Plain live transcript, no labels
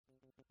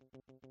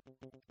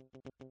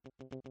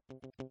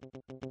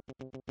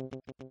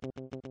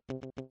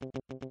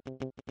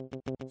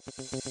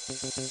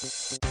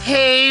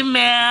Hey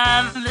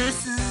man,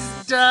 this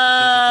is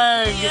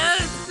Doug. Yo,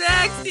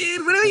 Zach,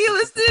 dude, what are you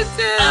listening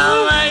to?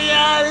 Oh my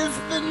god, it's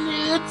the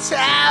new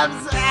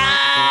Tabs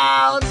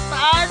Out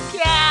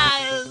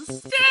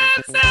podcast.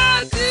 Tabs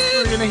Out,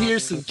 dude. We're gonna hear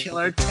some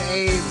killer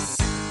tapes.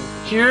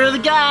 Here are the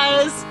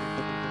guys.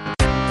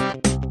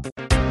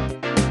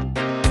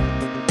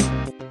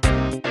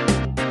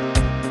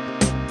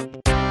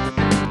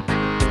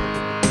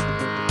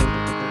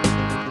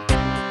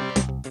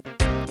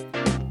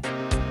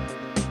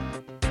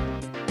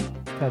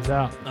 Tabs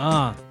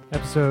Out.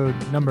 Episode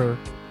number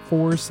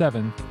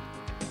 47.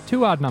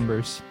 Two odd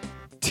numbers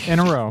in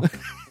a row.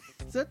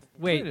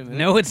 Wait a minute.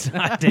 No, it's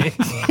not, Dave.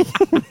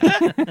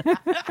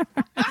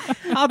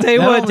 I'll tell you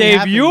That what, only Dave,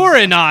 happens- you're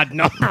an odd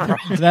number.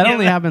 That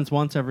only happens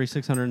once every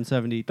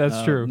 670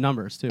 That's true.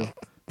 numbers, too.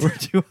 Where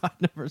two odd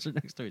numbers are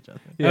next to each other.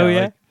 Oh,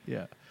 yeah? like-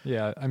 Yeah.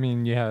 yeah, I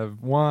mean, you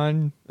have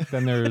 1,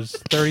 then there's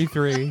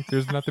 33.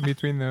 There's nothing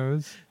between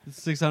those.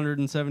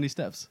 670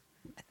 steps.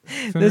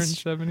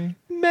 670?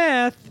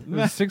 Math.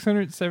 There's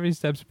 670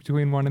 steps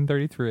between 1 and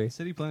 33.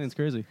 City planning's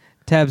crazy.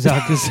 Tabs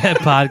Out Cassette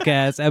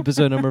Podcast,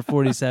 episode number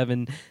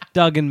 47.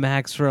 Doug and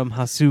Max from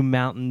Hasu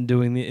Mountain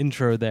doing the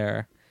intro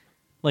there.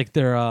 Like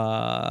they're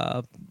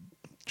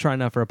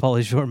trying out for a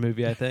Pauly Shore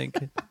movie, I think.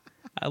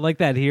 I like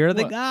that. Here are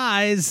the What?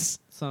 guys.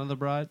 Son of the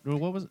Bride.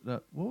 What was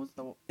the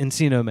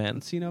Encino Man.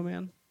 Encino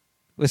Man?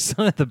 Was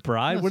Son of the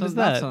Bride? No, what son, is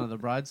not that? Son of the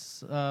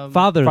Bride's Father,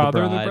 Father of of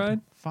the the Bride.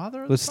 Bride?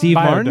 Father of Was the Steve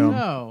Bride? Martin? Biodome.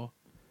 No.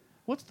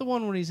 What's the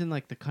one when he's in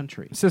like the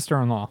country?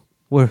 Sister-in-law.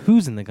 Where?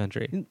 Who's in the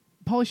country?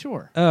 Pauly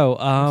Shore. Oh,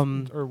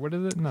 Or what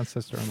is it? Not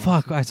sister-in-law.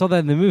 fuck! I saw that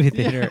in the movie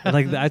theater.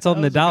 Like I saw it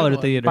in the That was a good dollar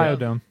one. theater.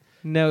 Biodome.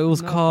 No, it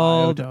was Not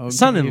called Biodome,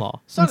 Son-in-law.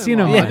 Son-in-law.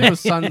 Encino Man. Yeah, it was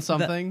son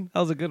something. That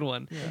was a good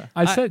one.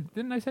 Yeah.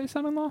 Didn't I say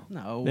son-in-law?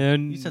 No.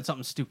 Man. You said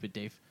something stupid,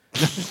 Dave.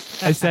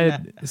 I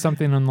said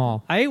something in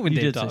law. I hate when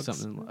You Dave did talks. say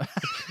something.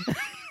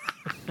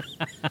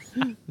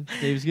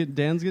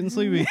 Dan's getting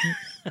sleepy.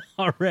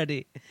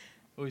 already.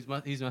 Oh, he's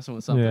messing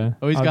with something. Yeah.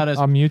 Oh, he's got his.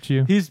 I'll mute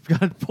you. He's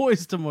got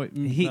poised to mute.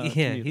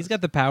 He's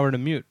got the power to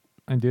mute.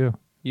 I do.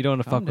 You don't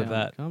want to Calm fuck with down.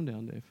 that. Calm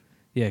down, Dave.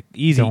 Yeah,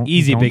 easy, Don't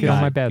big get guy.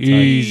 on my bad side.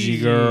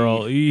 Easy,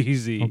 girl,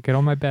 easy. Don't get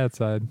on my bad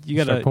side. You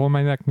gotta- Start pulling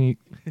my neck meat.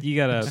 You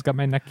gotta, Just got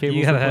my neck cables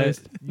you gotta,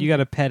 replaced. you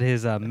gotta pet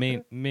his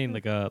mane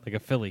like a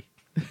filly.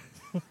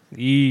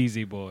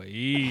 Easy, boy,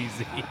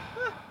 easy.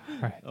 All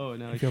right. Oh,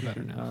 no, I feel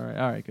better now. All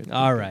right, good.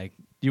 All right.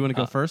 Do you want to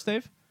go first,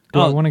 Dave? Do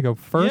I Oh, want to go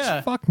first?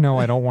 yeah. Fuck no,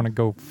 I don't want to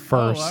go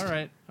first. Oh, all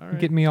right.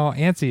 Get me all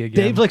antsy again.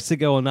 Dave likes to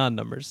go on odd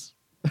numbers.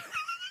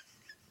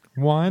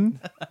 1,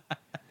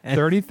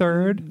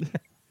 33rd,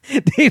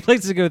 Dave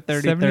likes to go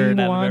 33rd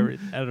 71.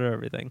 out of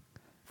everything.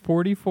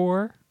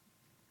 44.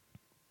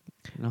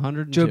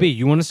 102. Joe B,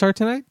 you want to start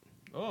tonight?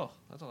 Oh,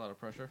 that's a lot of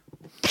pressure.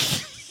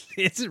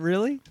 Is it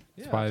really?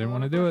 Yeah, why I that's didn't a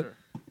wanna lot of do it. pressure.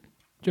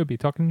 Joe B,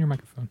 talking in your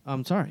microphone.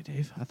 I'm sorry,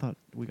 Dave. I thought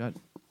we got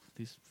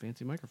these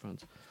fancy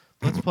microphones.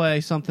 Let's play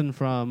something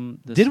from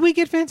this. Did we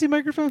get fancy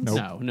microphones?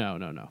 Nope.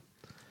 No.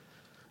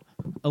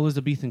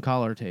 Elizabethan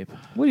collar tape.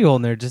 What are you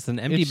holding there? Just an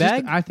empty It's just-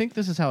 bag? I think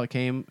this is how it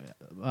came.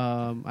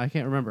 I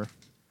can't remember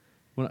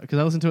because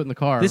I listened to it in the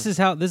car. This is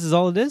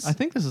all it is? I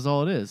think this is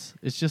all it is.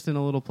 It's just in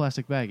a little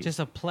plastic baggie. Just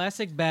a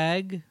plastic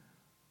bag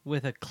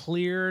with a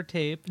clear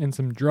tape. And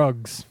some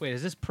drugs. Wait,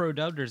 is this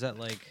pro-dubbed or is that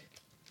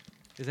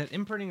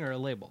imprinting or a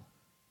label?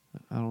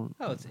 I don't.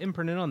 Oh, it's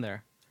imprinted on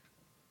there.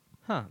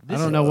 Huh. I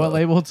don't know what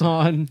label it's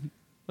on.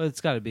 Well,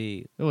 it's got to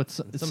be. Oh, it's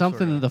some something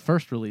sort of- in the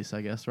first release,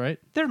 I guess, right?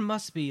 There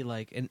must be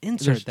like an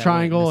insert. There's that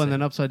triangle went and then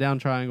missing. upside down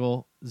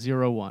triangle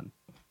 01.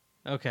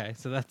 Okay,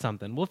 so that's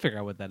something. We'll figure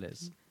out what that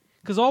is.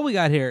 Because all we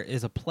got here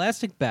is a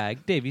plastic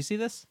bag. Dave, you see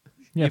this?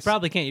 You Yes.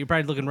 probably can't. You're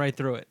probably looking right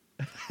through it.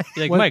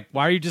 You're like, What? Mike,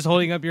 why are you just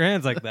holding up your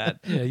hands like that?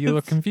 Yeah, you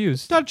look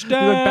confused.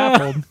 Touchdown! You look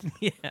baffled.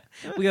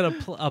 Yeah, we got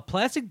a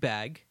plastic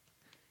bag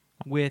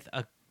with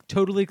a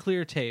totally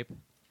clear tape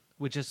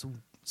with just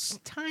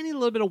tiny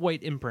little bit of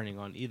white imprinting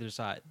on either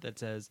side that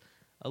says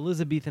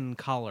Elizabethan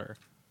collar,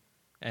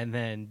 and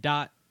then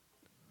dot,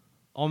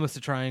 almost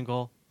a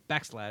triangle,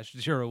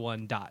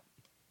 /01 dot.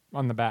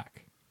 On the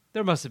back.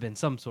 There must have been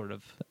some sort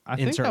of I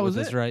think insert that was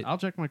with this, it. right? I'll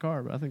check my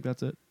car, but I think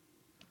that's it.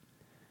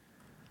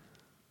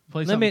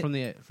 Play Let something me- from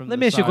the from Let the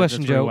me ask you a side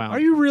question, that's Joe. rewound. Are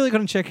you really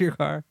going to check your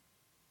car?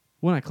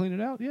 When I clean it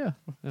out, yeah.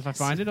 If I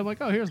find it, I'm like,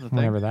 oh, here's the thing.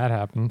 Whenever that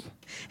happens.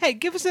 Hey,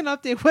 give us an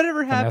update.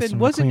 Whatever I asked him happened to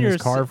wasn't clean your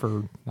his car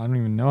for I don't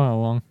even know how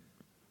long.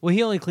 Well,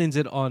 he only cleans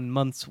it on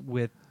months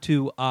with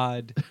 2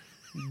 odd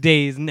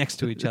days next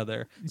to each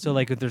other. So,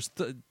 like, if there's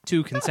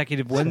 2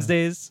 consecutive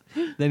Wednesdays,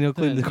 then he'll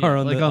clean the car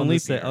on like the on on the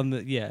leap set. year. On the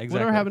exactly.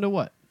 Whatever happened to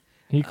what?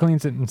 He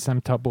cleans it in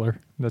centumbler.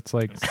 That's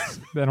like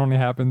that only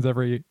happens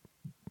every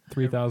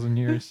 3,000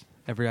 years.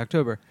 Every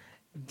October.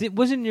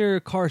 Wasn't your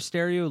car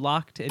stereo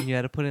locked and you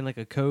had to put in like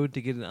a code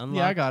to get it unlocked?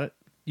 Yeah, I got it.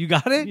 You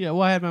got it? Yeah,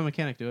 well, I had my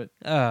mechanic do it.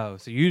 Oh,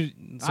 so when you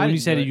didn't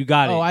said do it, you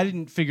got it. Oh, I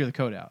didn't figure the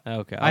code out.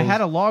 Okay. I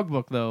had a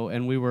logbook though,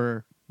 and we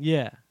were,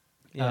 Yeah.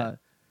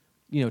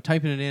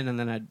 typing it in, and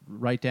then I'd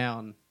write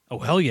down. Oh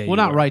hell yeah! Well,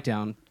 not write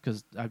down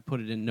because I put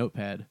it in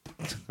Notepad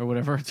or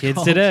whatever. It's Kids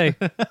called. today.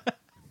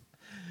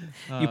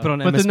 You put on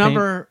but MS the Paint?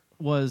 number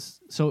was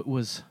it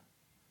was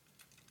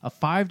a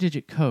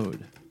 5-digit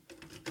code,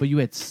 but you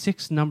had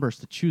 6 numbers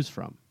to choose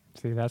from.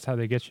 See, that's how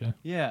they get you.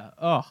 Yeah.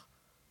 Oh.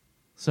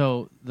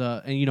 So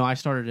I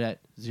started at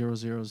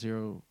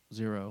 0000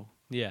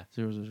 Yeah.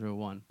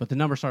 0001, but the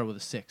number started with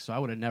a 6, so I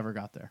would have never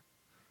got there.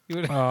 You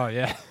would. Oh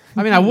yeah.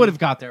 I mean, I would have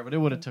got there, but it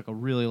would have took a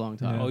really long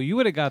time. Oh, you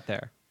would have got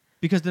there.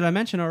 Because did I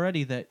mention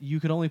already that you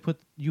could only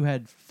you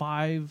had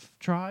 5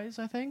 tries,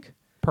 I think?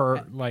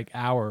 Per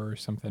hour or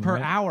something. Per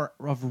right? hour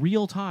of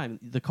real time.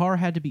 The car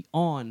had to be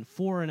on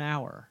for an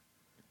hour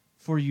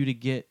for you to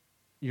get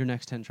your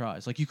next 10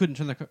 tries. Like, you couldn't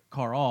turn the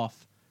car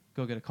off,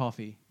 go get a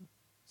coffee,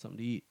 something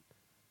to eat,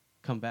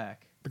 come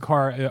back. The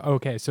car.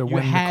 Okay, so You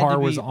when the had car to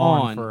be was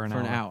on for an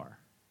an hour. hour.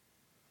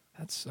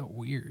 That's so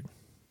weird.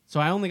 So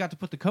I only got to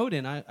put the code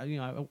in.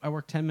 I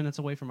worked 10 minutes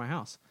away from my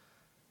house.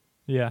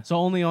 Yeah. So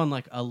only on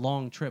like a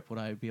long trip would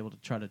I be able to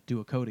try to do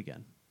a code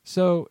again.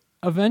 So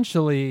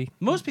eventually,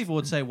 Most people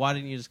would say, why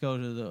didn't you just go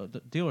to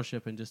the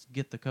dealership and just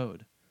get the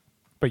code?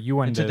 but you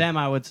wanted And to them,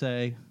 I would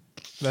say,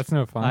 That's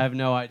no fun. I have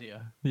no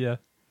idea. Yeah.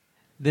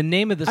 The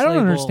name of this I don't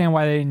label, understand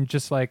why they didn't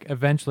just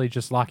eventually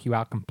just lock you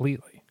out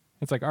completely.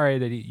 It's like, all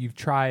right, you've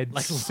tried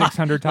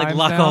 600 times. like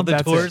lock now, all the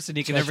that's doors it. and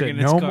you can That's never it. get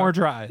in his no car. more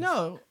tries.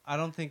 No, I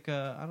don't think,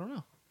 I don't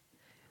know.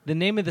 The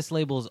name of this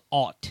label is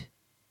Aught.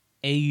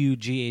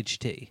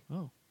 AUGHT.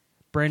 Oh.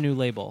 Brand new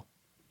label.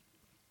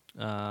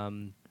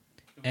 And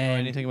And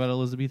anything about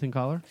Elizabethan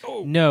collar?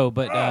 no,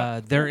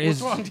 but there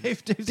is. What's wrong,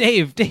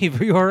 Dave?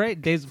 Dave, are you all right?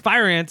 Dave's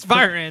fire ants.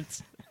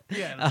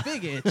 Yeah,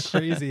 big itch.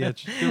 Crazy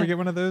itch. Did we get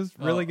one of those?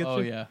 Really good. Oh,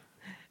 yeah.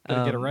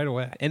 Gotta get it right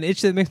away. An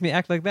itch that makes me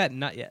act like that?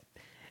 Not yet.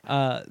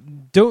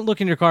 Don't look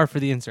in your car for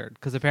the insert,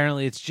 because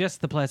apparently it's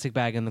just the plastic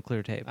bag and the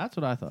clear tape. That's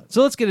what I thought.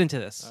 So let's get into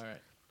this. All right.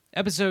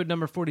 Episode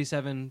number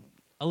 47,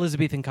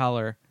 Elizabethan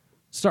collar,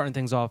 starting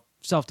things off,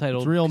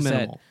 self-titled It's real cassette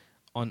minimal.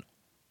 on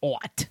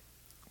Aught.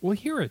 We'll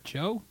hear it,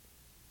 Joe.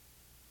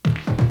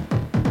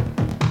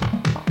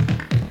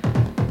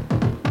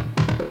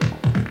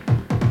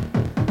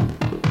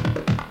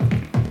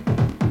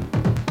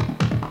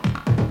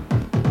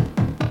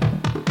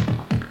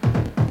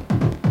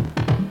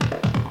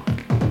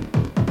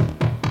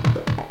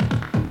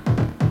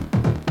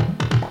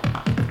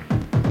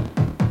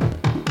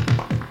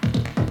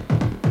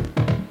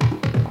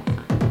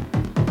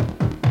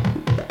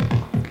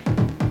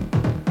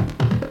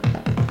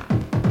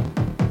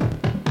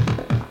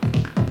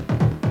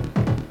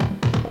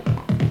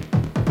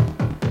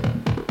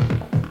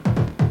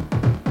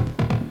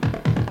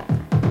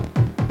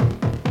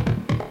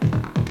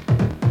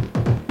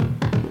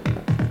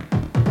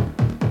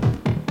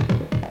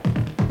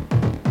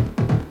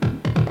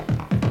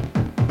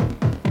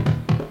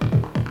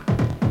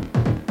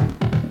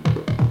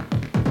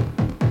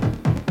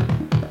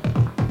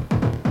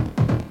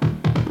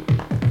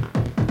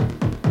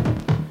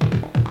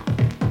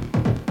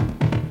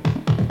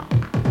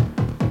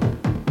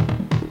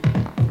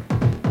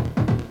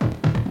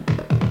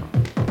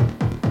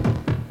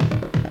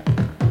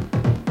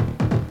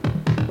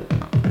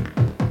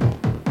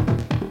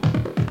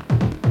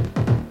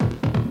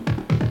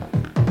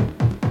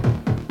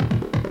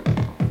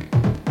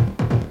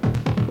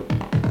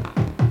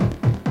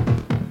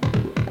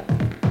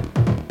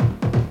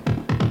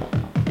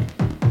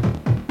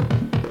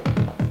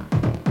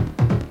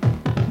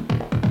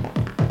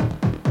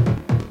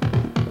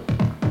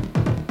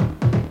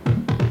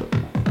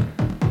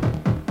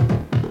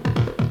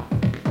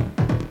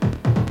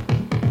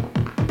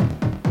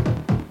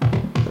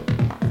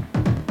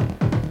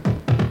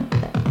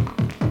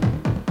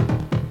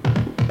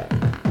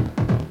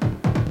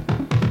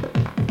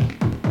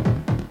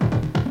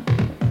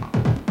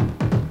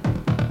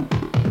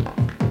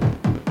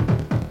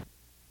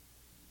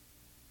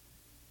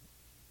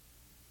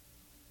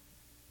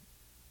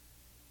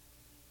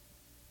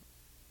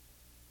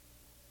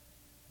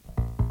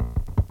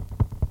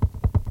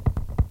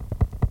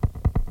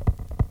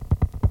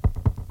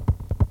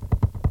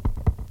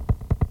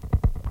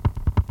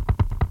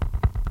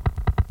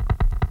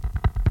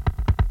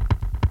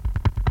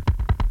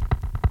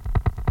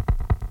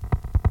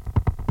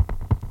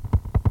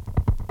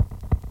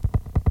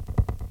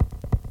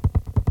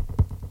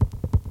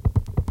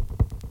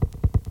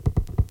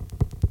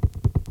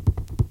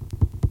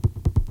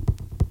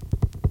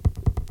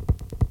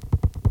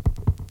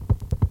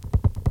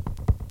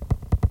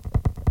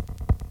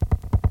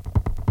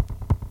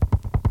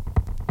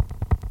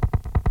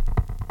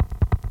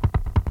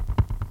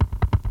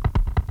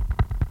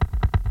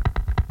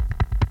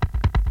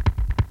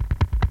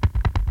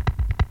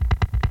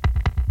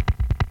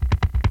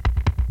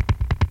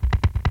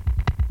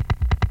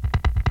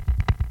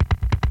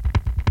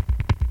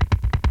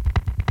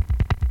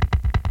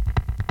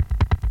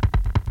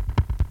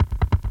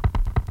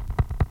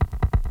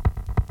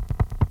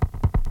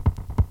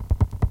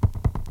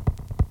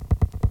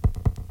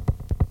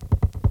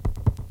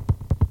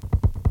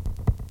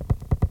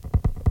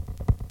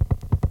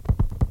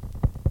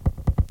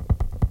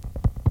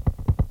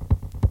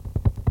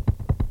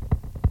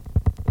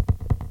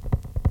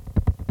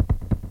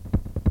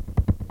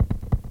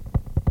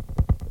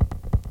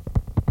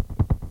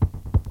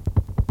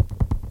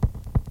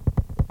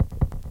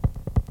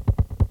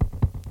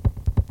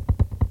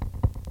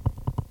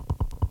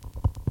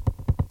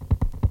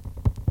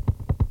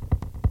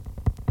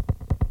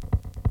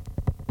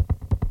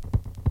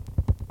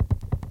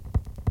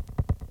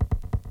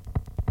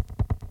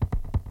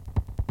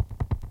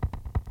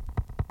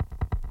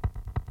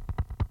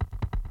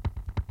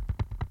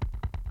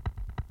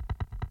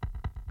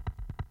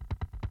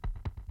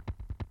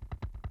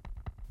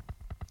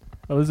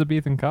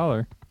 Elizabethan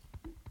collar.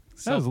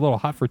 That was a little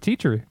hot for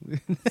teacher. You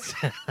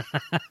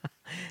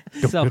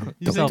said that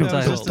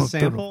was just a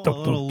sample, a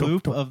little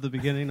loop of the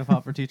beginning of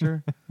Hot for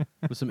Teacher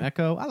with some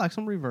echo. I like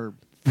some reverb.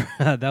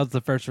 That was the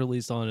first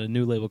release on a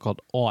new label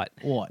called Ought,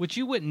 which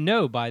you wouldn't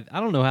know by. I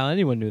don't know how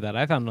anyone knew that.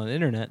 I found it on the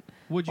internet.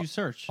 What'd you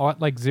search?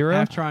 Like zero?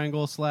 Half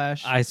triangle /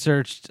 I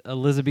searched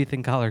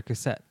Elizabethan collar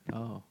cassette.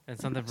 Oh. And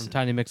something from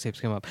Tiny Mixtapes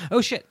came up.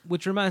 Oh, shit.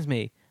 Which reminds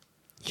me,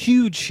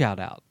 huge shout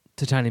out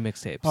to Tiny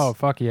Mixtapes. Oh,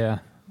 fuck yeah.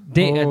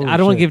 Dave, Oh, I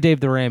don't want to shit. give Dave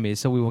the Rammies,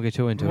 so we won't get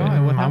too into Why?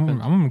 it. What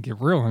happened? I'm going to get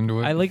real into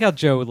it. I like how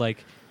Joe,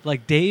 like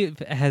Dave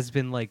has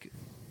been, like,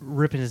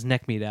 ripping his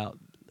neck meat out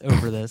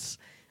over this.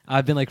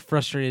 I've been, like,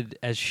 frustrated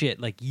as shit,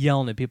 like,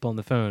 yelling at people on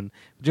the phone.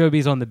 Joe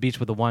B's on the beach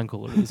with a wine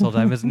cooler this whole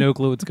time. Has no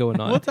clue what's going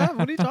on. What's that?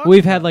 What are you talking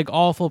We've about? had, like,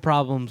 awful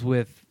problems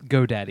with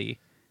GoDaddy,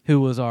 who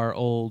was our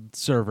old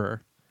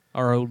server,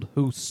 our old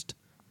host.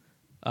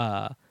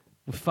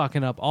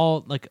 Fucking up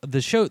all, like,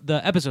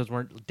 the episodes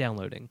weren't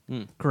downloading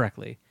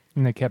correctly.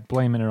 And they kept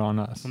blaming it on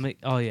us.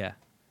 Oh, yeah.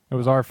 It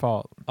was our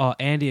fault. Oh,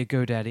 Andy at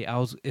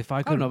GoDaddy. If I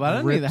I could don't know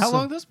about any of that. How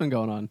long has this been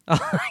going on?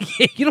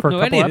 You don't For a know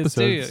any couple of this,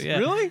 do you? episodes. Yeah.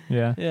 Really?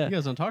 Yeah. Yeah. You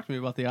guys don't talk to me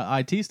about the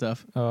IT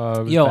stuff. It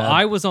was Yo, bad.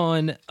 I was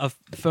on a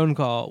phone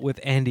call with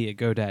Andy at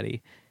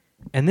GoDaddy,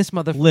 and this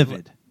motherfucker...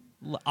 Livid.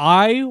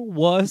 I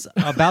was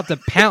about to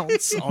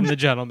pounce on the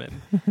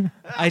gentleman.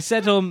 I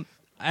said to him...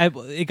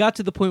 it got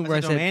to the point where I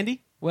said...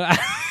 Andy? Well,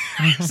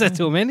 I said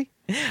to him, Andy?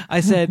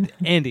 I said,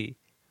 Andy,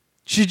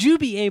 should you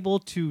be able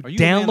to Are you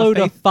a man of download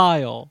a faith?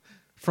 file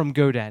from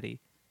GoDaddy?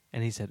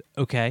 And he said,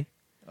 okay.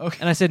 Okay.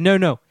 And I said,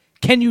 no.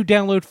 Can you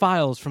download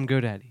files from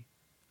GoDaddy?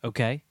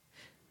 Okay.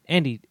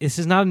 Andy, this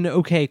is not an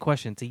okay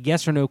question. It's a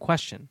yes or no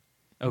question.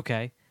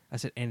 Okay. I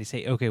said, Andy,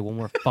 say okay one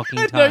more fucking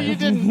time. No, you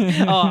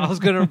didn't. Oh, I was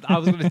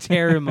gonna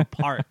tear him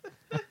apart.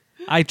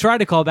 I tried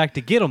to call back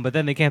to get him, but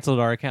then they canceled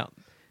our account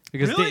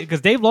because Really?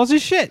 Dave lost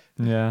his shit.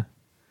 Yeah.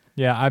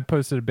 Yeah, I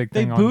posted a big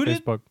They thing on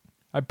booted? Facebook.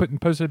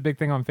 Posted a big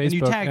thing on Facebook. And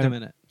you tagged him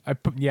in it. I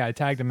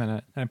tagged him in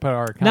it, and I put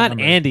our account Not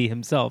number. Andy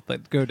himself,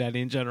 but GoDaddy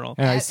in general.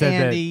 And I said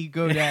Andy,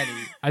 GoDaddy.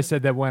 I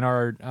said that when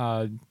our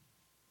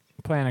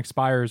plan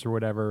expires or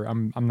whatever,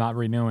 I'm not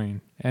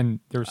renewing, and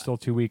there was still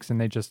 2 weeks, and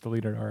they just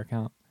deleted our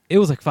account. It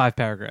was like 5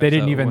 paragraphs. They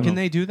didn't so even- Can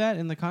they do that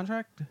in the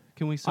contract?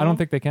 Can we? I don't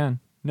think they can.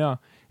 No,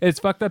 it's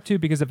fucked up too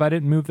because if I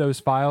didn't move those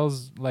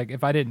files, like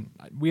if I didn't,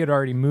 we had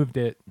already moved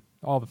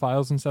all the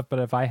files and stuff. But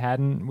if I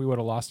hadn't, we would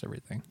have lost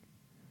everything.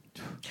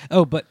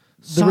 Oh, but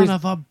the Son reason-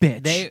 of a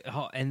bitch.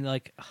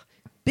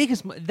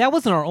 that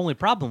wasn't our only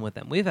problem with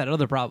them. We've had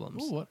other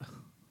problems. Ooh, what?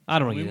 I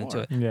don't want to Tell get me into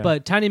more. it. Yeah.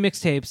 But Tiny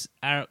Mixtapes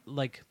are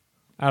like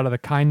Out of the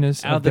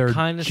kindness Out of of the their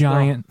kindness of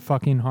giant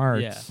fucking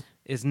hearts. yeah,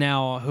 is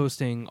now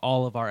hosting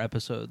all of our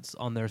episodes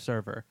on their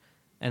server,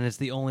 and it's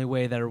the only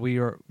way that we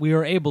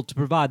are able to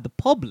provide the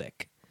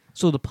public,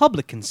 so the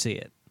public can see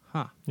it.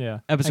 Huh? Yeah.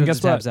 Episodes and guess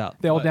and tabs what? out.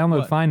 They all What? download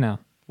What? fine now.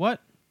 What?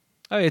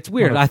 Oh, it's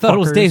weird. I thought it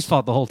was Motherfuckers. Dave's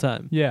fault the whole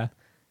time. Yeah.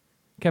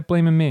 Kept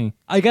blaming me.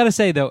 I gotta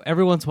say though,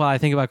 every once in a while I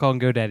think about calling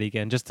GoDaddy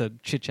again just to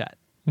chit chat.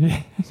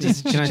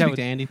 Just Can I chit-chat speak with-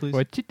 to Andy, please?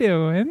 What you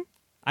doing?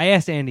 I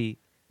asked Andy,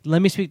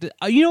 let me speak to...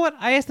 you know what?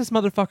 I asked this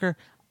motherfucker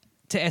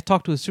to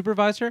talk to his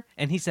supervisor,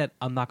 and he said,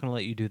 I'm not going to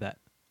let you do that.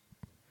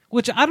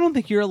 Which I don't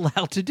think you're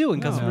allowed to do in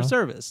customer No.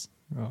 service.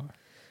 Oh.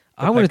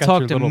 I want to got talk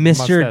your to little Mr.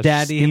 mustache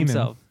Daddy steaming.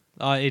 himself.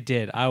 It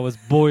did. I was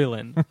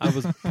boiling. I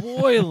was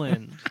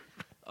boiling.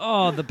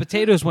 Oh, the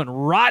potatoes went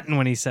rotten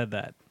when he said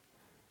that.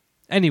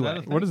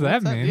 Anyway, What does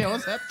that mean? Yeah,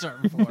 what's that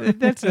term for?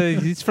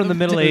 he's from the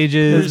Middle potatoes-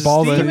 Ages. His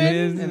balls are-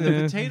 Steaming, and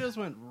the potatoes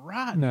went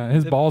rotten. No,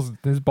 his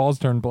balls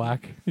turned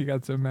black. He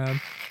got so mad.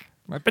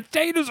 My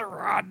potatoes are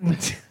rotten.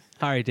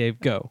 All right, Dave,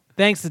 go.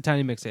 Thanks to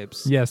Tiny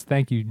Mixtapes. Yes,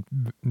 thank you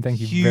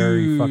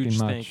very fucking Huge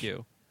much. thank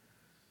you.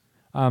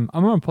 I'm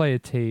gonna play a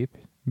tape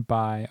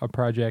by a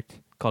project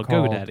Called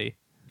called- GoDaddy.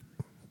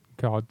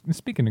 called.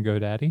 Speaking of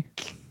GoDaddy,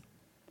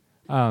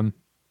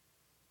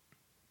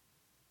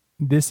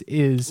 this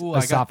is Ooh, I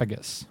got-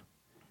 esophagus.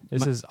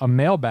 This is a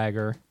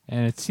mailbagger,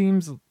 and it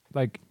seems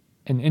like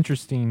an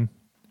interesting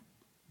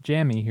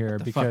jammy here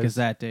The because fuck is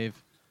that,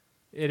 Dave?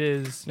 it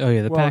is. Oh,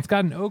 yeah, the well, pack- it's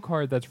got an O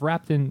card that's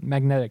wrapped in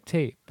magnetic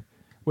tape,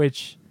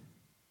 which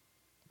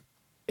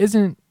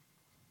isn't.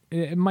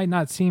 It might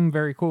not seem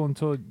very cool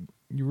until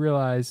you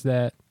realize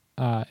that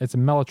it's a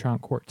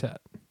Mellotron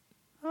quartet.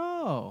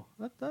 Oh,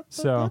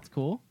 So- that's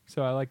cool.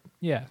 So I like,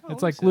 yeah, Oh,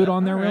 it's I like see glued that.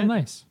 on there All real right.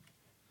 nice.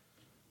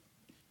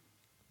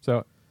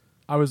 So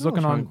I was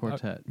looking Mellotron on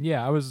quartet.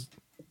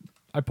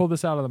 I pulled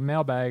this out of the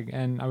mailbag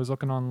and I was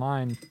looking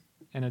online,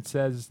 and it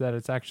says that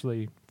it's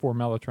actually 4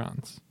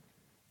 Mellotrons,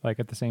 like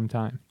at the same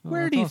time.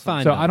 Where that's do you awesome.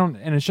 find So them? I don't,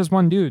 and it's just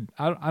one dude.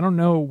 I don't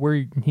know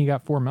where he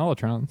got 4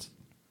 Mellotrons.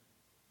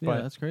 Yeah,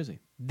 But- that's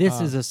crazy.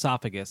 This is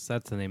Esophagus.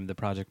 That's the name of the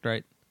project,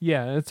 right?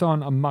 Yeah, it's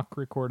on Amok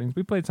Recordings.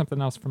 We played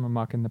something else from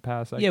Amok in the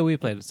past. Yeah, we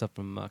played stuff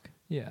from Muck.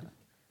 Yeah.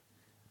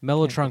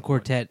 Mellotron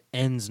Quartet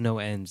Ends No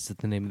Ends is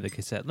the name of the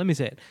cassette. Let me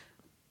say it.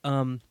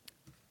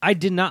 I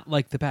did not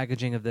like the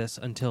packaging of this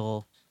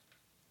until...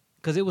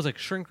 Because it was like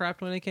shrink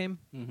wrapped when it came.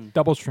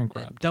 Double shrink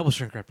wrap. Double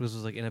shrink wrapped. This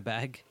was like in a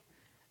bag.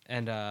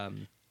 And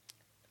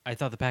I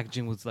thought the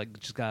packaging was like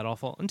just god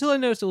awful until I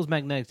noticed it was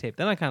magnetic tape.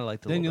 Then I kind of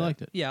liked it. Then you bit.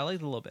 liked it. Yeah, I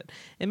liked it a little bit.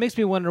 It makes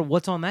me wonder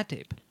what's on that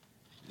tape.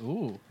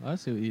 Ooh, I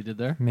see what you did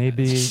there.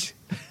 Maybe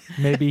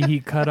he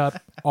cut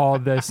up all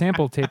the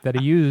sample tape that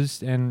he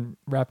used and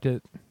wrapped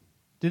it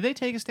Did they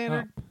take a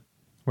standard up,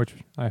 which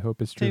I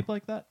hope is true. tape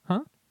like that?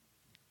 Huh?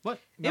 What?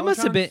 It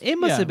must have been. It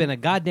must have been a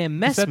goddamn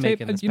mess that tape?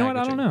 making this. You know what? I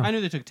don't packaging. know. I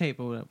knew they took tape,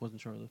 but I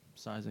wasn't sure of the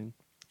sizing.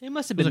 It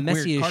must have Was been it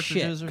messy weird as shit.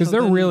 cartridges or Because they're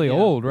something? really Yeah.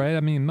 old, right?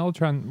 I mean,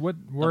 Mellotron. Where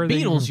The are they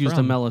even Beatles used a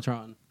from?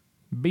 Mellotron.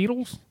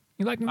 Beatles?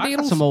 You like I Beatles?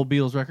 got some old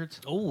Beatles records.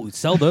 Oh,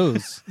 sell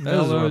those.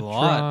 Those are a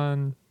lot.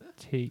 Mellotron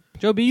tape.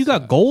 Joby, you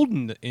got So- gold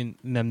in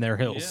them there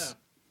hills.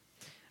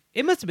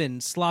 It must have been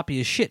sloppy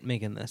as shit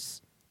making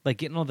this. Like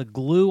getting all the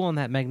glue on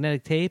that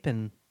magnetic tape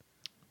and.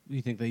 Do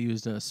you think they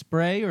used a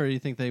spray, or do you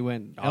think they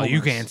went? Oh, you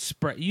Elmer's? can't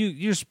spray.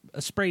 You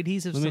spray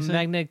adhesive Let me some see.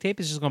 magnetic tape.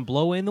 It's just going to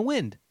blow away in the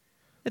wind.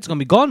 It's going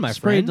to be gone, my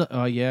Sprayed. friend.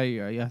 Oh yeah. I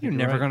think You're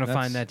never right. going to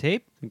That's- find that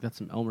tape. I think that's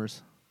some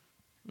Elmer's.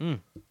 Yeah,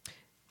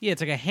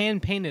 it's like a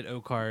hand painted O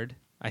card.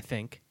 I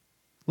think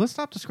Let's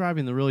stop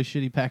describing the really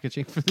shitty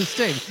packaging for this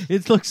tape.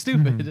 It looks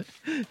stupid.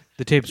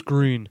 the tape's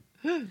green.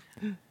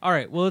 All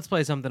right, well, let's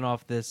play something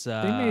off this. They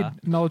made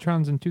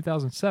Mellotrons in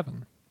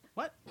 2007.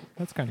 What?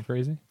 That's kind of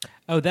crazy.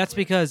 Oh, that's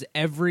because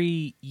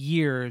every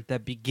year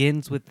that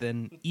begins with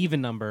an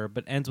even number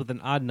but ends with an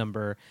odd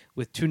number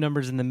with two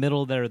numbers in the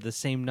middle that are the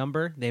same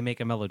number, they make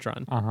a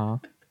Mellotron. Uh-huh.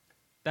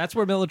 That's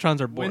where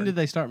Mellotrons are born. When did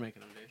they start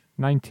making them, Dave?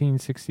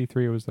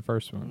 1963 was the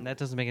first one. That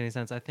doesn't make any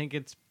sense. I think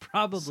it's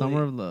probably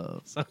Summer of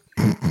Love.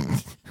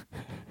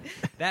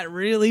 That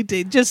really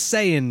just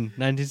saying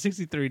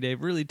 1963,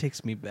 Dave, really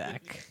takes me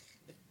back.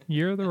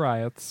 Year of the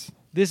riots.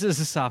 This is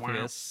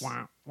esophagus.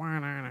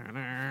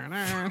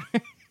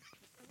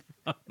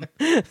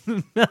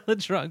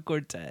 Mellotron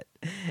Quartet.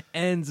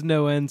 Ends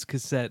no ends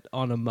cassette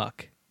on a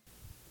muck.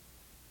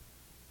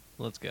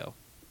 Let's go.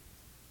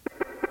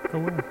 Go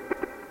away.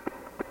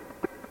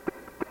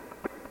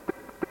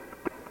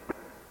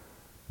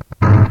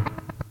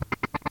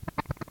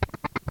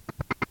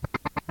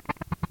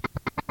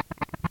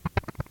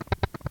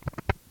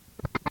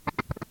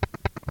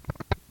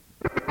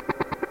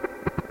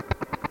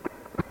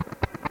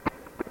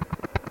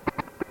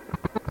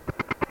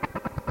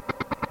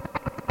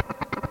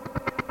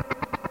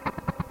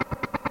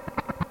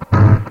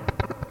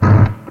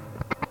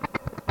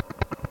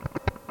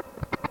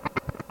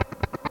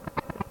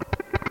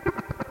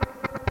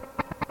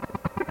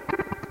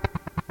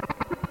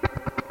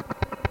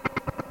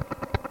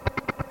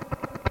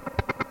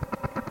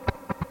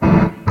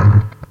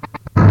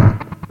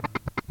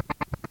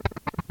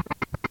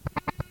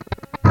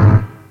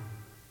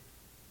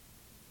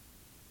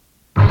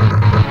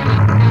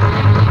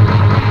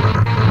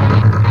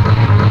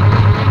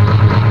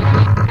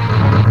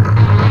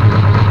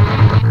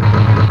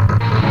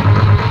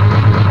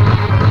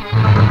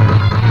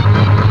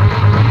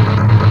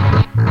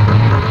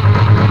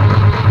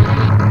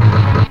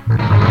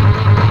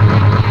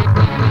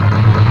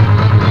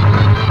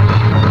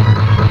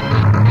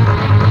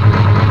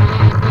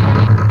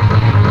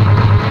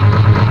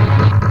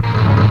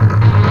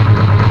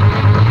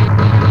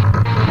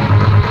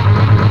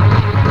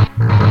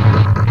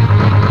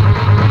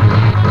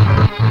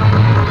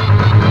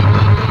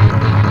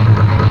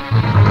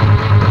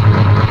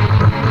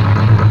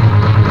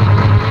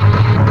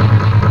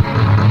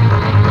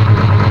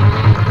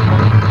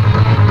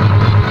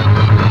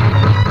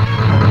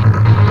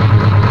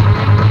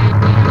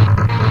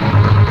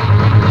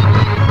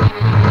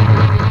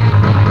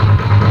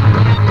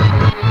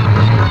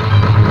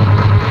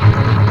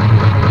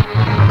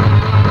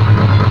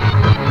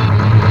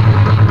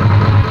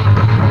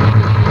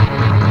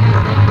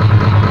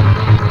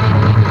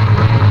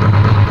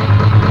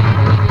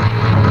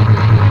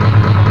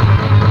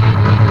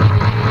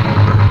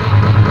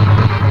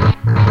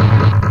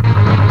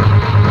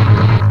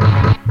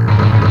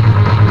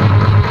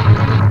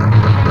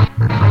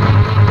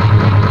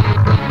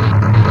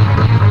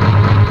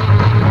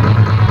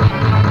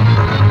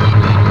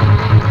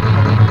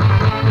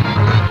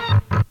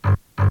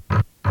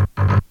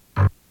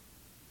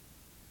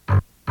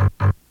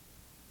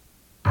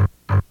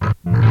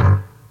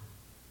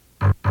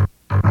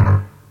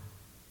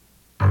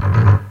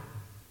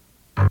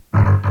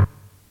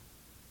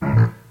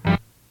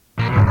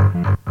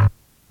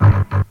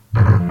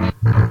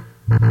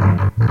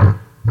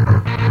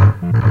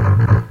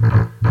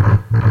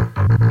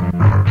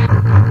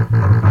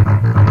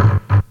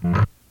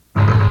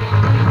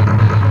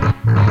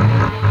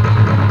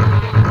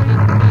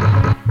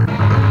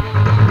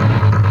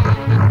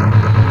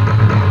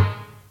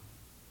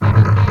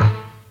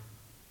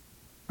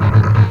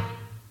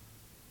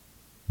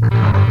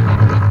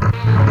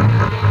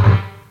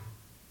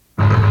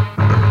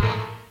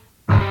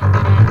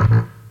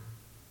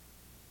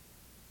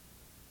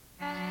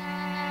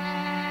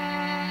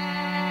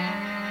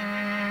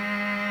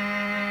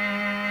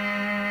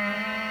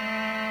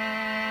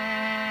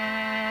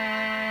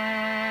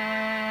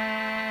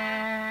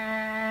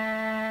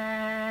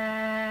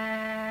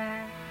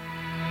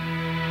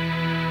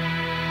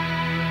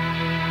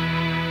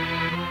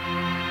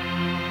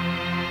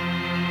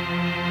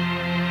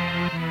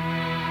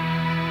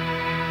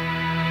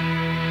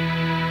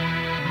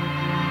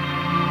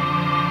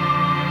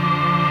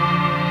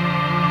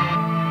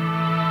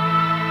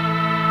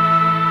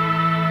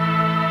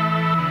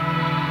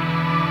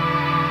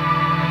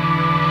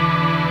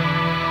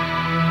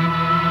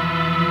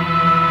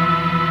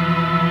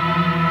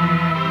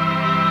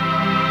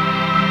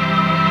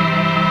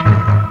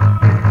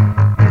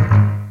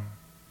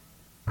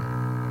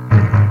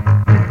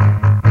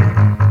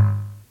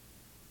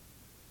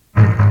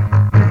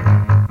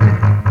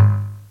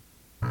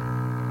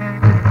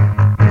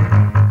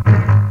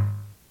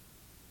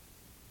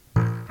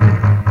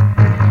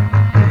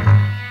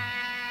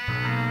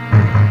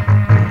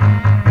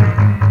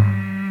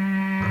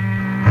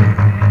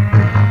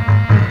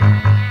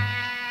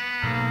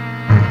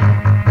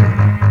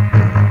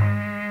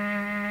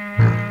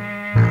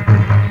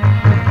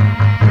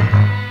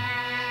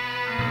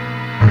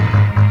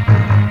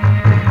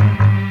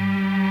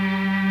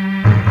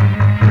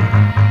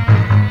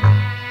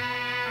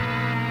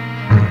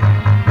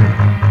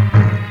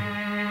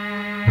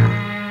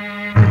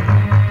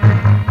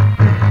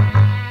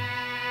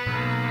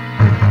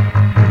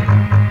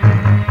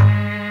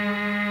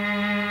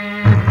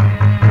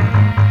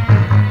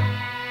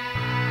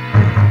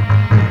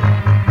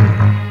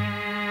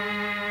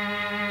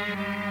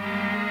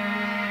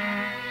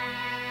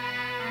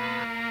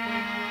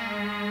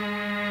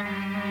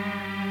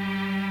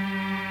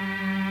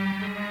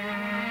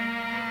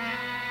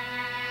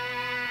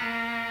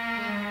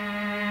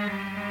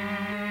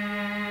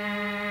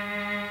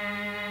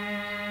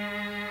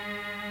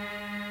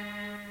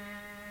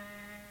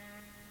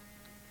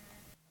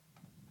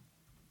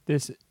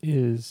 This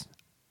is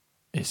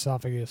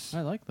esophagus.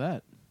 I like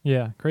that.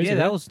 Yeah, crazy. Yeah, right?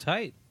 that was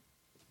tight.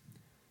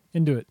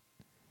 Into it.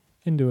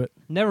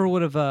 Never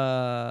would have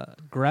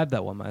grabbed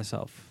that one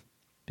myself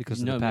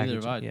because of No, the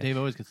neither packaging. have I. Yeah. Dave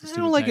always gets the I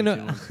stupid don't like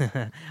packaging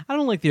ones. I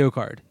don't like the O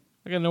card.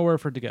 I got nowhere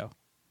for it to go.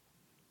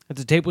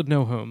 It's a tape with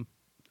no home.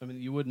 I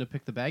mean, you wouldn't have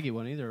picked the baggy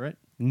one either, right?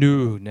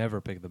 No,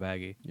 never pick the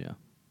baggie. Yeah.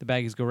 The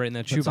baggies go right in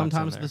that But shoebox.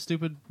 sometimes the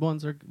stupid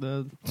ones are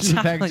the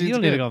stupid packaging. You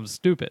don't need to call them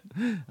stupid.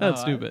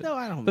 That's stupid. No,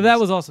 I don't. But that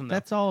was awesome. Though.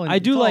 That's all. I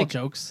do it's all like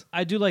jokes.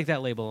 I do like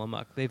that label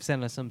Amok. They've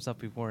sent us some stuff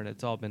before, and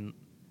it's all been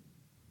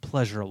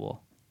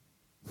pleasurable.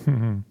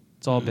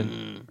 It's all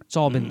been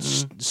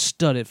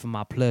studded for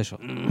my pleasure.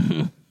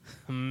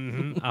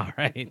 All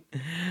right,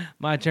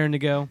 my turn to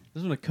go.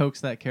 Just want to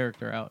coax that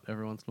character out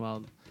every once in a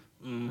while.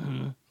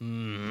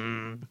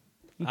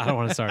 I don't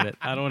want to start it.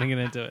 I don't want to get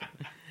into it.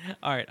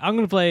 All right, I'm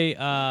going to play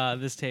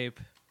this tape.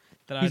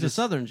 He's a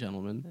Southern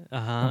gentleman.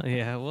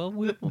 Yeah. Well,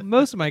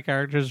 most of my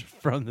characters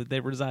are they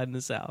reside in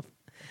the South.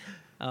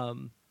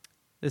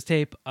 This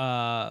tape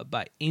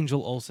by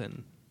Angel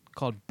Olson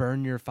called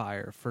 "Burn Your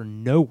Fire for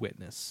No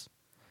Witness"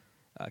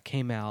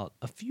 came out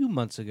a few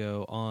months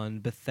ago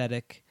on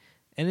Pathetic,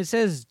 and it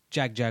says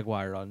Jack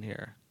Jaguar on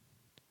here.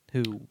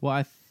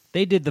 Well,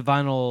 They did the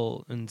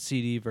vinyl and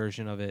CD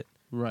version of it,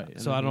 right.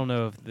 so I don't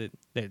know if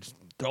they just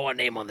throw a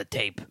name on the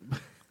tape.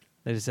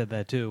 They just said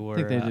that too. Or,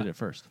 I think they did it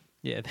first.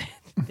 Yeah,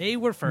 they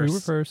were first. We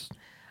were first.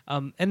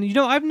 And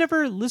I've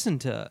never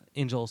listened to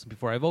Angel Olsen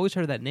before. I've always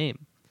heard that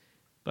name,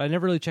 but I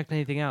never really checked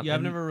anything out. Yeah, I've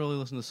And- never really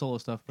listened to solo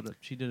stuff, but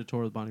she did a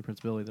tour with Bonnie Prince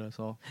Billy that I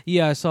saw.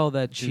 Yeah, I saw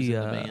that She was she in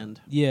the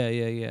band.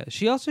 Yeah.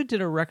 She also did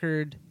a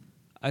record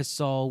I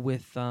saw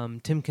with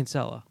Tim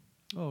Kinsella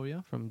Oh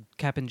yeah, from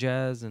Cap and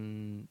Jazz,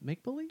 and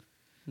Make Believe?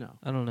 No.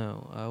 I don't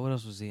know what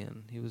else was he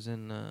in. He was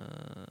in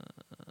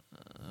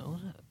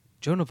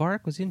Joan of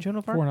Arc. Was he in Joan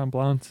of Arc? Four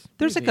Non-Blondes.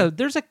 There's Maybe.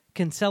 there's a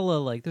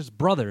Kinsella, there's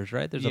brothers,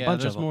 right? There's a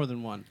bunch there's of them. more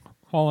than one.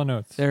 Hall and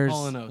Oates. There's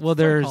Hall and Oates. well,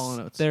 Fuck Hall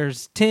and Oates.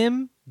 there's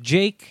Tim,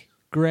 Jake,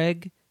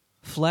 Greg,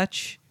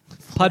 Fletch,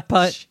 Putt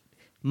Putt,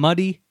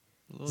 Muddy,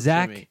 Little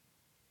Zach, Jimmy.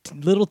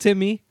 Little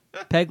Timmy,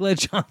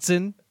 Peglet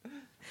Johnson,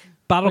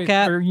 Bottle Wait,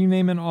 Cat, are you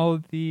naming all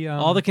of the...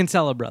 all the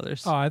Kinsella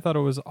brothers. Oh, I thought it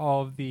was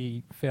all of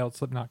the failed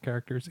Slipknot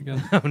characters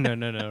again. Oh, no,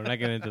 we're not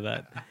getting into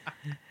that.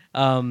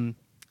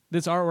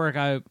 This artwork,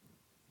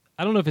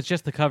 I don't know if it's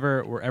just the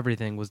cover or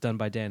everything was done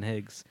by Dan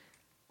Higgs.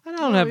 I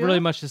don't have really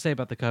much to say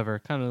about the cover.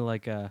 Kind of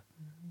like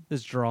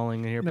this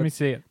drawing in here. Let me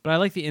see it. But I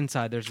like the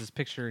inside. There's this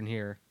picture in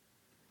here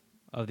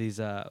of these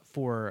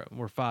 4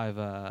 or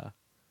 5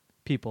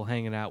 people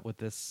hanging out with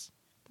this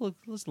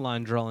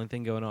line drawing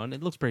thing going on.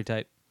 It looks pretty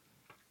tight.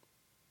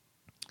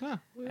 Huh,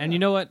 And you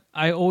know what?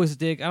 I always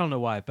dig, I don't know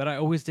why, but I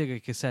always dig a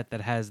cassette that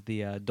has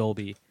the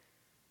Dolby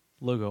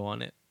logo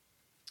on it.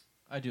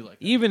 I do like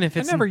that. Even if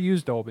I it's... never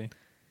used Dolby.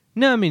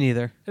 No, me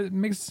neither. It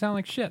makes it sound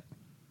like shit.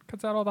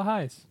 Cuts out all the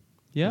highs.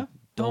 Yeah?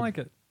 Don't like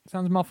it.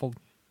 Sounds muffled.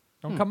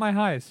 Don't cut my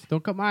highs.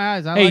 Don't cut my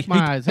eyes. I like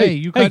my eyes. Hey,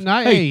 you cut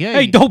my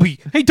Hey, Dolby.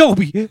 Hey,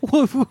 Dolby.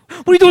 What are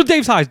you doing with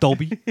Dave's eyes,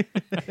 Dolby?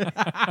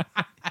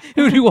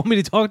 Who do you want me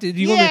to talk to?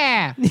 Do you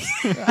want me?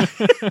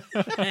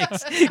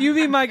 Thanks. You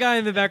be my guy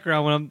in the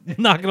background when I'm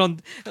knocking on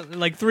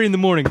 3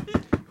 a.m.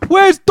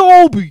 Where's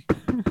Dolby?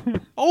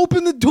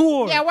 Open the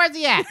door. Yeah, where's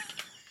he at?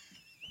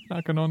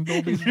 Knocking on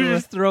Dolby's You're door.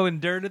 just throwing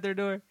dirt at their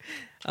door.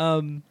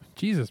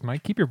 Jesus,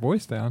 Mike, keep your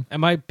voice down.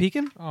 Am I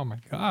peeking? Oh my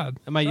God.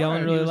 Am I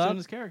yelling really loud?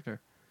 His character.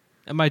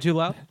 Am I too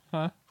loud?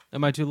 Huh?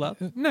 Am I too loud?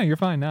 No, you're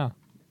fine now.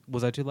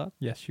 Was I too loud?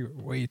 Yes, you're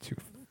way too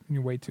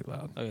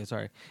loud. Okay,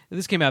 sorry.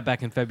 This came out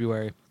back in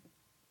February.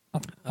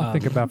 I'll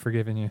think about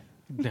forgiving you.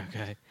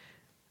 Okay.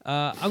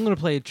 I'm going to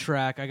play a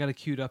track. I got it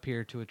queued up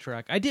here to a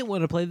track. I didn't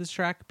want to play this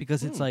track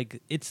because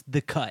it's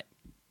the cut,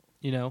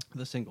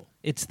 The single.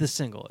 It's the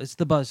single. It's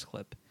the buzz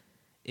clip.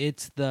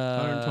 It's the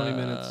 120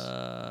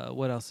 minutes.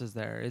 What else is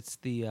there? It's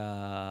the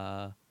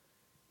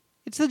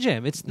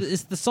jam. It's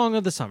the song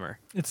of the summer.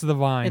 It's the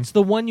Vine. It's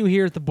the one you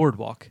hear at the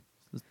boardwalk.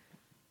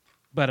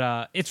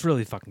 But it's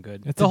really fucking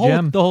good. It's the a whole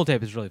gem. the whole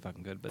tape is really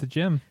fucking good. But the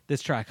gym.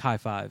 this track, High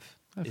Five,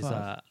 High is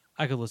Five.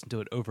 I could listen to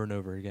it over and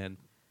over again.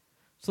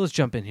 So let's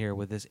jump in here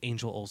with this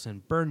Angel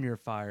Olsen "Burn Your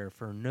Fire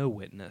for No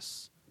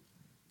Witness"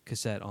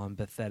 cassette on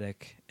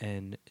Pathetic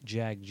and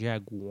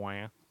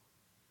Jaguar.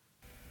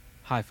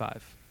 High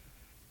Five.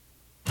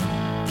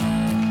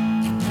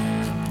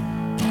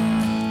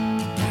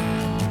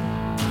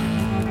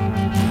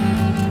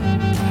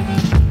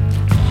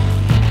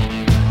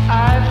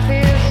 I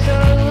feel so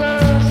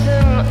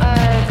lonesome I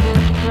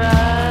could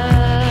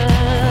cry,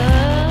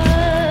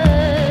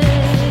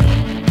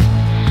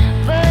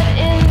 but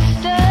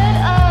instead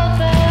I'll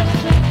pass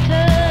the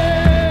time,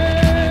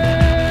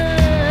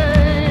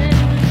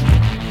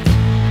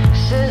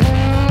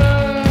 sitting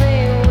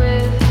lonely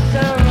with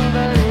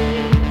somebody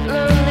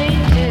lonely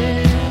too.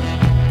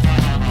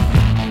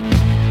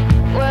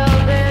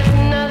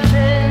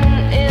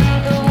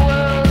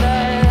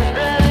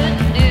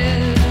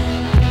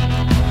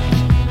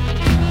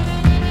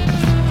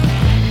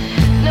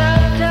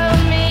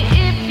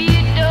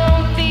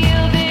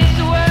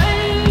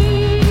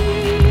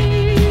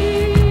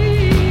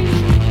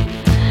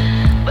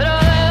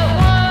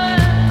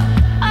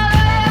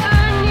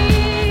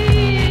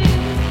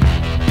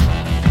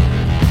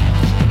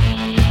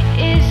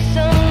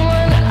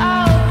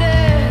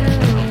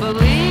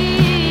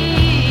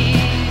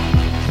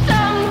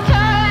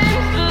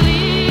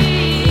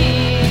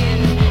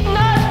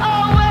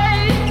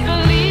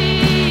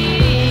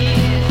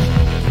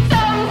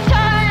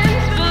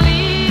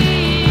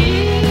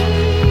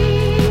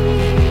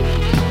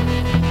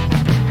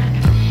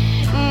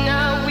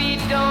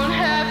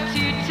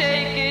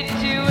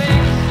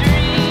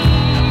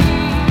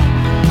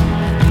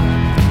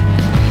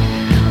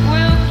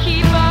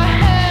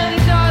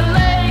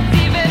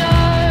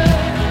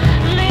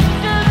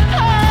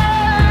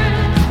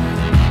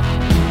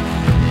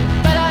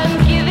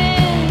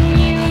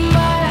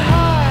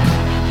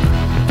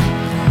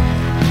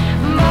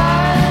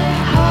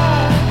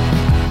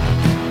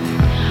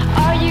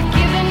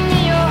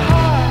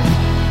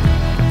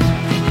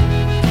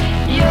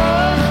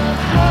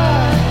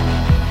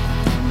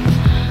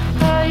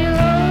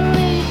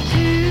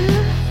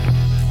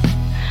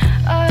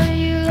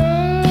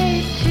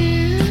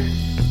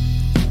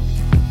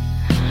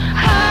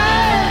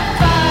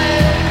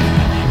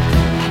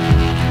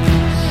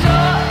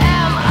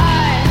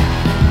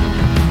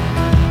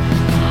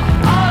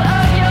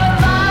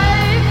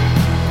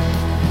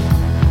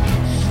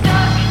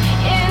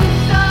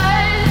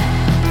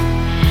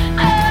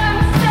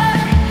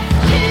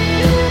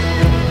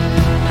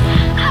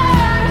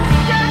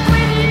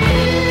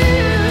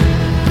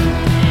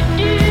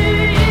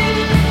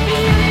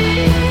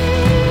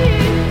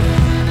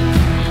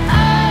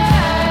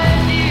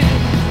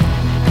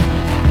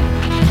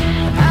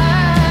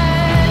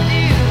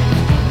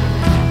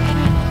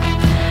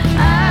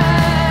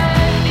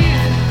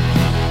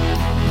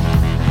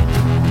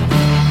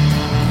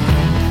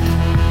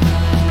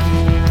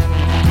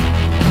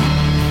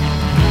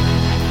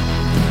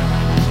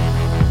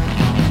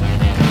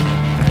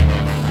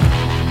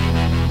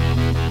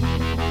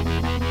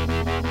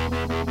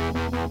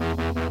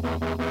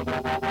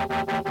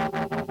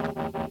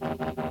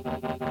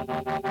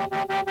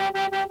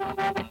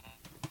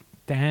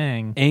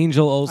 Dang.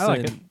 Angel Olson. like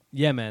it.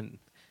 Yeah, man.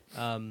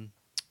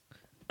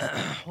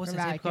 What's the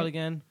I tape like called it.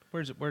 again?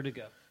 Where'd it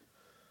go?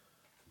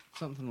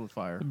 Something with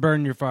fire.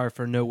 Burn Your Fire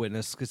for No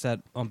Witness. Because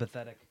that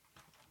empathetic.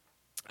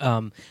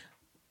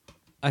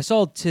 I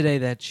saw today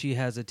that she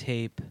has a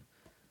tape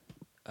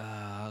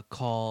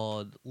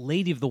called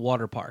Lady of the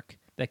Water Park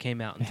that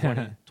came out in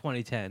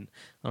 2010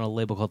 on a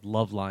label called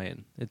Love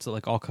Lion. It's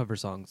like all cover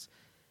songs.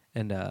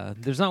 And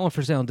there's not one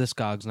for sale on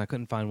Discogs, and I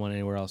couldn't find one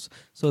anywhere else.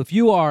 So if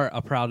you are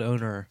a proud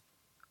owner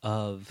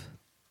of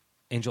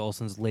Angel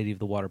Olsen's Lady of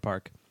the Water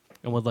Park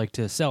and would like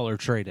to sell or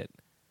trade it,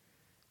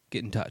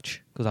 get in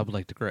touch, because I would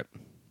like to grip.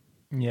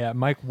 Yeah,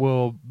 Mike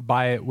will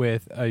buy it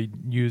with a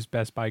used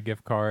Best Buy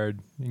gift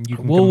card, and you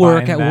can We'll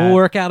work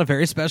out out a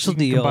very special You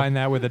can deal. combine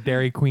that with a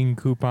Dairy Queen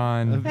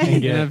coupon And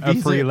and get a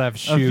free left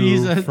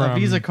shoe a from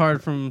Visa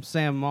card from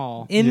Sam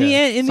Mall. In the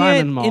end,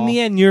 Simon Mall. in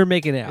the end, you're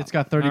making out. It's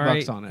got 30 all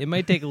bucks right? on it. It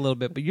might take a little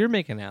bit, but you're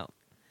making out.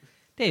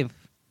 Dave,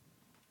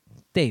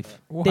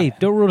 What?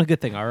 don't ruin a good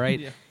thing. All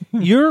right,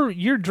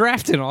 you're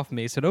drafting off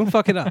me, so don't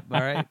fuck it up.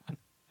 All right,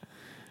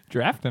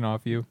 drafting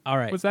off you. all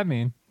right. What's that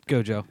mean?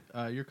 Go, Joe.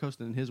 You're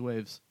coasting in his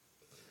waves.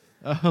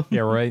 Yeah,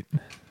 right.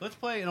 Let's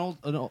play an old.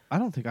 I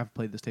don't think I've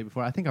played this tape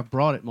before. I think I've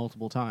brought it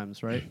multiple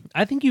times, right?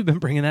 I think you've been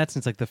bringing that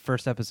since like the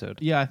first episode.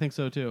 Yeah, I think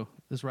so too.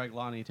 This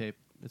Raglani tape.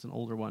 It's an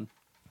older one.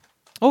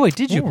 Oh wait,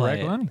 did you Ooh, play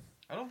it? Raglani.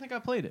 I don't think I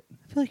played it.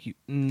 I feel like you.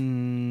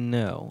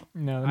 No.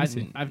 No, let me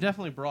see. I've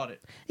definitely brought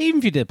it. Even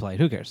if you did play it,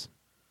 who cares?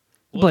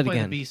 Well, Play let's it play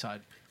again. the B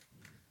side.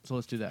 So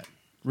let's do that.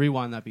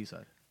 Rewind that B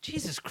side.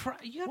 Jesus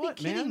Christ! You gotta What,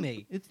 be kidding man?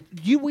 me. It's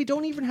you. We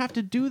don't even have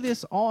to do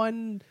this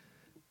on.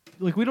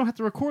 Like we don't have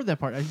to record that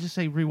part. I just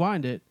say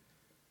rewind it.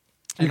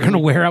 You're gonna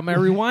wear out my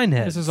rewind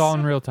head. This is all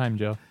in real time,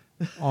 Joe.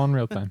 All in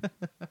real time.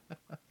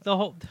 the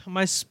whole.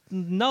 My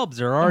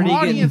nubs are already the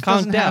getting audience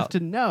doesn't conked have out. to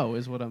know,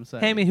 is what I'm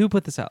saying. Hey, man, who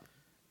put this out?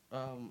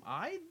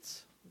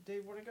 Ides.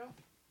 Dave, where to go?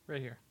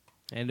 Right here.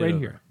 Hand it Right over.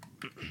 here.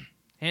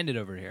 Hand it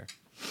over here.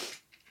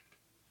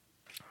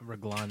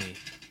 Raglani.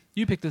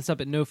 You picked this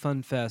up at No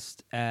Fun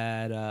Fest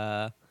at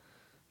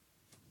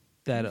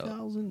that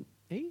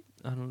 2008.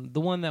 I don't know, the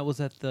one that was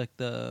at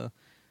the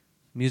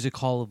Music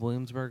Hall of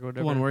Williamsburg or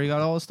whatever. The one where he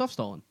got all his stuff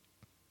stolen.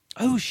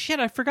 Oh shit,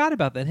 I forgot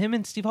about that. Him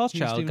and Steve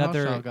Hochschild Steve got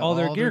Hochschild got all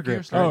their all gear their gear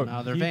gripped. stolen. Out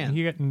of their he,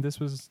 van. and this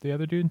was the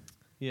other dude?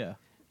 Yeah.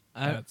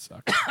 That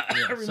sucks.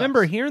 I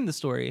remember hearing the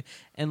story,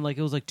 and like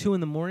it was like 2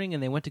 a.m,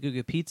 and they went to go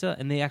get pizza,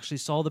 and they actually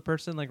saw the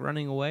person like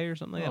running away or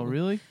something like Oh, that.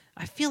 really?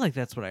 I feel like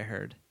that's what I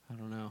heard. I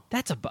don't know.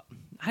 That's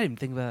I didn't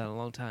think about that in a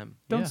long time.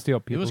 Don't Yeah. steal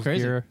It people's was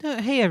crazy. gear.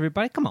 Hey,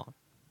 everybody, come on.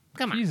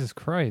 Jesus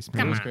Christ, It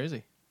man. was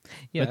crazy.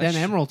 Yeah, but then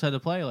that's- Emerald had to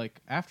play like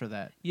after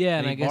that. Yeah, and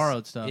and I he guess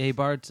borrowed stuff. Yeah, he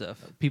borrowed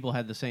stuff. People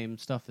had the same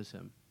stuff as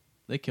him.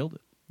 They killed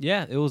it.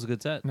 Yeah, it was a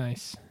good set.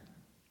 Nice.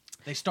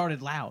 They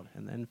started loud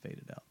and then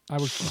faded out.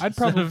 I'd Instead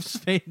probably of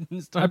fading,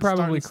 I'd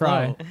probably starting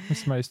cry slow. if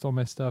somebody stole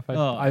my stuff. I'd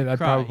Cry,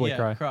 probably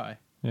yeah, cry.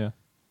 Yeah.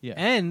 Yeah.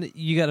 And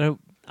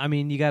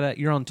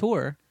you're on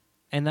tour,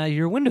 and now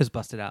your window's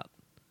busted out.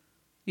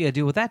 You gotta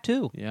deal with that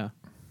too. Yeah.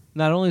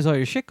 Not only is all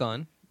your shit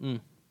gone,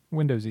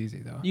 Window's easy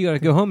though. you gotta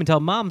go home and tell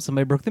mom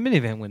somebody broke the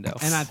minivan window.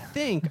 And I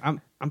think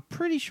I'm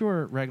pretty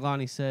sure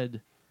Raglani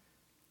said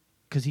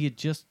because he had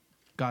just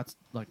got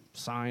like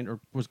signed or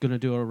was going to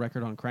do a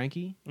record on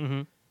Cranky,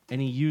 Mhm.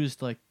 and he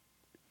used like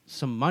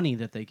some money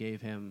that they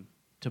gave him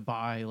to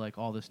buy like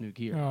all this new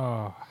gear,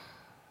 Oh,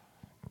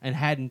 and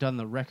hadn't done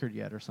the record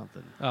yet or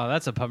something. Oh,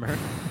 that's a bummer.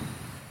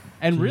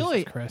 And Jesus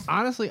really, Christ.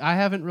 honestly, I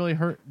haven't really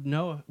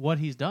know what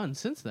he's done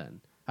since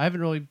then. I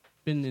haven't really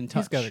been in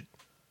touch. got it.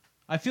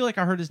 I feel like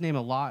I heard his name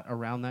a lot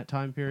around that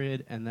time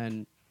period, and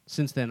then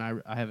since then,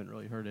 I haven't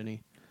really heard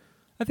any.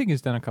 I think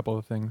he's done a couple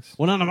of things.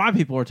 Well, none of my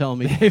people were telling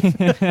me. Dave.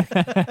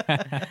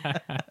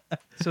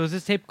 So is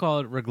this tape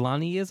called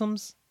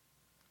Raglaniisms?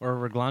 Or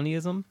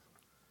Raglaniism?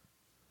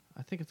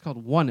 I think it's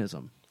called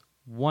Oneism.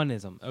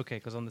 Oneism. Okay,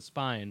 because on the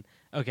spine,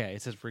 okay,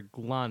 it says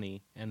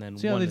Raglani and then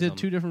See how they did Oneism.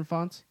 2 different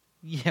fonts?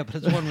 Yeah, but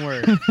it's one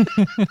word.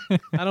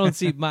 I don't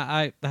see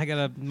I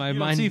gotta my You don't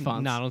mind. see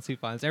fonts. No, I don't see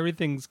fonts.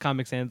 Everything's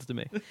Comic Sans to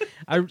me.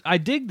 I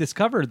dig this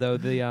cover though.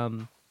 The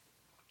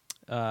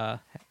yeah,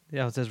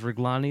 it says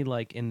Raglani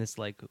like in this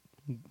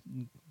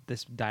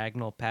this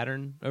diagonal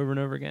pattern over and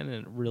over again,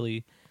 and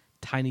really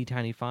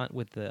tiny font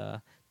with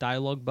the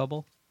dialogue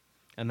bubble,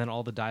 and then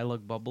all the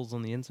dialogue bubbles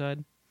on the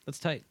inside. That's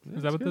tight,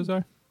 Is that what those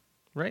are?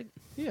 right?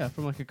 Yeah,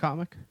 from like a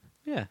comic.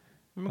 Yeah,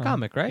 from a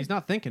comic, right? He's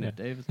not thinking it,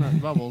 Dave. It's not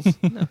bubbles.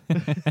 No.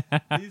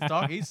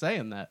 He's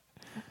saying that.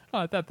 Oh,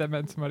 I thought that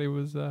meant somebody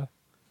was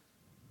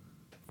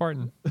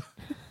farting.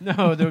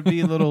 No, there would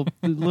be a little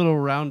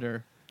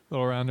rounder.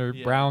 Little rounder,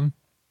 Yeah. brown.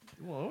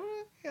 Well,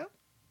 yeah.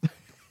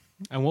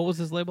 And what was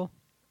his label?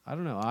 I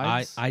don't know.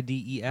 IDES.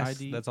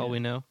 ID, That's all yeah. we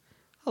know.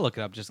 I'll look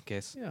it up just in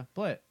case. Yeah,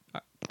 play it.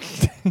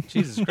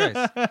 Jesus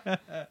Christ.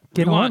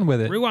 Get on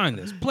with it. Rewind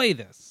this. Play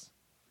this.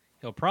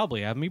 He'll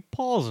probably have me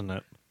pausing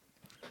it.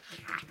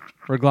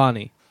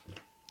 Raglani.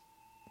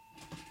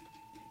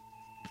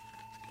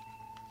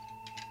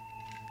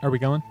 Are we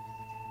going?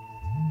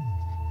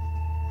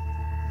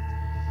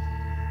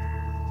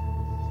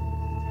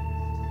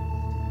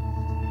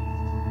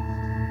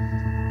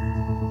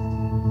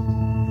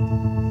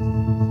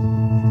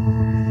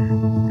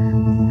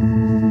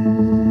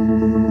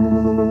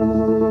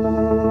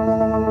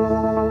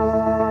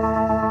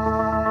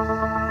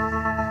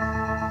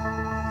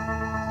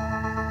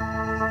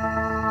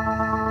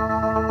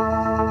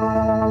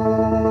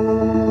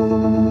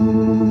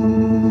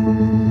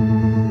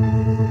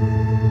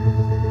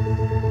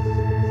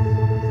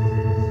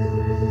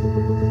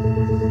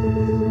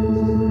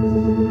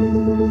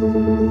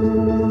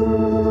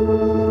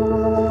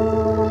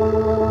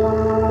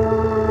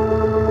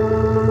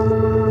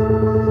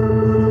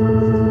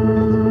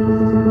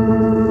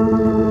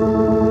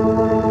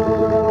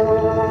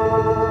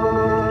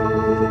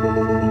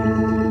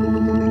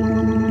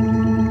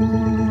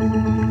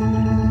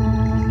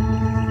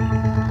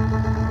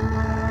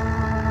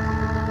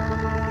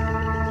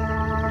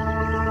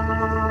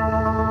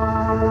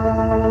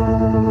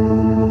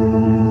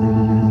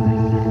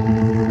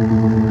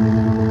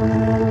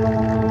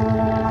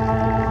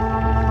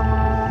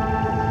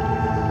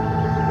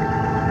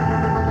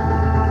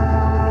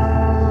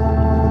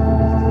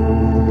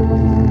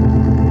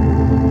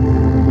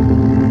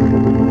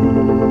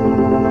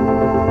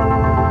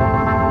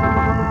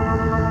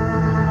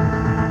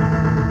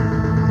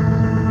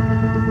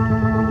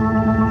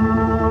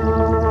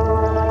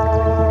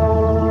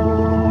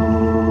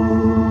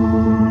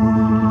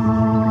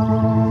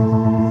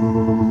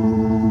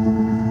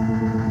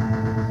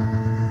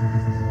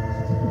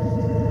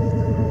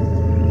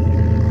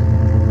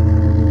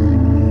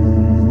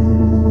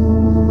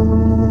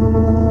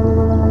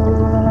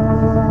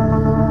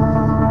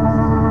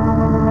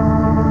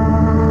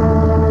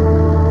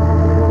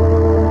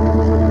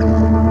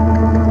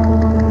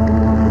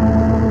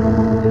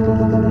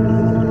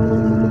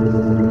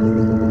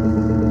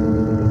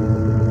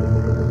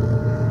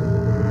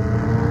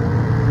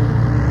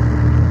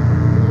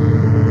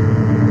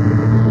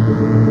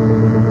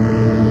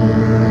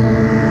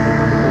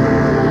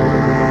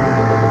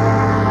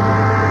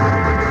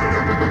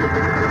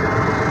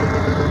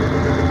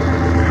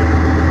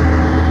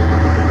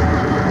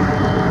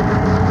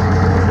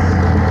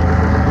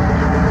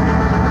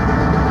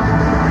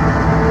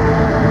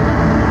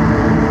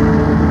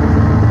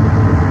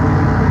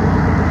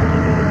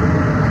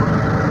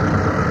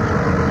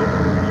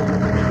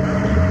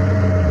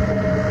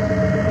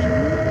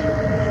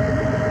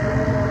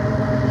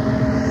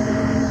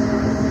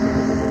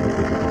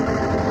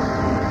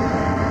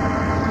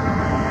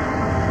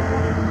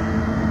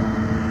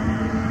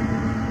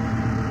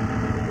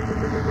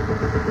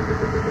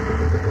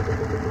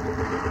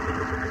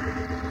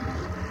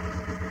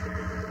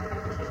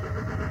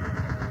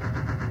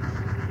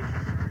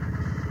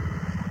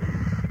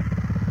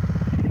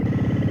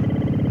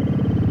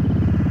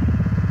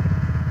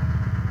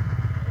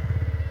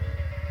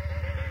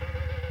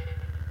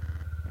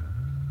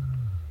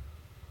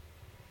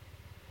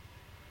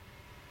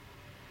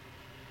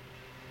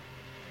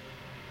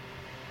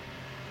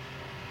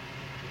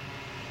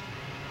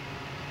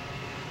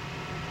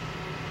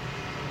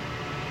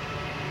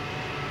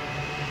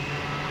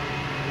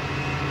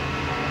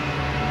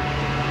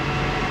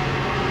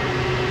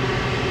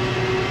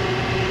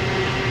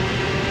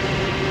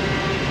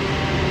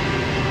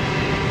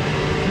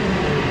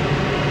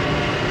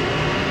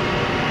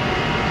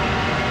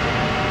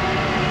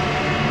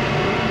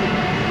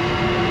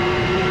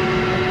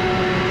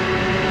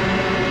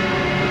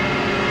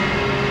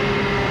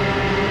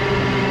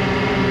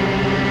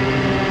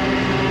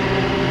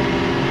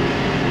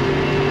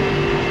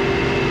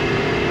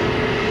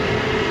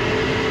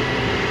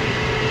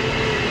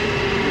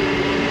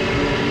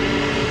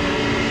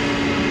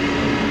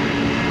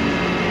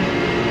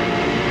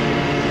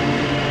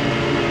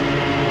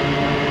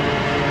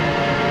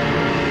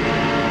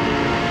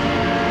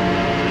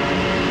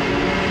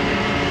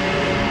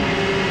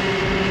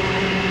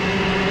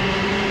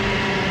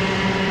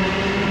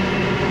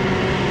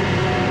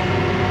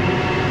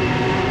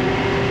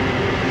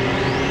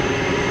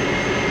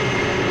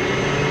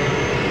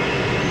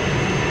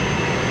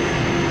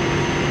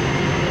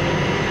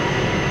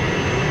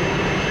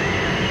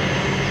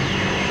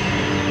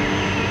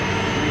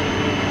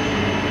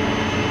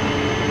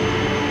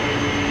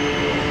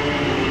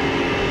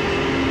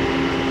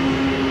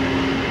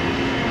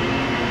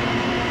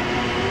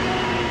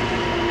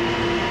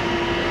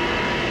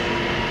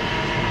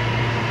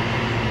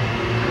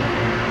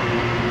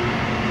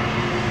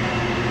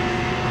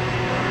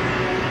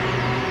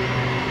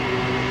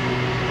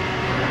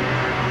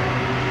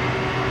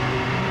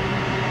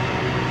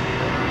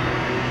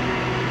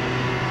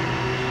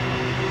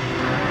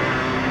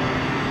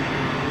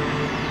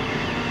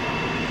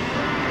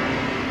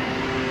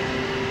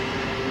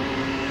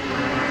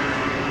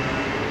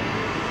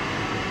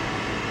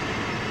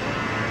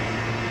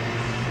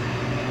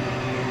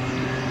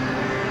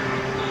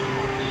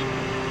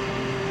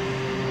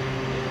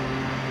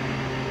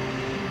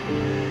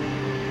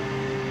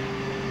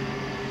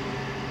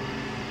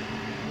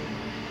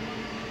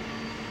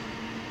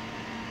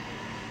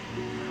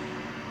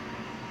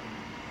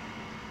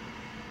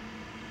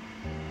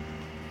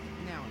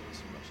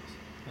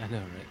 know,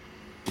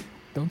 right?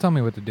 Don't tell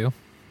me what to do.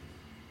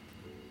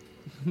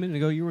 A minute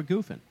ago, you were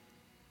goofing.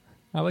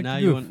 I like now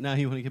to you goof. want. Now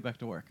you want to get back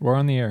to work. We're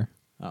on the air.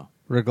 Oh,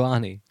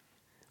 Raglani.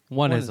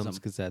 One-isms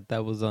One-ism. cassette.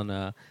 That was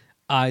on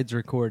Ides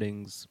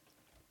Recordings,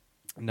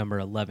 number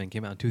 11.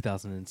 Came out in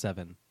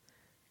 2007.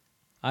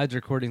 Ides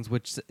Recordings,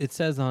 which it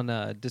says on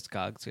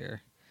Discogs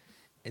here.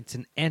 It's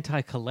an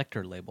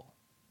anti-collector label.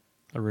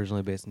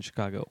 Originally based in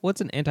Chicago.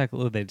 What's an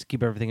anti-collector? They just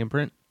keep everything in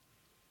print?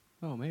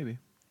 oh, maybe.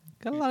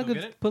 Got a You lot of still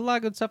good, get it? put a lot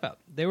of good stuff out.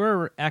 They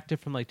were active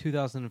from like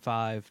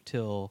 2005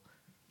 till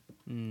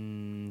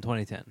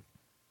 2010.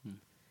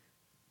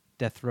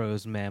 Death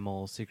Rows,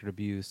 Mammal, Secret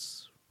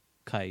Abuse,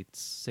 Kites,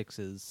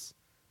 Sixes,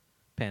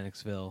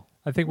 Panicsville.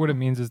 I think what it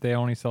means is they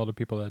only sell to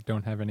people that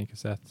don't have any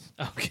cassettes.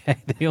 Okay,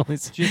 they only.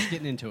 Just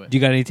getting into it. Do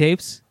you got any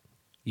tapes?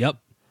 Yep.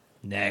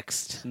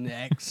 Next.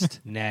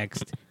 Next.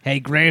 Next. Hey,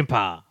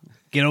 Grandpa,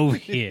 get over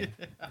here.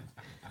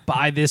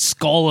 Buy this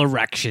skull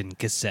erection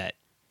cassette.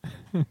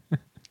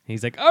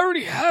 He's like, I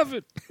already have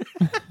it.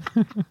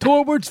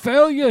 Towards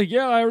Failure?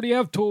 Yeah, I already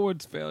have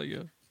Towards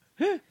Failure.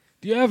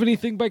 Do you have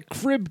anything by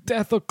Crib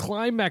Death or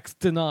Climax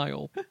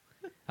Denial?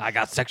 I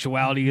got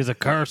Sexuality is a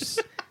Curse.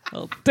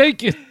 I'll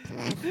take it.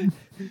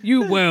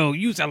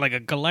 You sound like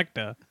a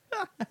collector.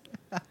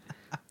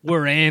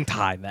 We're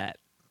anti that.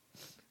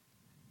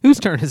 Whose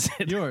turn is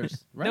it?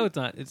 Yours, right? No, it's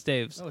not. It's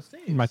Dave's. Oh, it's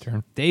Dave's. My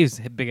turn. Dave's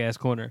big ass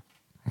corner.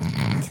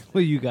 What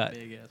do you got?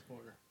 Big ass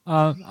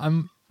corner.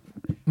 I'm.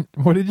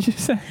 What did you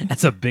say?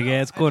 That's a big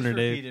ass I corner, just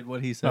Dave. repeated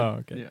what he said. Oh,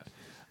 okay.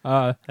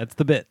 Yeah. That's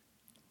the bit.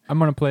 I'm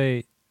gonna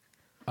play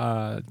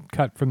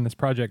cut from this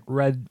project.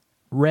 Red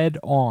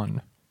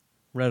On.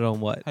 Red on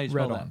what? How you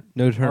Red spell that? On.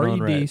 No turn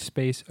on R-E-D red.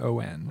 space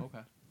O-N.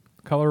 Okay.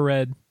 Color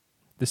red.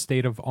 The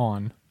state of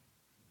on.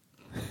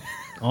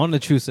 On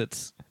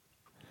Massachusetts.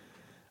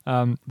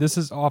 This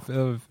is off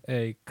of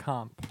a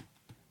comp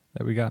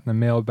that we got in the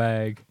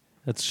mailbag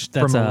That's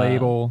from a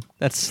label.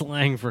 That's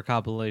slang for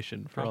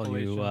compilation for all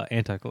you Compilation.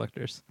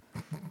 anti-collectors.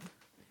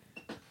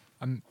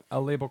 A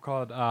label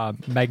called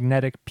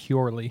Magnetic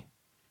Purely.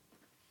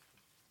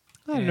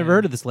 I've never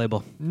heard of this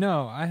label.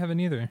 No, I haven't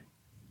either.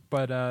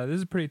 But this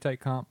is a pretty tight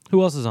comp.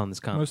 Who else is on this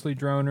comp? Mostly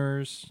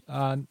droners.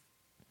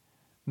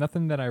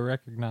 Nothing that I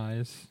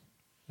recognize.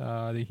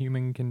 The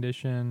Human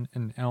Condition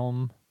and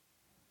Elm.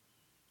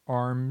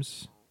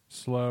 Arms.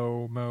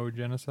 Slow Mo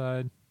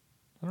Genocide.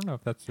 I don't know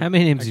if that's How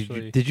many names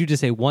actually, did you just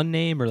say? One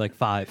name or like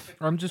five?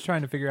 I'm just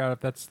trying to figure out if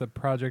that's the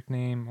project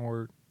name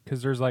or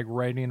because there's like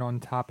writing on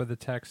top of the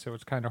text, so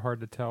it's kind of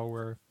hard to tell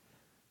where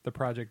the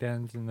project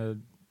ends and the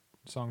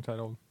song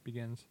title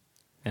begins.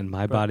 And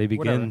My But Body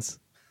whatever. Begins.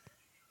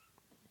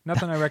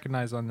 Nothing I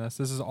recognize on this.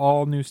 This is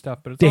all new stuff,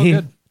 but it's all Dave,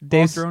 good. All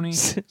Dave,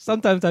 droney.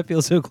 sometimes I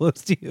feel so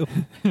close to you.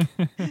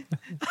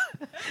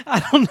 I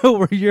don't know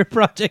where your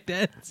project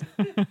ends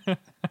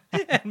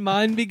and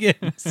mine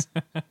begins.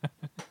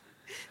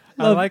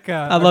 I like.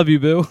 I love you,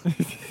 Boo.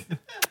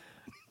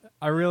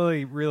 I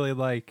really, really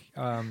like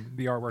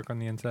the artwork on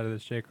the inside of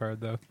this J card,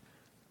 though.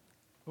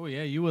 Oh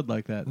yeah, you would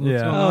like that. Yeah.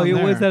 What's going Oh,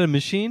 on was there? that a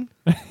machine?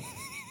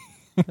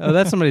 Oh,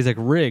 that's somebody's like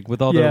rig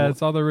with all Yeah, the.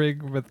 it's all the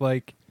rig with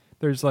like.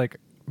 There's like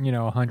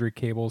 100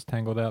 cables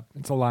tangled up.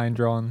 It's a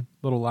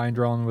little line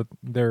drawn with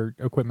their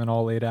equipment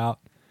all laid out,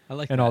 I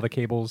like and that. all the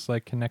cables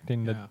like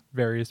connecting Yeah. the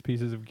various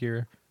pieces of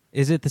gear.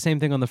 Is it the same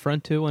thing on the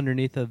front too,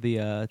 underneath of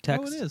the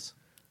text? Oh, it is.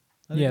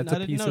 Yeah, it's a I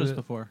didn't piece of notice it.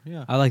 before.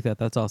 Yeah, I like that.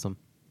 That's awesome.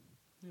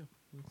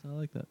 I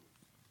like that.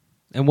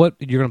 And what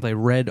you're gonna play?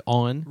 Red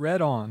on?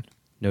 Red on,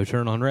 No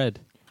turn on red.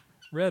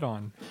 red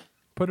on.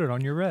 Put it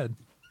on your red.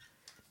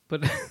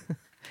 But all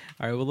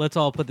right, well, let's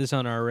all put this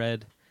on our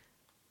red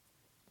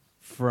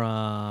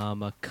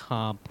from a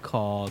comp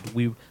called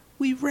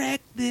 "We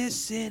Wrecked This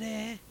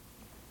City"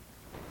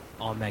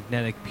 on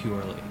Magnetic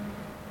Purely.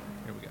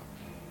 Here we go.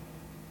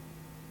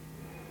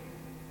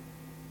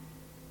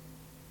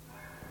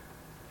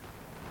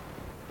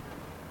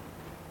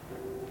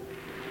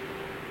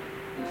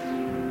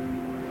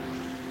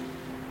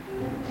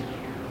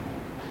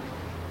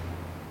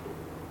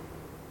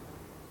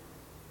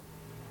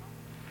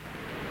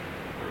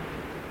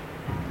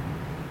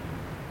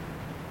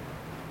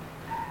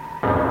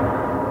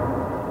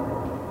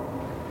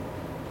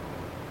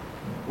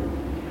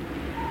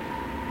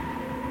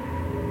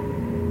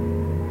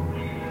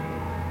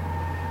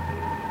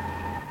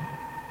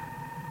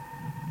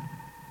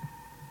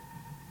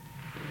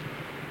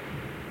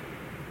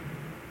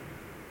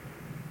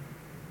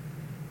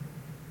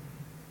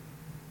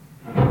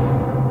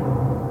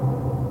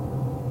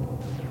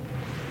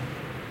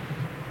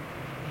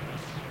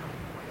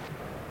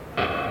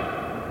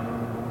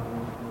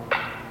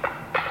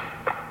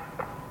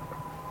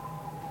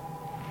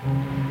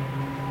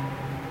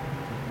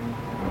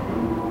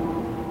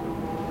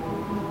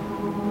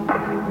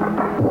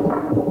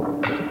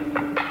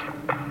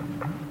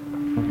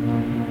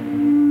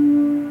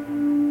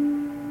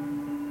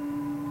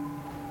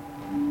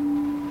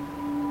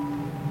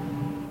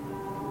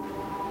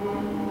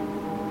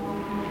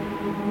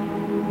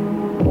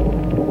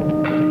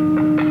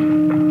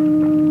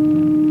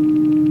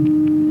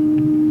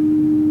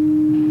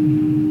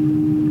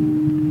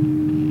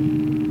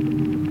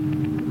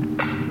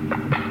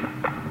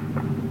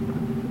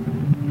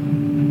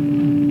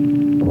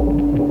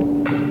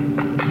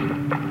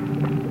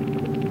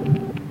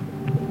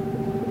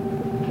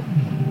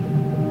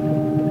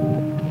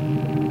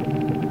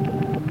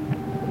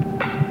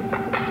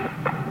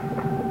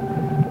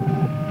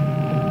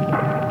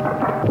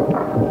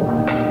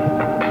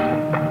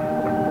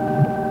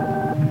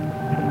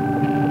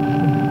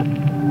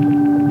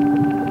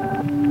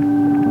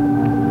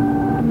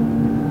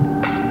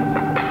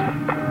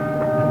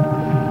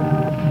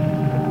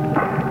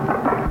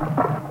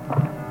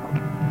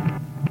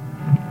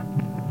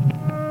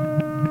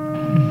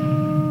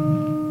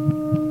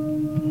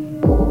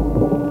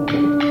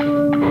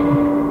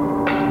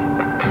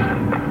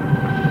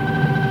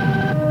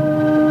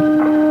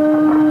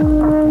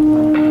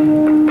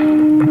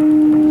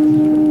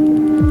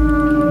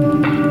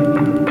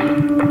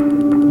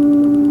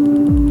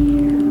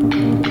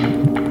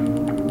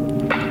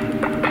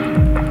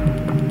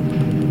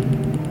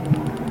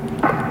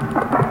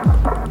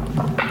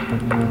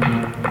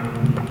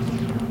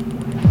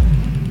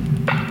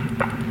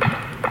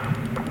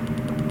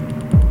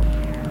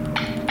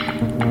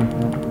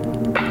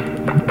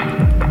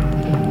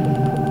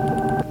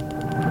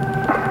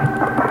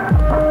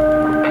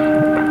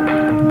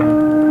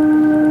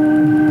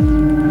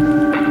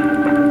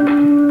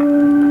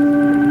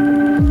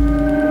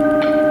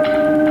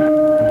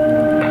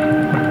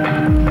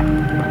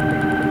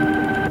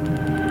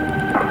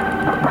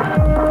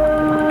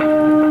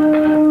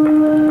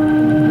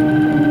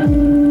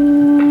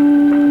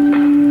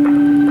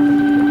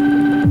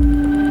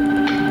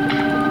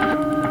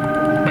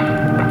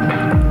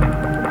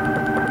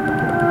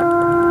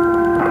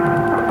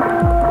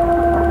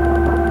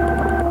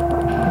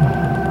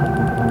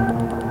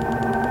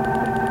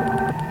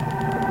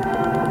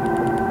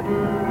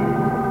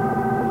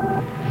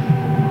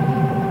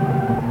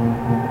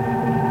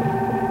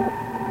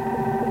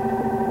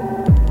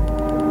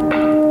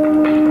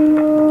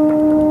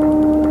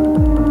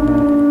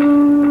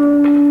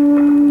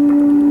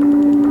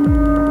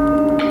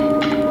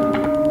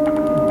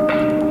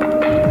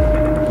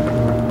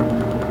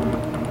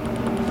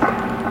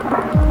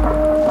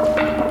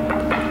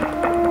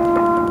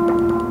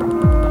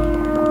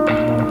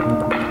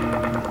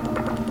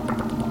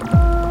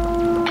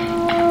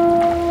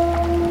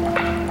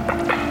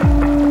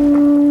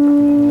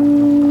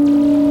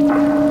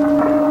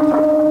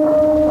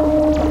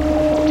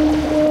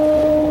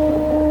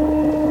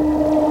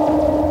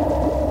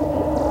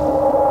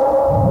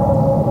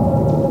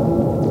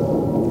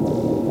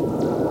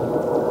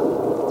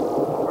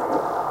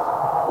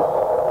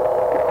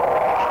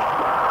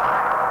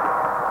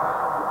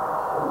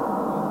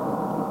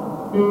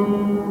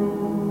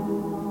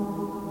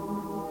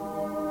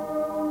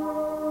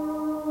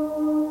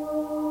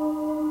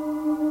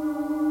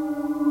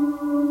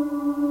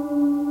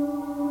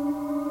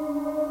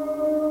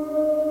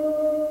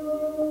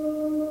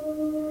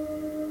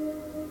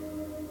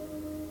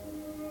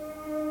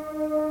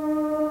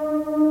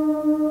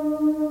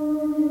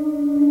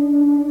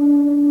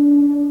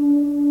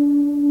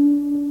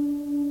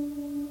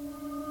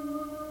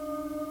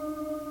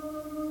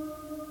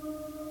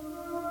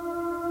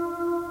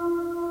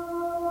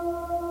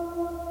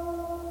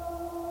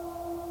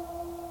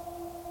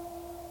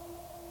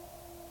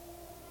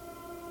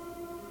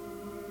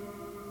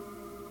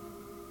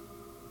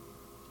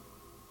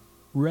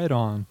 Red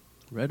on.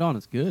 Red on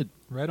is good.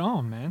 Red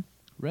on, man.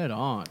 Red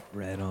on.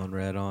 Red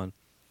on.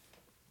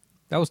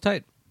 That was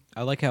tight.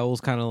 I like how it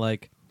was kind of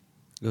like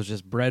it was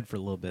just bread for a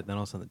little bit, then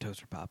all of a sudden the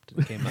toaster popped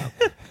and it came up.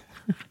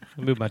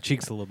 I moved my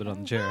cheeks a little bit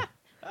on the chair.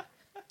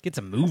 Get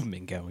some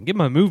movement going. Get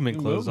my movement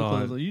clothes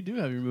on. You do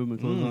have your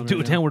movement clothes on. Do a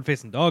right now. downward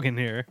facing dog in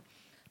here.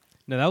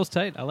 No, that was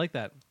tight. I like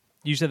that.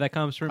 You said that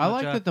comes from. I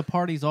like that the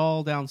party's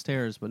all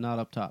downstairs, but not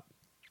up top.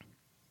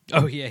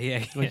 Oh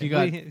yeah. Like you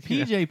got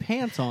PJ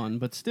pants on,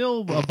 but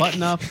still a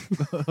button up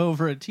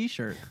over a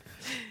t-shirt.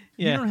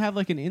 Yeah. You don't have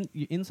like an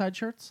inside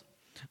shirts?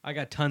 I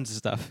got tons of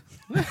stuff.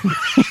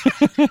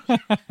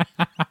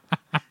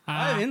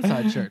 I have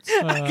inside shirts.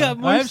 I got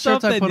more I have stuff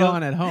shirts I than put you'll-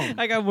 on at home.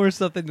 I got more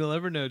stuff than you'll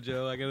ever know,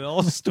 Joe. I got it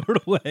all stored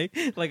away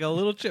like a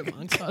little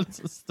chipmunk. Tons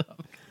of stuff.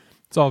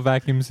 It's all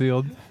vacuum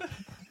sealed.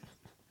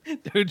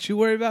 Don't you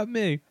worry about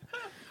me.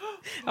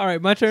 All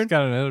right, my turn. It's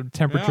got a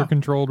temperature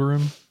controlled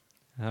room.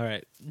 All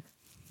right.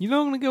 You know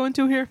what I'm going to go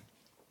into here?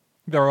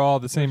 They're all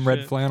the same red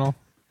shit. flannel.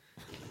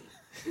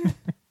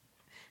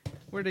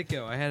 Where'd it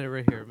go? I had it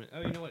right here.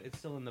 Oh, you know what? It's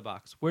still in the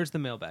box. Where's the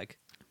mailbag?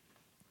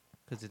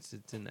 Because it's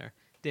in there.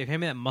 Dave,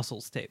 hand me that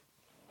muscles tape.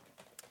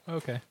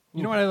 Okay.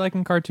 You know what I like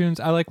in cartoons?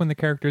 I like when the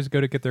characters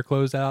go to get their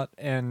clothes out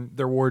and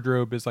their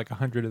wardrobe is like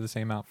 100 of the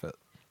same outfit.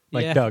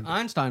 Like Yeah. Doug.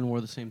 Einstein wore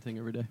the same thing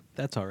every day.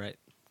 That's all right.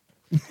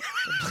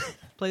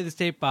 Play this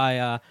tape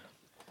by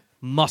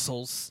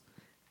Muscles.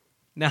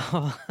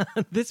 Now,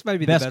 this might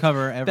be the Best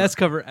cover ever. Best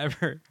cover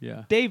ever.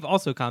 Yeah. Dave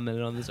also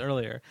commented on this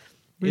earlier.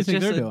 What do you It's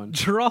think just they're a doing?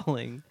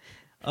 drawing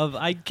of,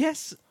 I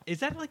guess, is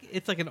that like,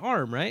 it's like an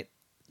arm, right?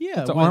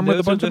 Yeah. It's an when arm with a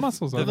those are bunch the- of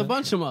muscles on With a it.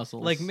 bunch of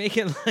muscles. Like make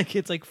it like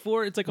it's like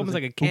it's like almost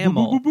it like a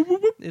camel.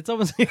 It's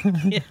almost like,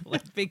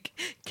 like big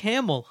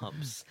camel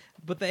humps.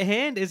 But the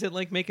hand isn't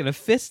like making a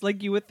fist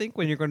like you would think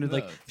when you're going to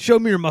like show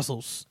me your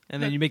muscles,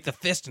 and then you make the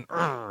fist and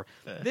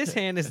this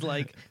hand is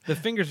like the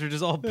fingers are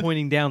just all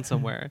pointing down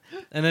somewhere,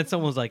 and then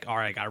someone's like, all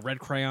right, I got a red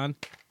crayon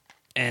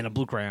and a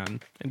blue crayon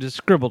and just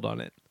scribbled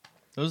on it.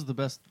 Those are the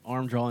best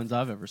arm drawings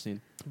I've ever seen.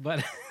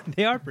 But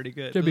they are pretty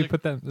good. Joby,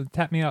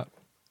 tap me up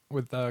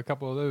with a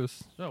couple of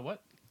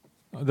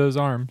those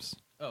arms.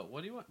 Oh,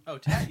 what do you want? Oh,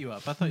 tat you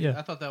up. I thought Yeah.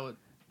 I thought that would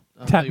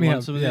Tap you me wanted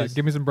up. some of Yeah, these.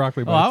 give me some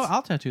broccoli Oh, bites.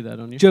 I'll tattoo that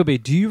on you. Joby,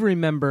 do you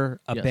remember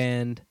a Yes.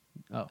 band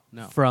Oh,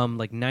 no. from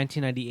like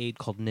 1998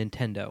 called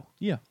Nintendo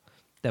Yeah.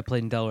 that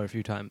played in Delaware a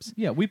few times?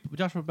 Yeah,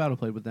 Joshua Battle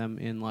played with them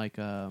in like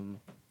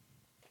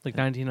Like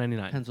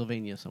 1999.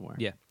 Pennsylvania somewhere.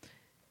 Yeah.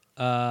 It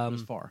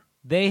was Um, far.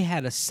 they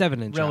had a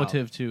 7-inch out.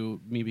 Relative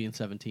to me being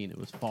 17, it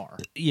was far.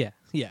 Yeah,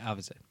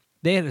 obviously.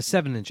 They had a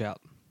 7-inch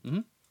out,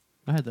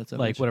 I had that 7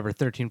 like whatever,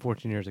 13,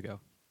 14 years ago,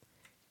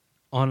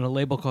 on a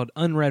label called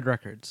Unread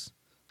Records.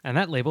 And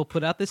that label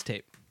put out this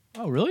tape.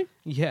 Oh, really?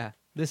 Yeah,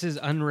 this is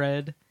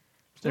Unread.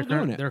 Still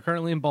doing it. They're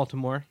currently in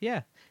Baltimore.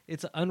 Yeah,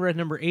 it's Unread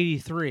number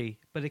 83,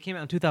 but it came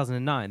out in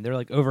 2009. They're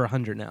like over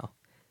 100 now.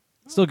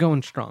 Still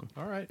going strong.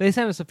 All right. They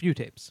sent us a few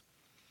tapes.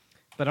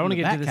 But I want to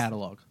get that to this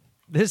catalog.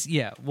 This,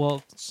 yeah.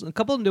 Well, a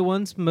couple of new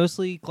ones,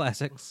 mostly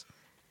classics.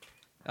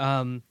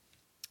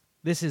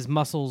 This is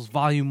Muscles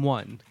Volume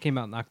 1. Came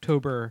out in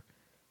October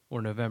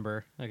or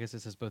November. I guess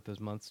this is both those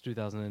months,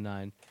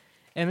 2009.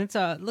 And it's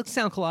looks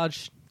sound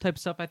collage type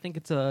stuff. I think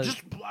it's a.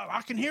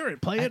 I can hear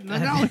it. Play it, and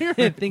then I'll hear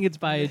I it. think it's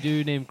by a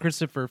dude named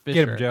Christopher Fisher.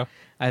 Get him, Joe.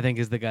 I think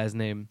is the guy's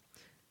name.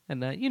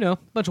 And a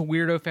bunch of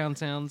weirdo found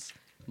sounds.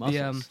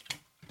 Muscles.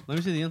 Let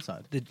me see the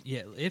inside.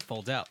 It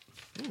folds out.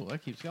 Ooh,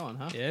 that keeps going,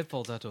 huh? Yeah, it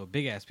folds out to a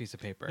big ass piece of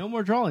paper. No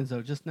more drawings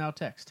though. Just now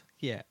text.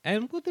 Yeah,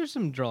 and there's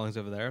some drawings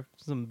over there,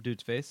 some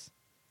dude's face.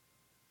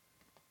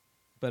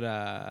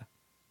 But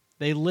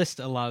they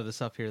list a lot of the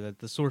stuff here, that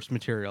the source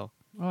material.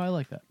 Oh, I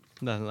like that.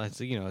 Nothing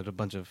like a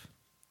bunch of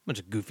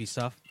goofy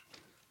stuff.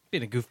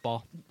 Being a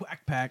goofball.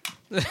 Whack pack.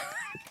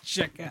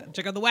 check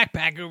out the whack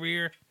pack over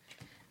here.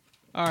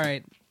 All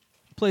right,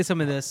 play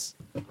some of this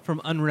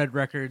from Unread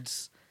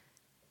Records,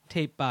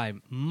 tape by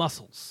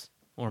Muscles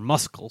or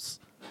Muscles.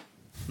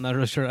 I'm not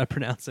really sure how to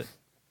pronounce it.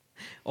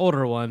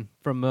 Older one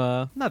from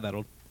not that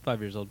old, 5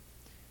 years old.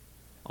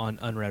 On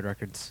Unread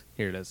Records.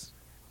 Here it is.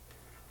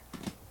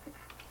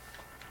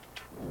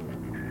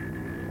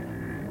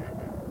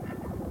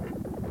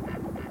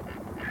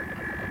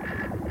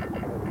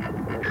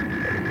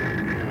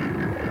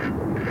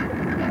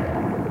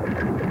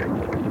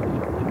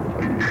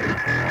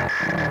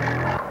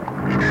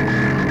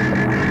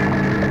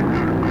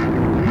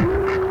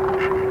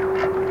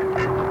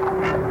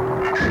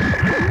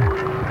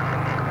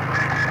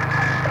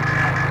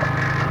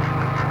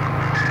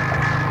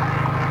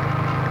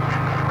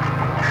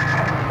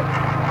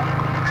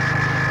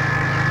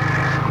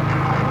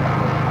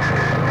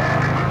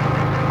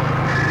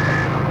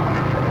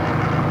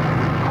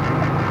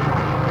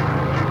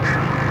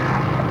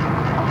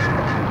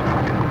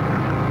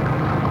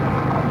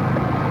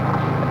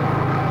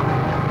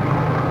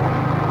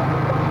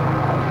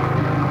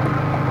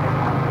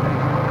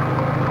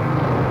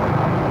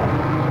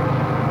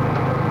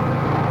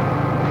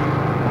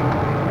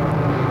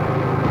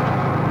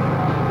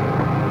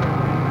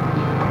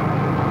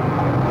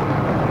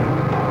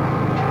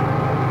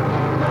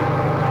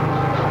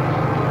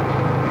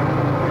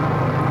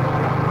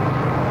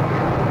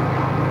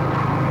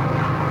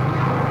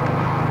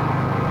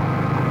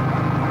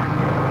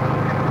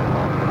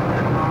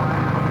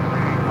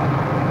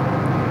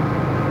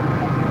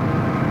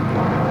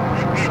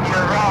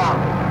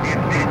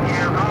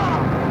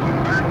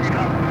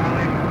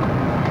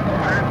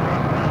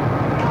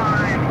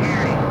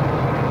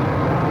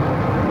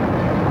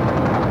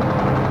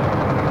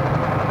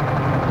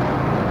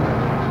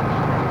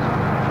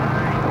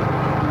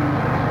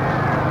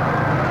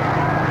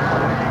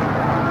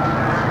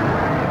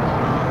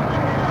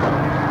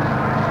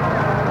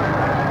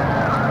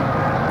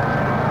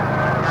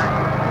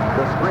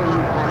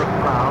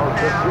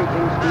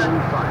 being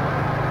silent.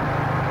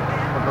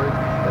 Remembered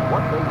that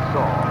what they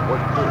saw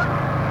was true.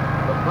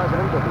 The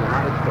President of the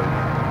United States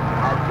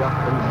had just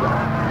been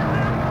shot.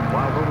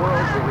 While the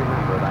world will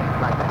remember that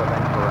tragic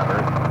event forever,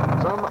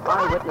 some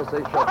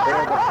eyewitnesses shall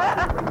bear the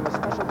Bringing a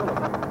special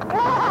bulletin.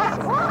 Reports of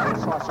a flying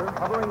saucer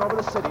hovering over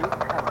the city.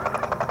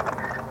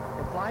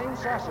 The flying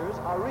saucers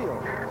are real.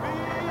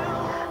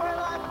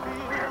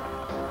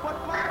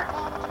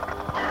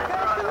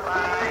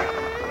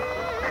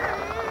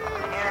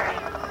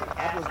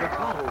 That was the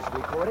plotters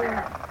recording.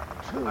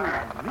 Too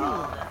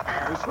real.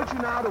 We switch you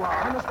now to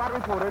our on-the-spot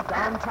reporter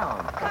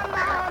downtown. Come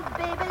on,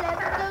 baby,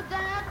 let's go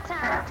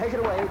downtown. Take it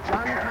away,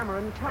 John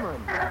Cameron.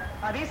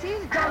 This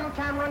is John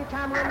Cameron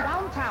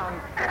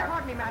downtown.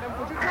 Pardon me, madam.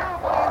 Would you tell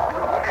us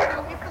what to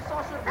do if the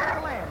saucer were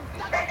to land?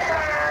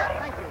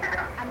 Thank you.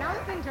 And now the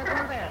thin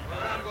gentleman there. The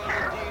gentleman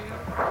with the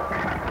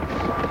guitar.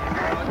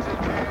 What's his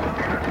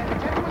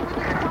name,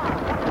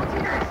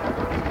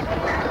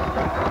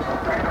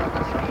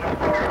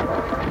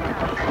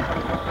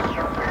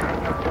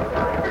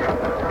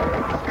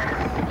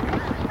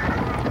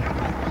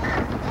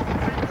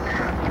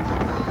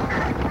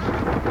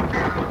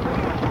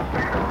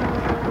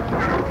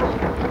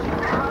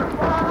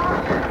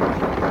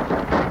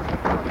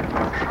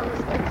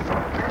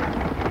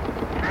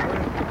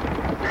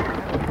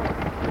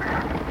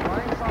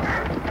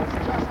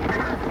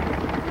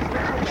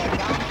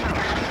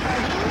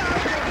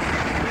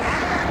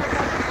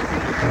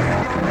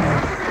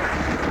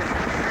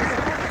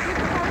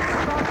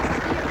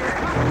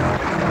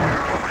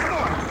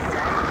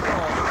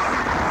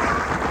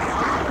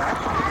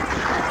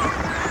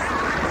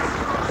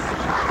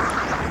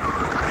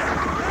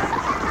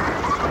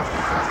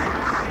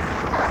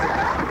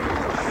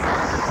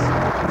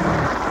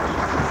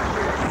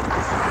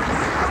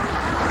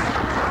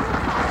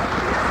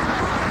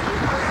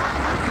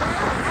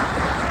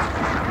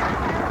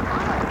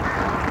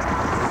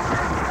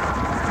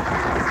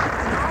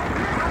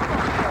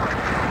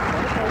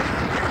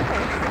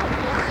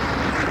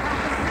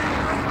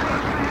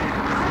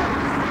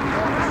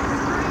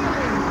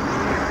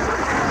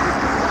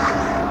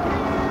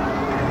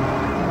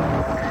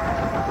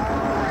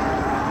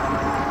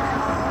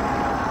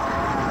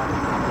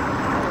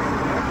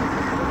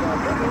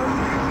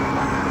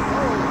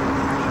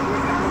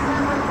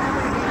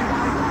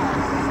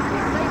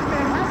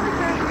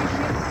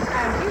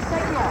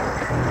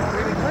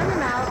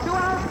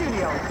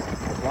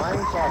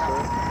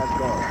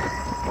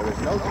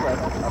 no threat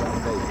of an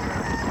invasion.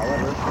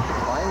 However,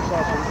 flying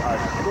saucers are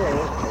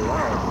still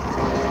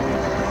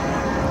around.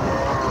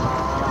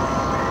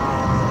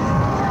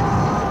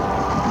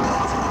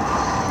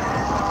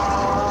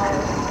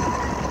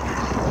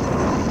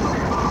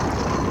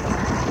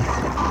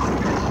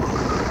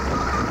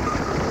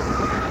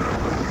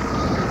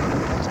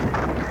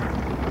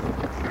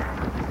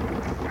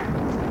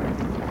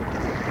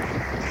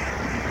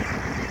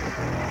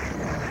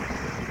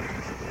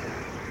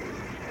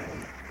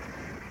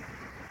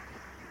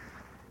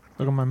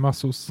 Look at my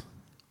muscles.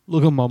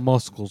 Look at my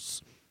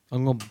muscles.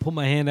 I'm going to put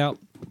my hand out,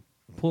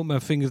 put my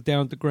fingers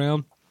down at the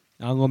ground,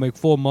 and I'm going to make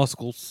 4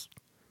 muscles.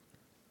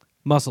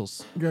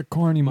 Muscles. You got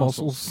corny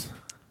muscles.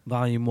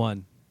 Volume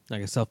 1.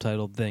 Like a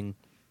self-titled thing.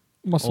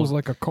 Muscles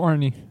like a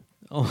carny.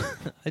 Oh,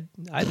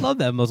 I love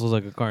that muscles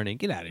like a carny.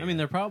 Get out of here. I mean,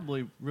 they're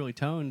probably really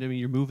toned. I mean,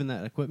 you're moving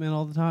that equipment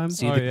all the time.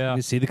 see, Oh, yeah.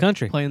 see the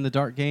country. Playing the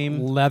dart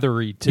game.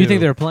 Leathery, too. Do you think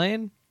they're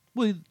playing?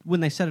 Well, when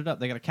they set it up,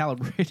 they got to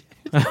calibrate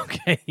it.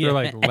 Okay. They're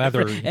like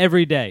leathery.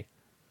 Every day.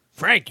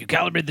 Frank, you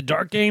calibrate the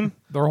dart game?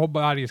 Their whole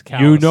body is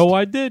calloused. You know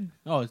I did.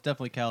 Oh, it's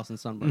definitely callous and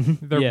sunburned.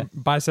 Their Yeah.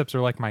 biceps are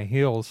like my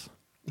heels.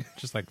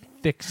 Just like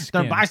thick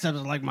skin. Their biceps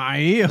are like my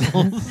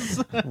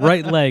heels.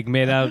 Right leg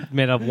made out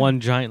of one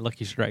giant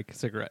Lucky Strike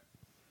cigarette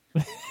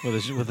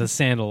with a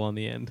sandal on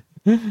the end.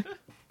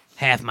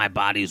 Half my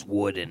body's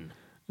wooden.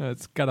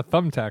 It's got a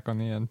thumbtack on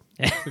the end.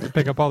 So you can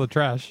pick up all the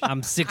trash.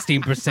 I'm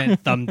 16%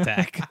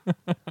 thumbtack.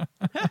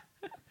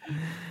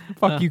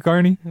 Fuck you,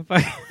 Carney.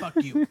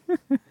 Fuck you.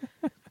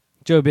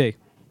 Joe B,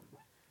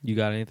 you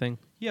got anything?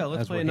 Yeah,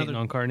 let's As play we're hating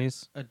on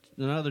carnies.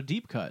 another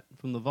deep cut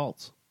from the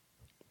vaults.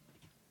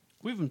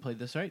 We haven't played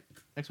this, right?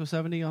 Expo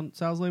 70 on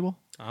Sal's label?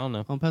 I don't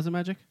know. On Peasant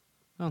Magic?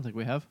 I don't think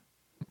we have.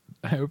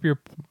 I hope you're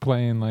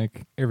playing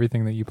like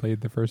everything that you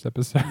played the first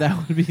episode. That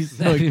would be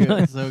so That'd be good.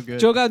 nice. So good.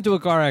 Joe got into a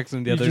car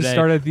accident the You other just day.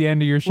 start at the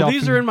end of your shelf. Well,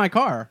 these are in my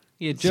car.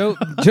 Yeah, Joe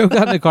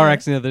got in a car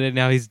accident the other day.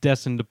 Now he's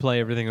destined to play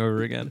everything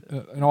over again.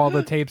 And all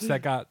the tapes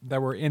that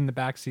were in the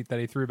back seat that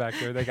he threw back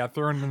there, they got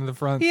thrown into the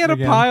front. He had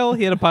again, a pile.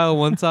 He had a pile on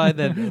one side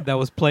that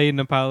was played, and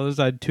a pile on the other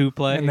side to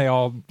play. and they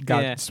all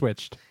got Yeah.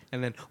 switched.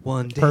 And then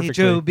one day, Perfectly.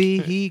 Joe B,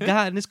 he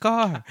got in his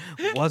car.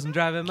 Wasn't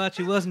driving much,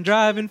 he wasn't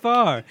driving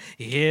far.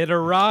 He hit a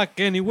rock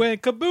and he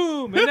went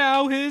kaboom. And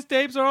now his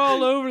tapes are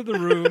all over the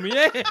room.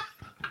 Yeah.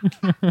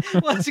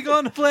 What's he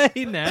going to play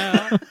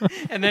now?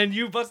 And then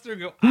you bust through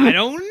and go, I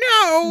don't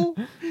know.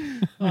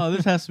 Oh,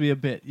 this has to be a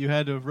bit. You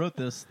had to have wrote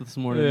this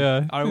morning.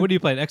 Yeah. All right, what are you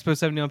playing? Expo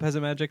 70 on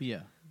Peasant Magic? Yeah.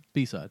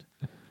 B-side.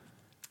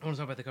 I want to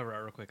talk about the cover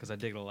art real quick because I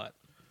dig it a lot.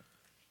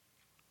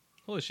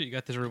 Holy shit, you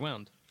got this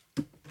rewound.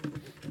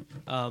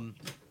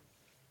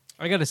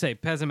 I gotta say,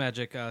 Phaze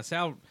Magic,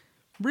 Sal,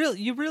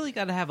 you really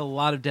gotta have a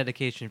lot of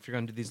dedication if you're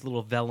gonna do these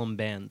little vellum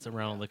bands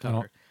around the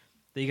cover.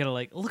 That you gotta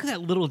look at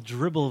that little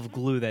dribble of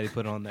glue that he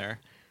put on there.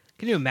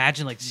 Can you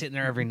imagine sitting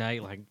there every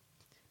night?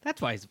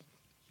 That's why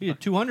He had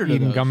 200 of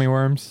Eating those. gummy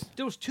worms.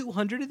 there was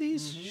 200 of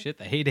these. Shit,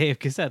 the heyday of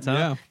cassettes, huh?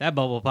 Yeah. That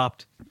bubble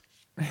popped.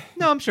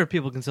 No, I'm sure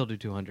people can still do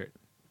 200.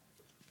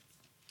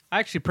 I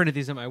actually printed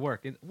these at my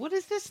work. What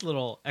is this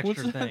little extra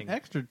What's that thing?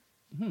 extra?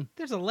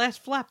 There's a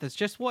last flap that's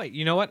just white.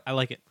 You know what? I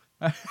like it.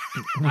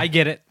 I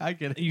get it. I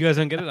get it. You guys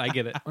don't get it? I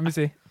get it. Let me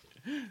see.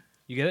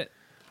 You get it?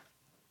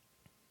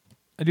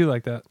 I do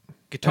like that.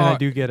 Guitar. And I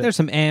do get it. There's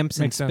some amps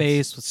in Makes sense.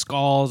 space with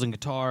skulls and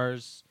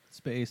guitars,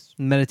 Space.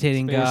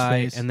 meditating Space guy,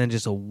 face. and then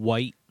just a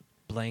white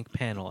blank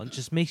panel. It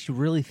just makes you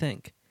really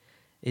think.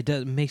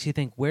 Makes you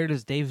think, where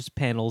does Dave's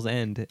panels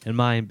end and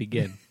mine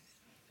begin?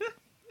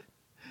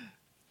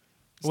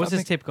 What's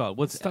this tape called?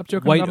 What's Stop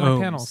joking White about my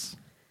Ohms. panels.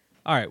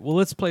 All right, well,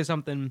 let's play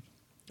something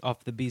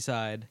off the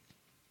B-side.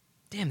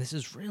 Damn, this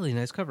is really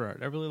nice cover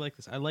art. I really like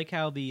this. I like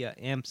how the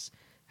amps,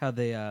 how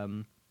they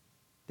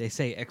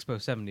say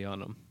Expo 70 on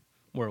them,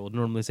 where it would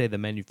normally say the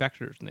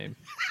manufacturer's name.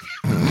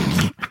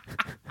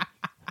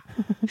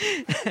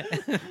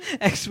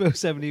 Expo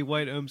 70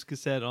 White Ohms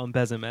cassette on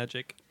Phaze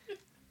Magic.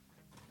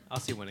 I'll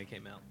see when it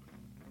came out.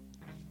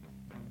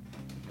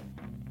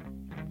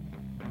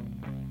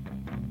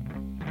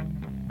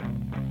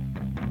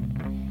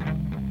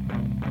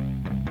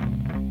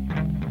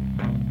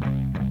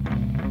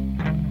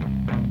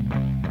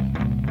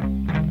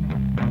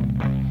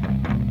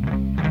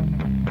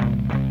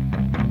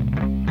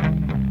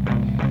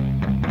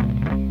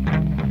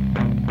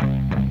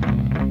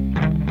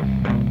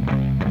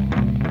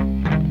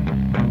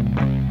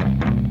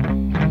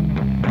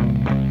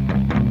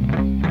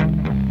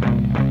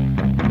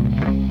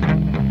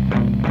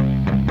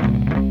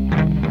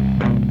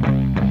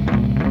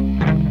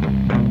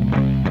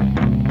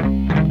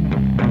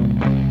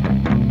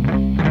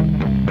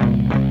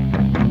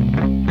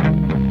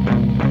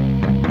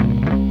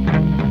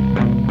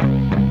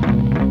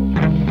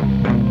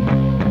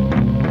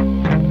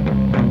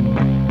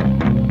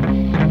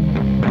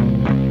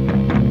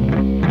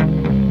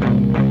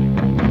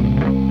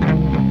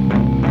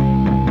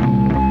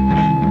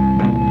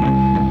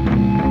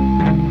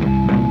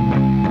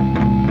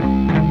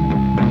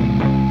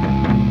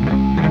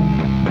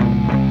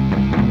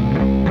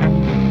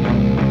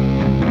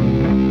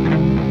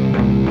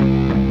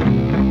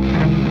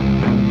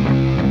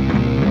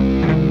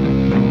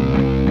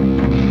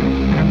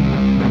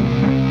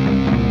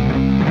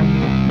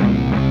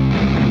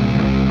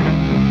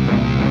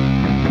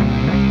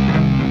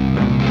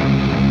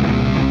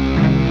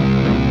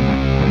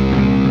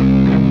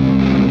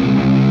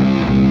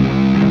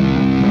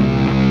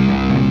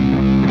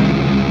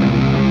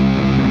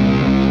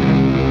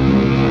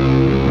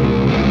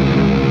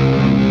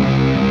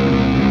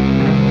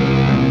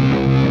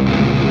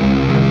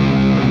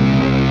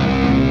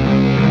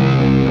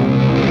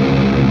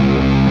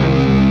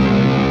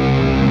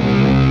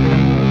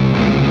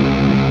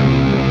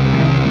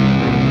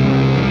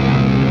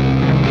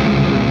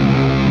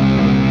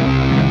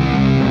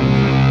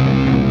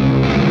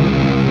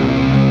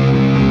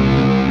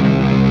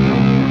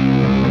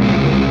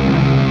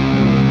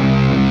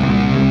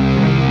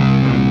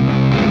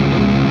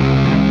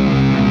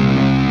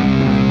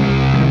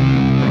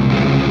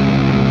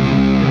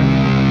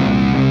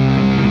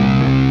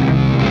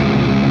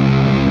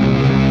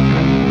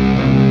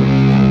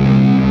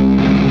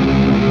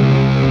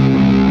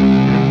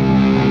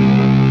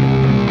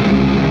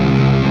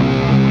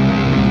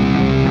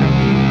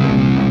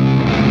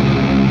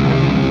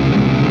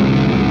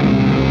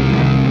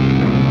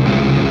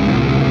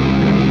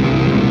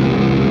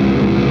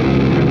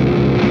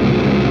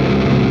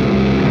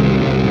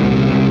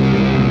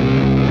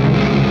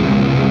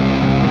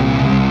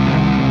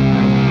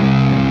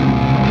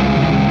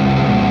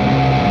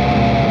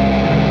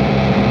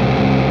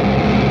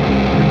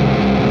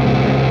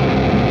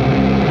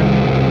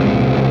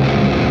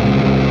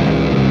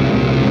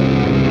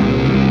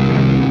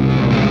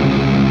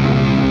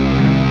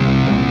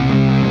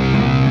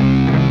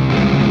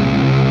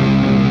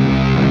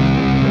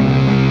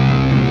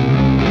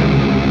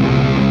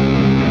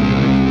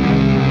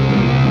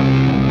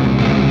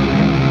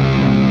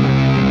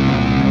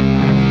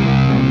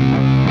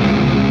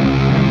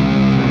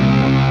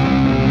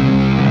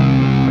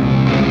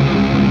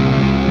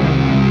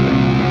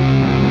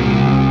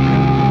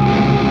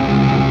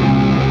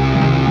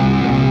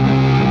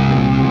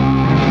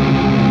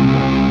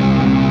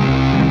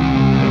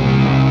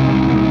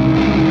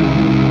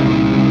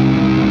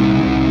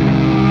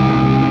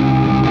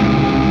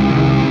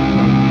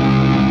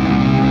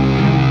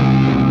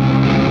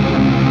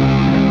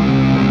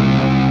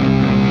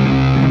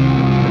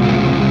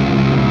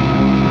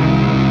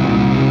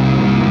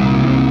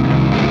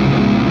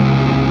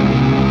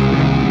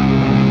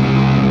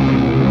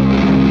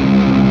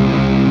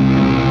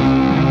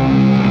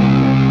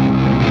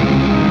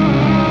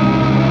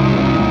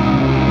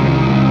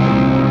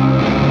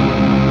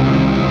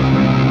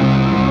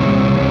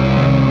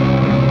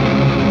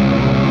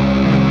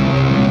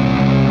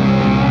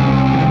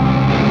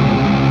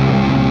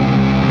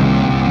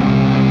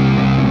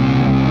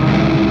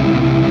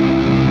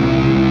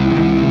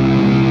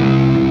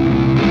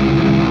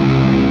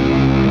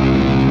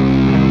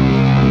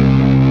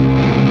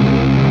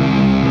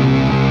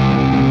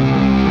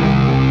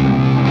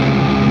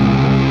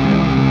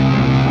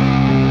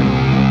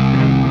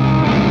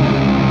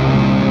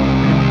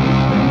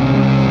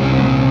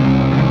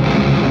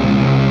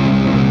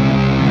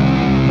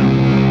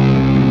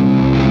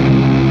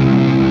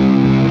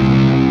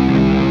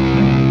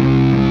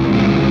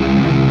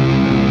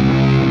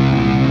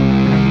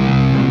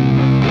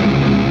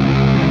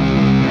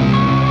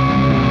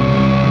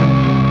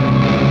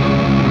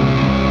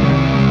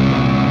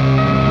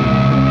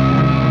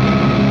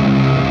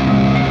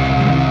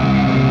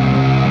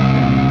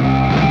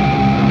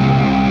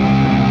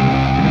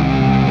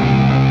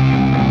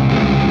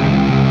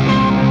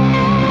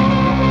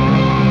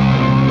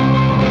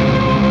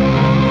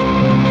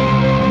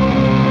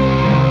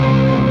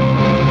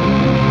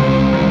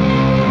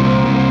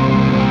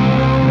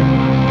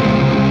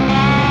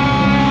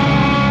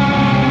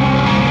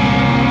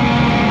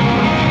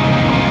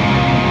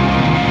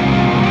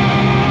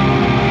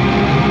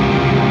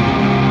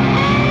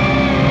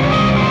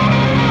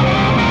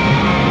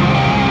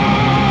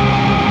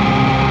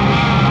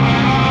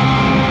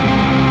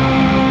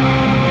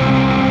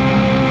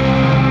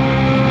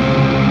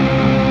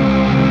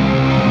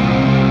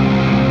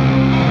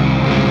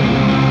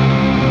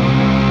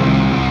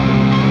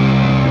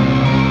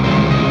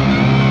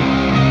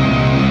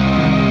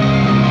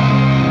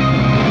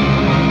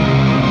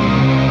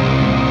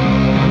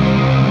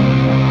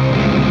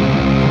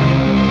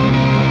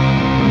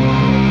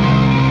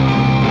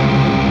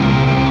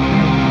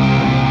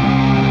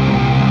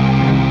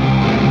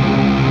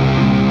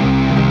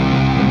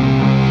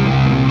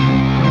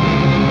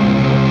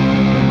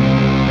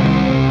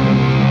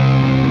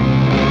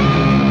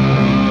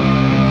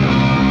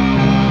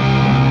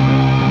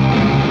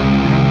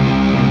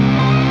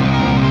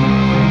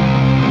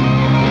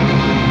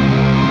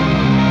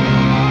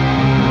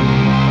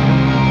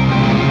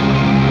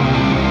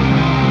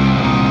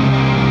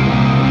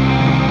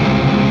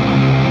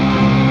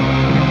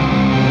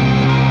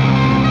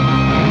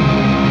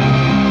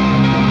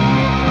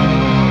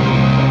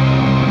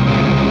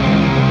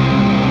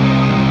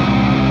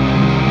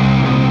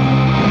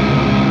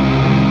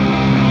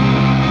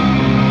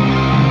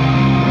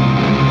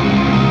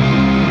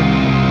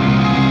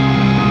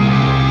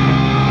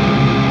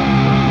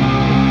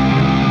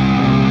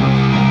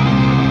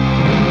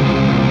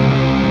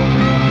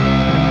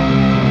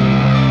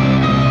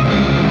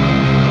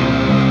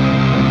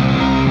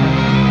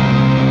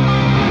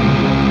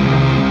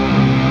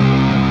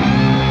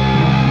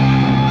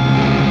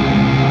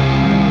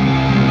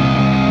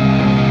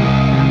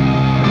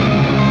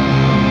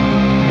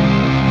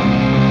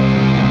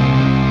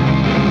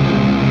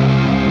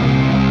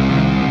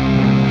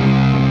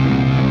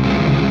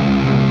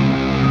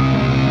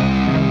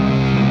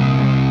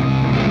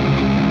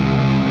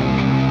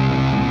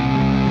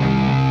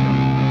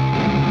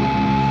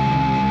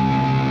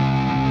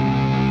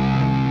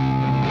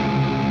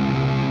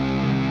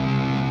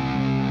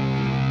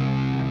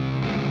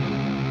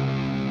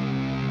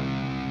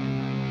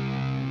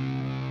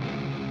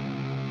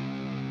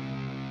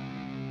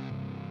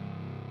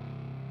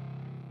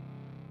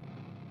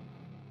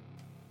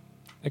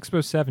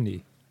 Expo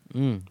 70.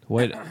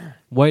 White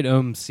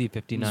Ohm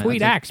C59.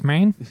 Sweet axe,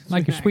 man.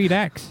 Like a sweet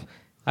axe.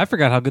 I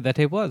forgot how good that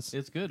tape was.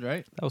 It's good,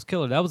 right? That was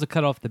killer. That was a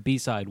cut off the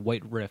B-side,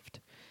 White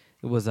Rift.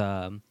 It was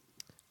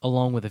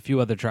along with a few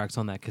other tracks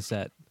on that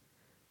cassette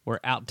were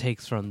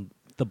outtakes from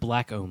the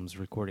Black Ohms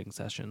recording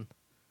session.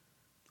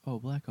 Oh,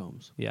 Black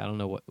Ohms. Yeah, I don't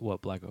know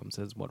what Black Ohms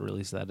is, what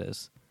release that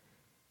is.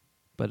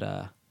 But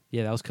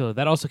yeah, that was killer.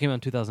 That also came out in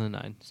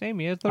 2009. Same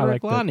year as the I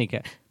like Raglani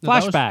cat. No,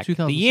 that was Flashback. The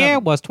 2007. year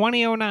was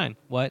 2009.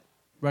 What?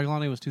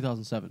 Raglani was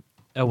 2007.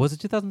 Oh, was it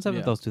 2007?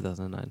 Yeah. That was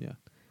 2009. Yeah.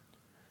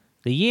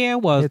 The year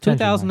was Pay attention,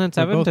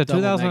 2007 Mike. to They're both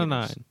double 2009.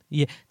 negatives.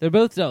 Yeah, they're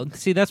both.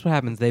 See, that's what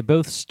happens. They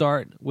both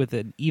start with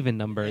an even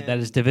number that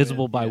is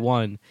divisible by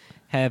 1,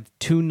 have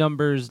two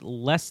numbers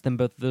less than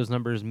both of those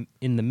numbers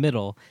in the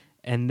middle,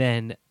 and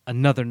then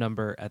another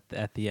number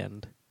at the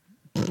end.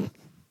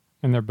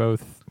 And they're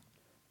both...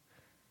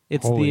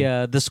 It's Holy.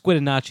 the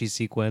Squidinaci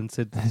sequence.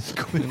 It's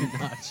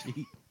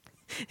Squidinaci.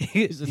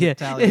 yeah, an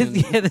Italian.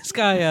 yeah. This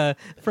guy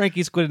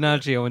Frankie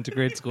Squidinaci, I went to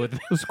grade school with.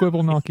 The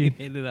squibble knocky.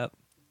 He made it up.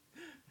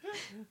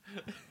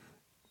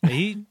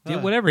 He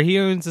did whatever. He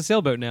owns a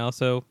sailboat now,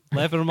 so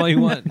laugh at him all you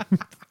want.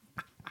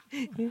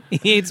 He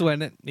ain't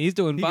sweating it. He's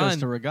doing He fine. goes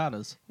to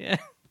regattas. Yeah.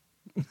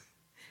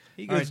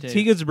 He All goes. right, Dave.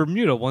 He goes to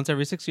Bermuda once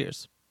every 6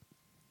 years.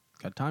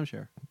 Got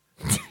timeshare.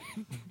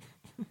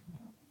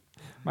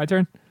 My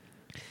turn?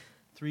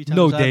 3 times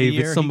No, out of the Dave,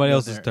 year, it's he somebody can go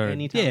else's there turn.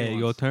 anytime Yeah, he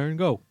your wants. turn.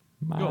 Go.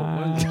 My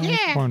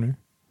corner.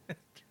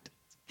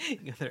 He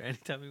can go there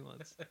anytime he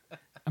wants.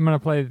 I'm going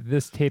to play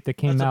this tape that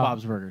came That's a out.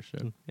 Bob's Burgers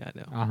show. Yeah, I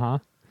know. Uh-huh. I'm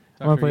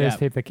Dr. going to play Yap. this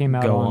tape that came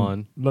out Go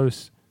on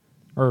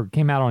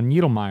came out on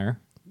Needlemeyer.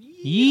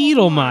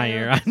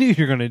 Yeedlemeyer. I knew you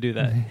were going to do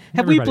that.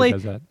 Have we Everybody played?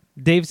 does that.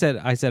 Dave said,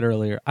 I said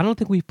earlier, I don't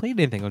think we've played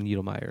anything on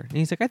Yeedlemeyer. And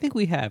he's like, I think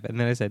we have. And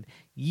then I said,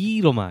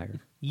 Yeedlemeyer,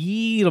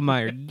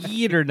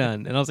 Yeeder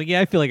done. And I was like, yeah,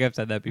 I feel like I've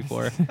said that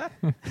before.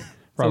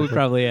 So we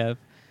probably have.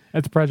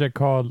 It's a project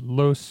called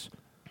Los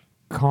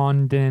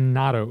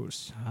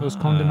Condenados. Los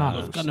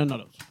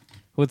Condenados.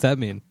 What's that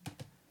mean?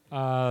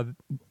 The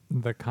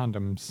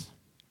condoms.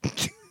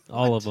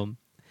 All of them.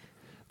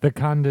 The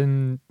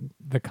condoms.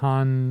 The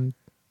condoms.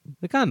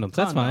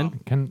 That's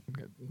fine.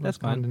 Los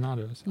fine.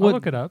 Condenados. I'll What-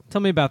 look it up.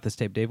 Tell me about this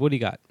tape, Dave. What do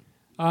you got?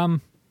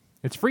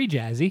 It's free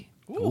jazzy,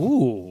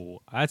 Ooh.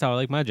 That's how I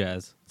like my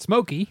jazz.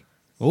 smoky,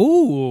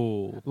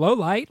 Ooh. low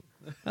light,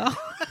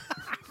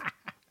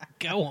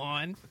 Go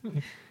on.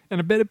 and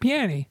a bit of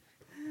piano.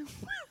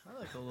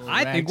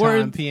 I think we're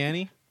in,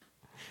 piano.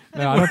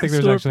 No, I don't think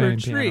there's store actually for a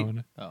any piano treat. in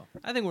it. Oh,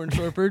 I think we're in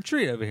store for a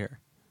treat over here.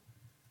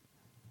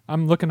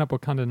 I'm looking up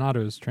what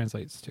Condenados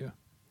translates to.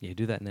 Yeah,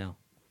 do that now.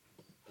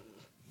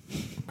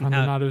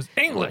 Condenados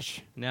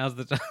English. Now's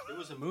the time. it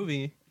was a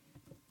movie.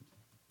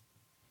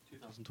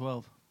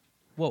 2012.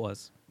 What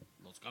was?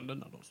 Los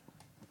Condenados.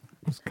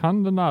 Los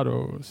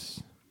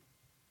Condenados.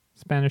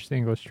 Spanish to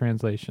English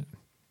translation.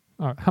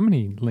 How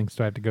many links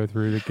do I have to go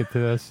through to get to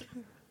this?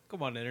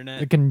 Come on, The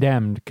internet.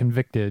 condemned,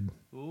 convicted,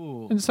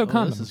 Ooh. And so This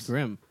condoms. is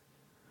grim.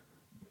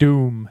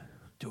 doom.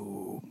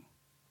 All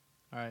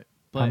right.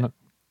 Play. Conde- it.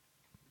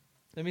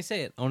 Let me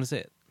say it. I want to say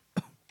it.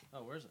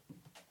 Oh, where is it?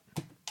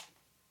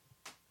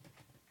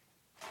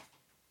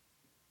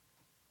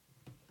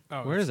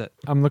 Where is it?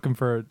 I'm looking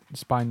for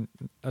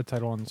a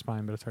title on the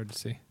spine, but it's hard to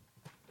see.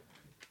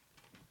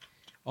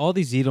 All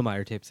these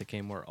Wiedemeyer tapes that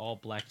came were all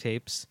black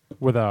tapes.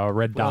 With a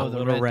red Oh, dot. the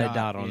little red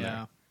dot on yeah.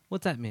 there.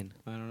 What's that mean?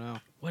 I don't know.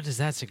 What does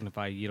that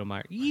signify,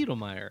 Wiedemeyer?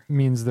 Wiedemeyer.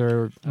 Means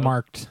they're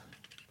marked.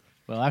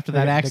 Well, after They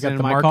that got accident in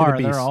the my mark of the car,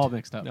 they're beast. all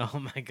mixed up. Oh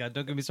my god,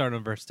 don't get me started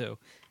on verse 2.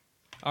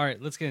 All right,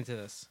 let's get into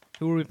this.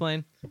 Who are we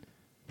playing?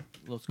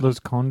 Los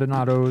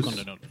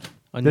Condenados.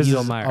 On This is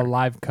Wiedemeyer. a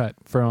live cut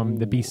from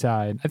the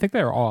B-side. I think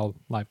they're all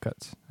live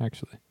cuts,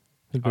 actually.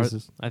 I think this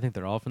is... I think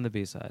they're all from the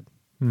B-side.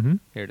 Mm-hmm.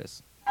 Here it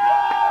is.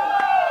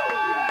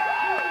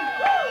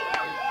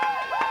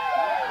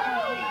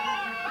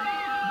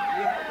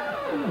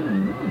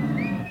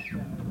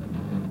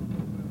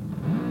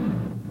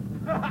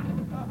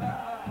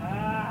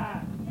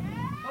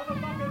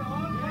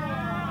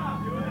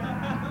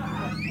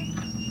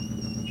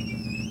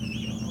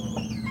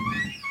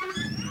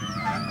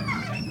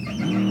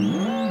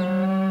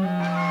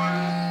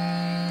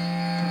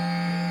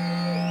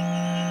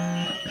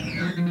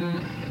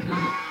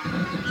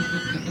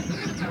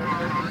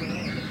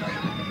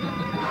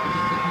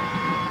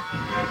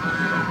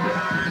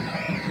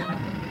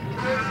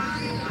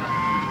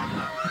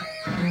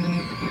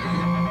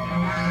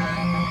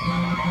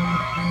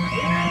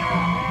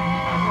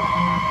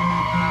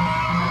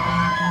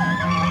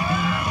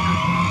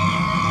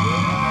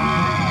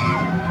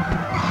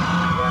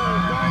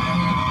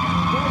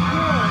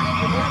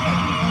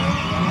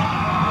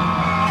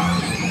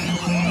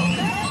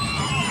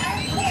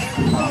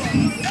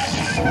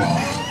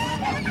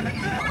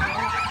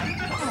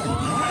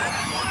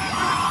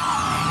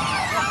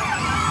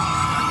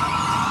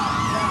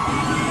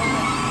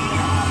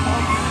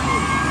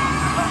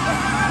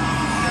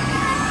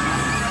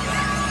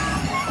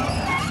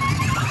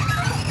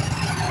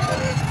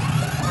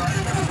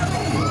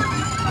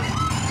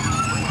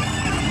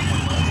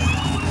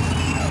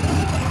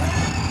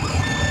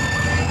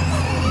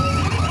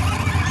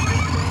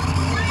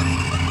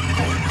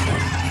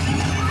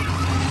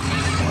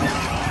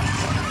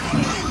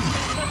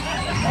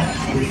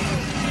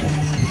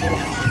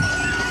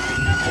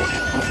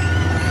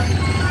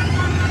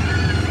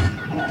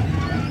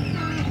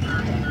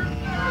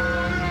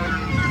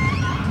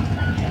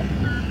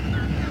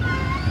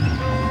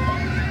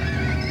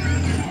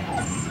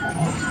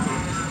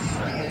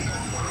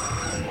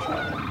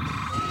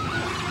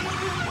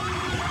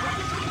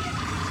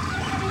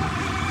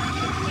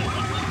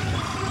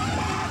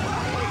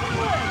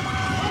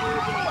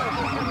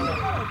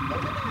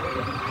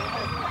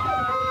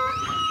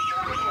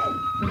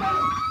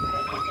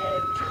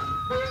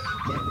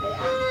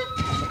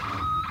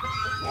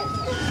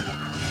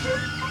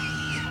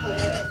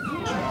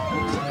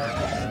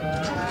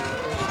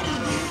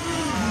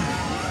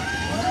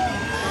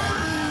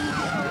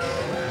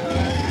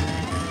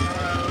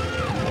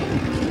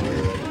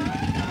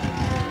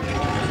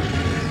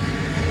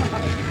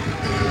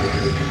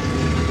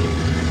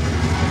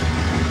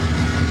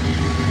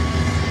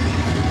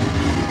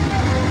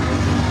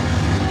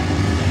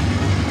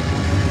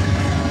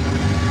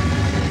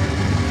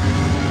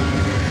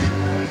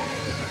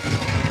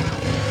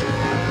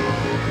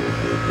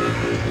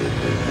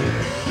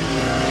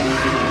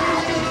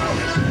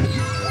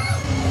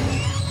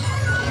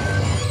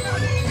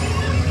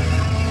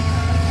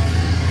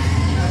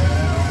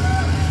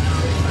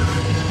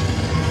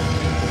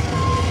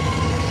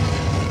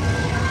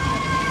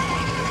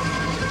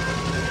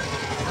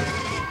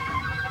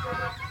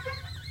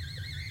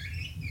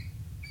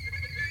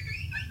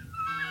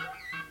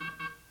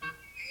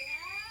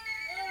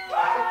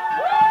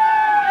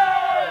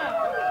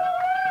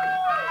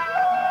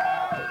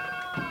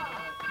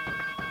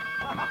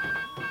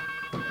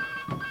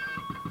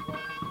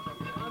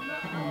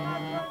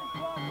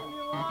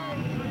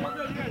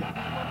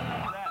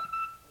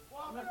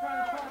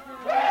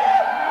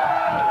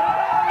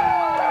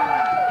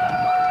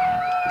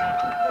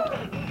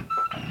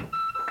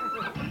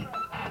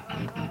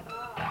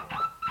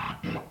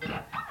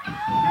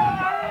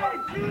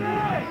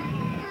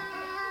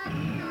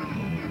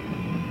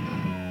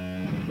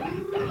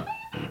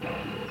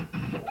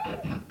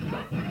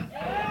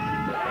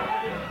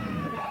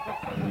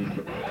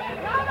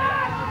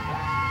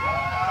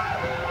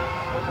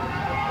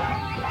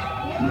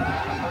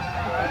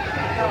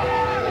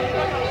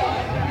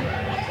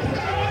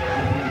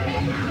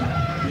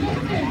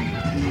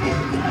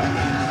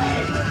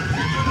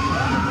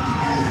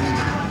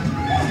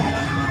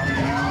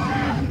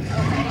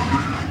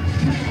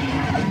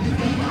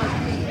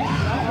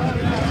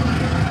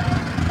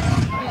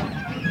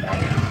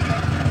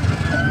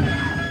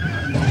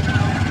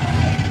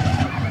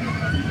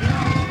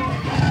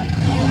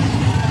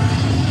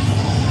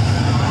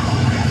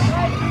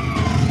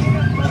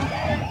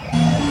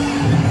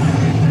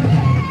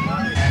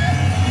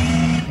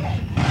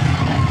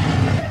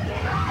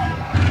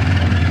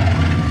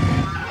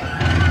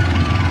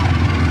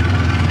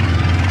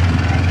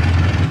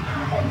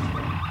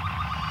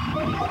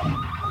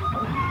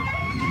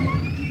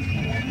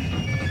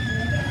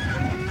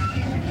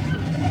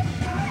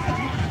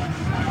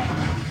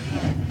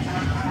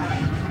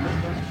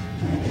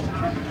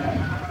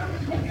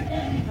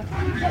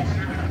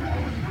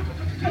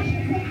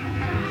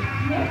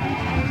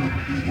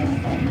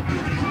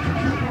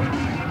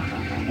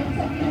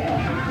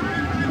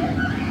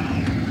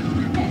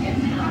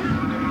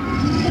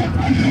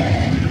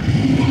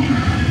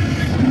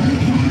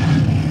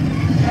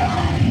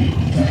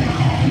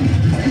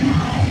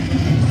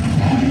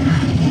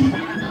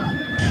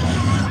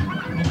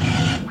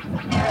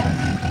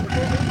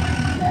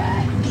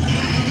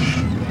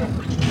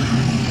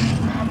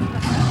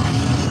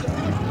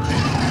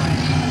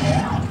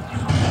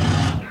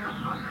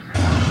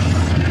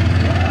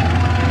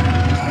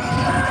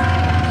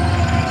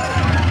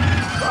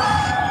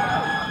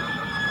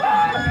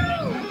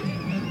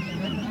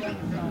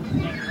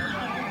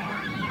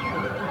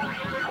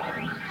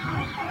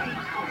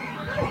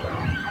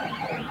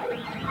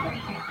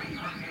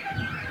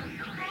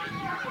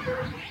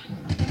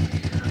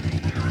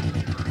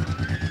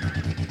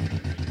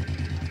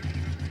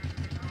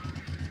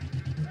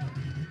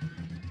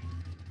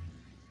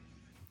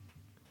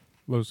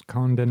 Los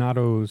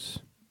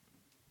Condenados.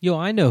 Yo,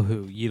 I know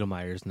who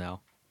Yedemeyer's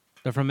now.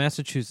 They're from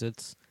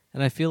Massachusetts,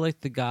 and I feel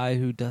like the guy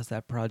who does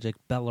that project,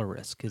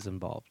 Belarisk, is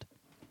involved.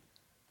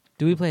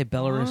 Do we play a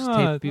Belarisk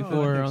tape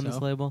before on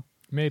this label?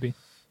 Maybe.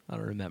 I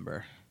don't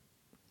remember.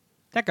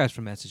 That guy's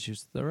from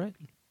Massachusetts, though, right?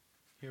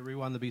 Here,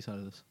 rewind the B side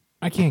of this.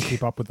 I can't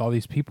keep up with all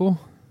these people.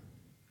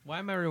 Why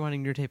am I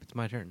rewinding your tape? It's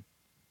my turn.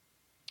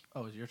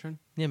 Oh, is it your turn?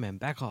 Yeah, man,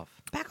 back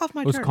off. Back off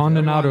my Los turn.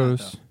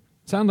 Condenados.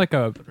 Sound like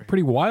a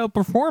pretty wild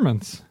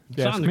performance.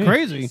 Sounded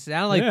crazy.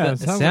 Sound like Yeah, the, it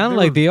sounds sound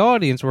like like the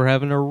audience were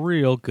having a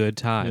real good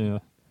time. Yeah.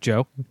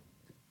 Joe?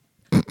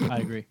 I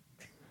agree.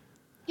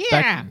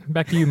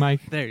 Back to you,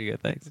 Mike. There you go,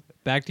 thanks.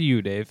 Back to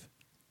you, Dave.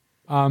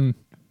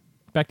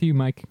 Back to you,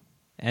 Mike.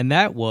 And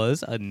that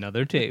was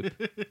another tape.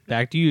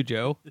 Back to you,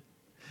 Joe.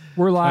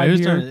 We're All right, live whose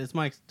here. turn? It's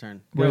Mike's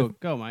turn.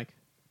 Go, Mike.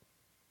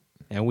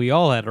 And we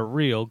all had a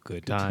real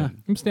good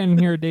time. I'm standing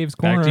here at Dave's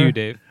corner. Back to you,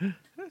 Dave.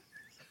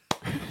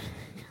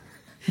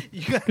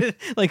 You got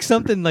like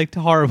something like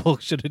horrible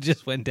should have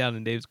just went down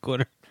in Dave's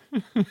corner.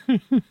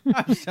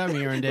 I'm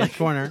here in Dave's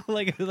corner.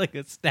 like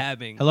a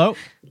stabbing. Hello?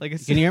 Like a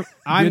Can you hear me?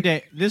 I'm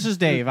Dave. This is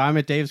Dave. I'm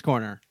at Dave's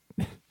corner,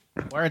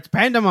 where it's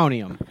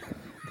pandemonium.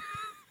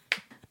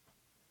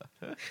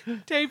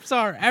 Tapes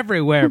are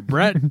everywhere,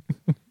 Brett.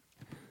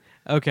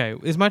 Okay,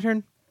 is my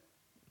turn?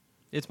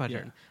 It's my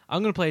turn.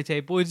 I'm gonna play a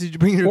tape. Boys, did you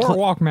bring your Four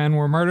Walkmen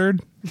were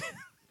murdered.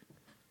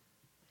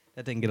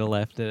 That didn't get a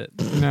laugh, did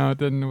it? No, it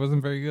didn't. It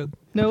wasn't very good.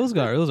 No, it was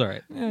good. It was all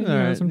right. Yeah, you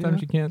know, sometimes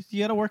you can't.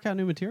 You got to work out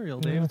new material,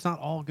 Dave. Yeah. It's not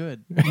all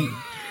good.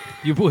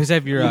 You boys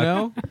have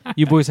your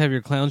you boys have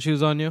your clown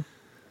shoes on you.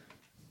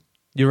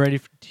 You ready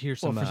to hear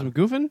some? For some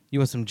goofing? You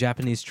want some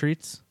Japanese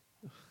treats?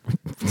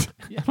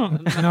 I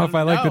don't know if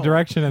I like the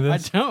direction of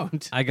this. I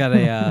don't. I got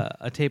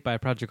a tape by a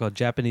project called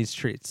Japanese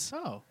Treats.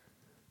 Oh.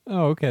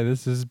 Oh, okay.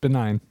 This is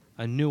benign.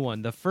 A new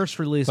one. The first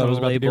release Thought on I was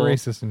a about to be label.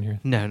 racist in here.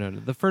 No.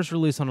 The first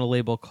release on a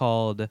label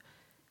called.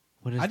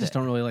 What is I just that?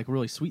 don't really like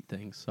really sweet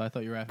things, so I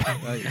thought you were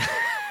asking.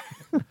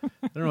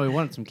 I don't really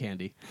want some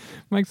candy.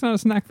 Mike's not a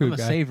snack I'm food a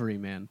guy. savory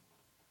man.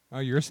 Oh,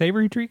 you're a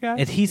savory treat guy?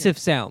 Adhesive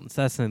Sounds.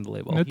 That's the name of the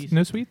label.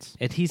 No sweets?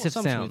 Adhesive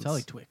Some Sounds. sweets. I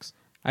like Twix.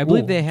 I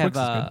believe Ooh, they have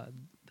Twix is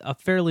a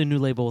fairly new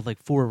label with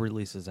like 4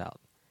 releases out.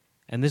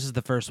 And this is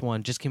the first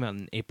one. Just came out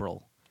in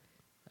April.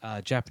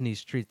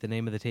 Japanese Treat. The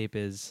name of the tape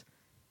is,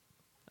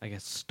 I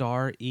guess,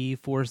 Star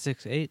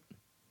E468. Does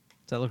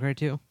that look right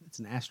to you? It's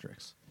an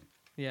asterisk.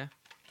 Yeah.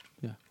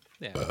 Yeah.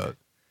 Yeah.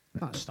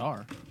 Not a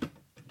star.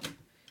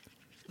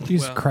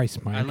 Jesus Well,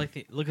 Christ, Mike. I like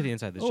the look at the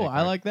inside of this. Oh, J I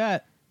card. like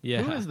that.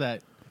 Yeah. Who is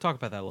that? Talk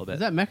about that a little bit. Is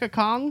that Mecha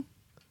Kong?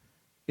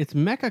 It's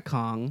Mecha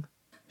Kong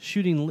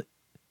shooting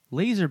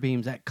laser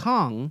beams at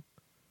Kong,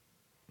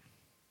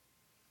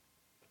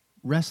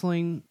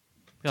 wrestling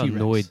How T-Rex.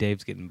 annoyed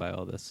Dave's getting by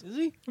all this. Is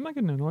he? I'm not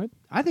getting annoyed.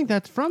 I think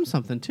that's from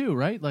something too,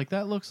 right? Like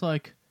that looks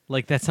like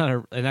Like that's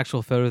not an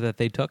actual photo that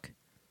they took.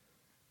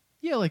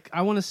 yeah. Like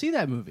I want to see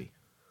that movie.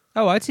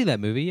 Oh, I'd see that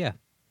movie. Yeah.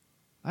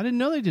 I didn't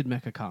know they did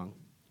Mecha Kong.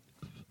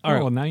 All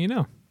right. Well, now you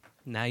know.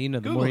 Now you know.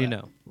 The Google more you that.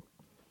 know.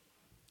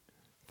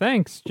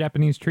 Thanks,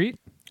 Japanese treat.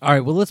 All right.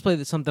 Well, let's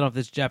play something off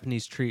this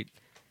Japanese Treat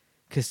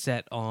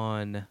cassette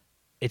on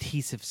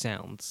Adhesive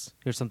Sounds.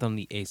 Here's something on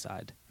the A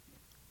side.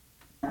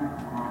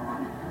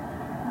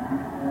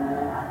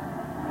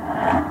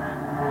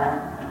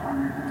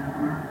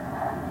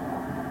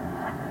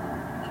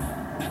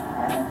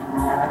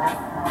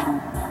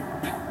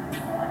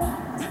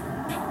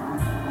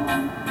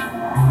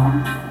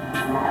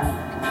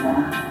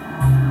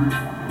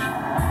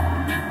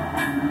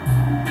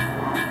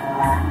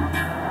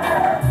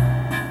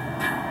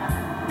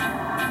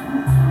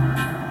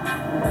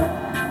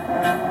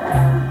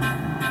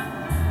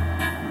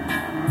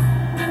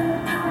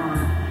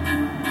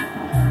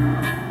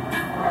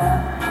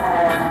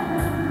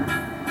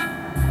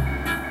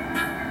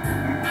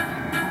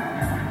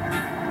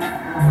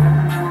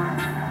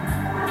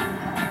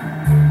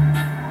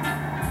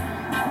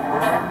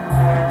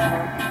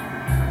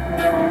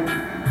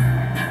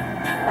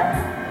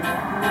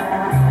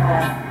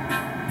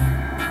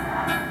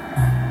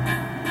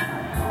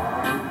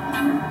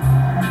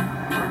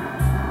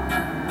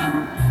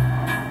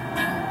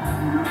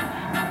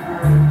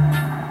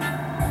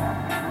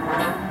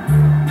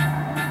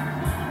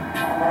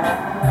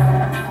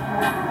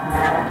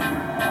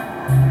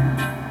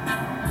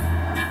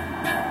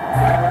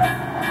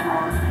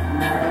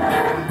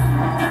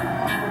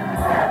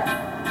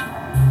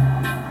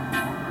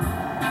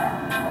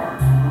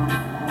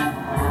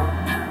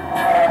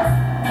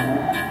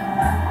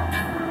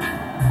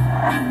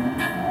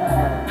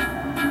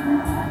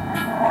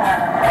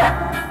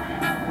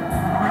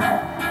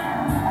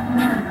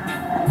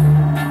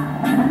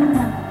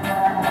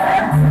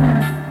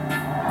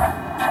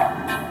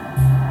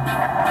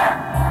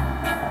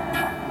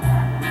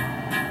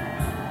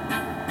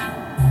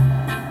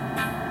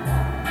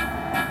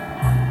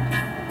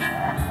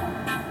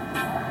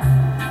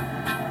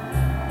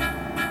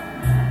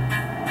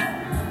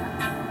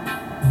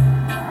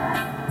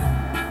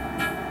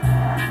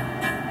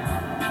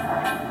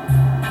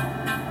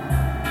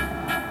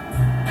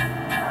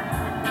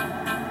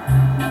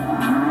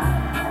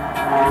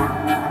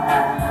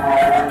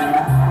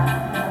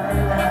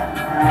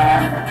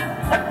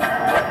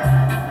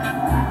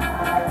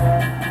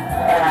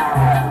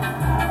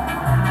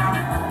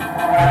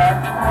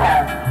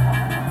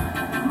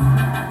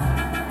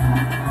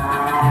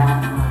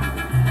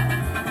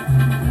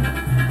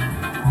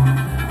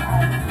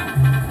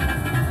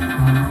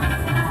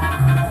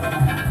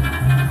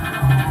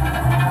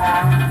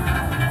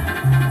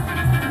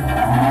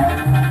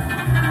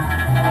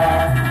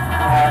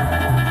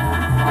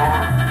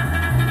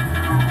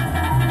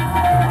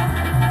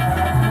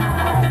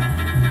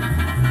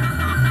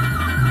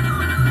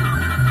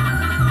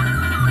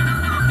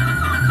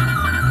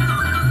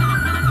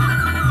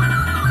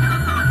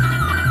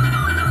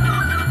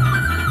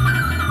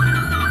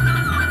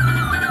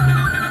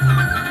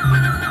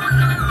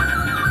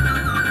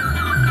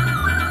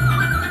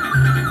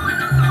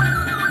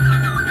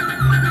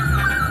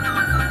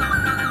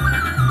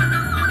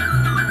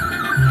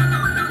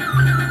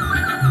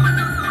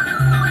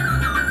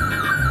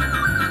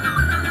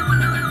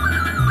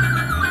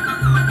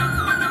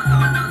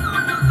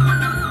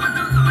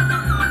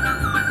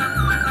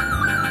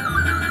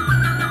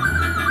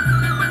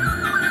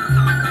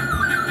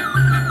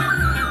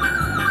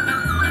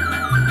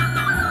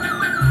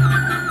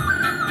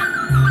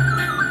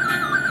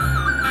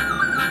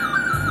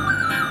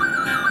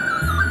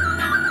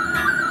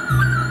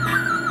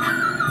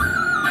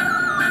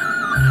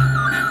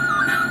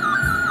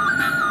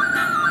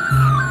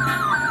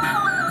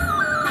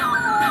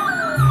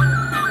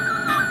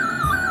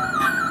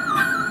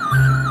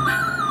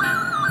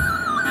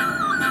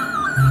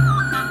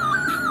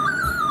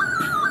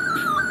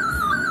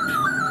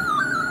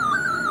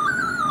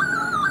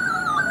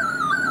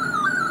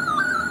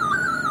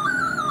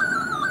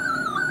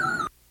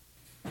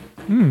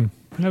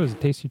 That was a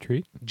tasty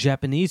treat.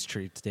 Japanese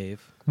treats,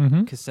 Dave.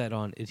 Mm-hmm. Cassette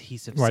on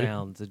Adhesive Why-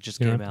 Sounds that just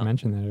You don't came have to out.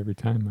 mention that every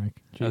time, Mike.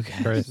 Jesus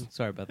Okay, Christ.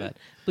 sorry about that.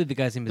 I believe the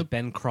guy's name is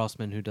Ben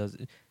Crossman, who does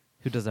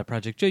that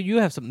project. Joe, you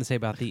have something to say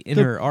about the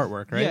inner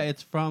artwork, right? Yeah,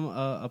 it's from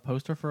a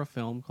poster for a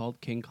film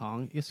called King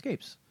Kong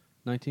Escapes,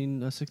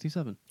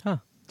 1967. Huh.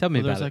 Tell me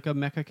So there's about like a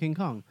mecha King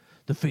Kong.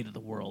 The fate of the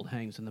world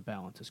hangs in the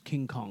balance as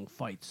King Kong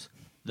fights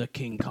the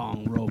King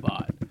Kong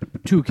robot.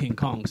 Two King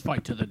Kongs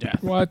fight to the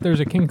death. What? There's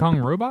a King Kong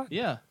robot?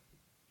 Yeah.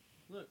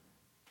 it.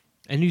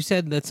 And you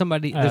said that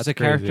there's That's a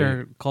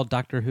character crazy. called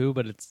Doctor Who,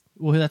 but it's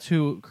Well, that's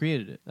who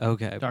created it.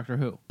 okay, Doctor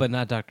Who. but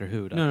not Doctor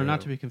Who. No,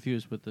 not to be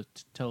confused with the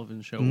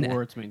television show Nah.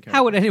 or its main character.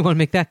 How would anyone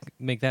make that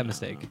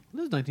mistake?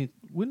 This is 19.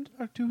 When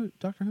did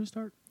Doctor Who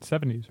start?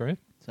 70s, right?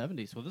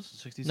 70s. Well, this is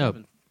No,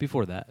 67.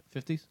 before that.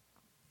 50s?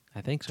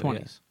 I think so.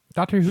 20s.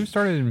 Doctor Who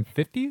started in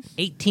 50s?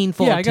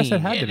 1814. Yeah, I guess it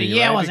had to be.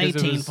 right?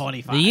 Because it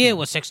was- The year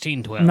was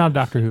 1612. I'm not a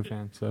Doctor Who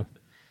fan, so No,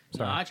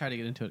 sorry. I tried to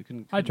get into it.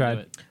 Couldn't I do tried.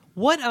 it.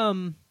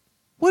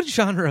 What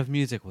genre of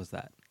music was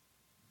that?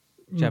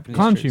 Japanese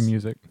Kanji treats.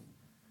 music.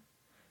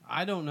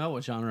 I don't know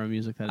what genre of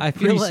music that is. I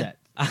feel Preset.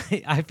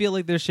 like I feel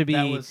like there should be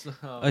That was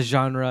a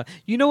genre.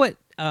 You know what?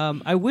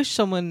 I wish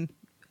someone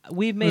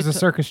we've It made. was a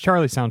Circus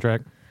Charlie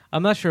soundtrack.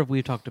 I'm not sure if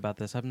we've talked about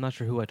this. I'm not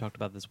sure who I talked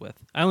about this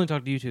with. I only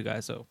talked to you two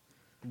guys, so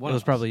it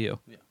was probably you.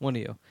 Yeah. One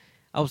of you.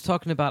 I was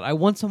talking about. I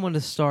want someone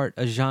to start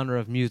a genre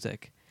of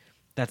music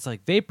that's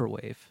like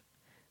vaporwave,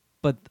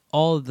 but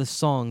all of the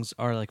songs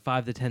are like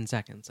 5 to 10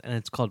 seconds, and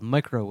it's called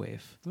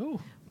microwave. Ooh.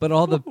 But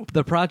all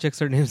the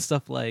projects are named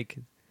stuff like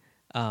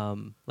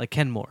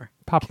Kenmore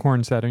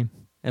Popcorn setting.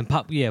 and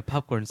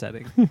popcorn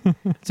setting.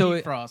 So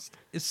Defrost.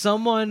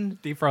 someone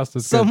Defrost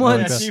is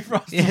someone good. I like that.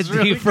 Defrost yeah, is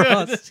really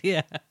defrost, good.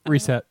 yeah.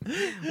 Reset.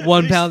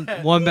 1 pound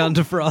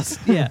defrost.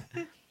 Yeah.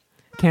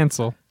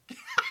 Cancel.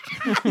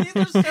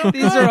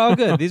 These are all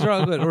good. These are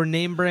all good. Or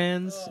name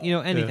brands,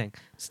 anything.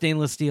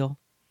 Stainless steel.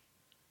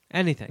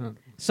 Anything.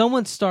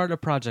 Someone start a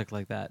project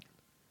like that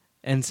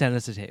and send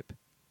us a tape.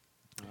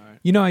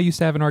 You know, I used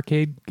to have an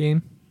arcade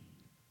game.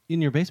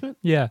 In your basement?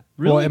 Yeah.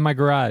 Really? Well, in my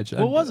garage.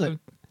 What was it?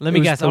 Let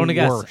me was guess. I the want to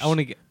guess. worst. I want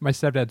to get. My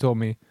stepdad told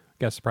me,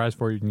 got a surprise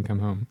for you. You can come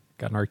home.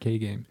 Got an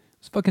arcade game.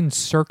 It's fucking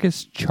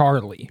Circus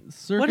Charlie.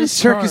 What is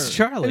Circus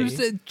Charlie? It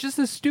was just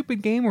a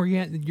stupid game where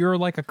you're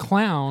like a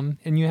clown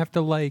and you have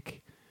to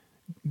like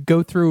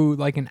go through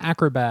like an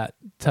acrobat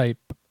type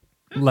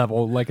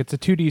level. Like it's a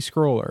 2D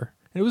scroller.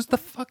 It was the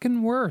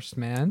fucking worst,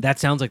 man. That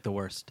sounds like the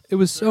worst. It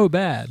was so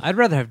bad. I'd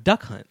rather have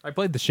Duck Hunt. I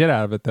played the shit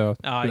out of it though. Oh,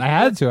 But yeah. I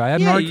had to. I had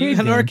an arcade you had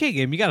game. an arcade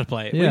game. You got to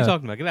play it. What are Yeah. you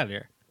talking about? Get out of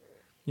here.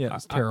 Yeah, it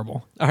was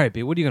terrible. All right,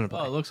 B. What are you gonna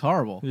play? Oh, it looks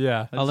horrible.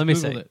 Yeah. Oh, let me Googled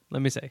say. it.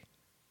 Let me say.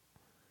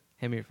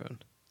 Hand me your phone.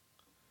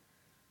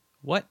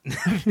 What?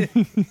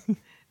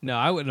 No,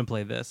 I wouldn't have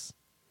played this.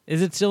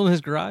 Is it still in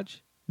his garage?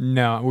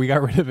 No, we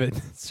got rid of it.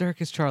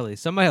 Circus Charlie.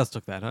 Somebody else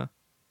took that, huh?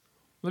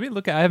 Let me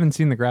look at I haven't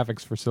seen the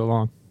graphics for so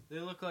long. They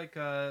look like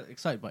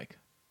Excite Bike.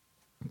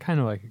 Kind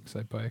of like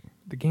Excite Bike.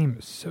 The game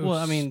is so Well,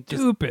 I mean,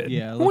 just- stupid.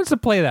 yeah, Who wants to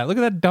play that? Look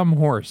at that dumb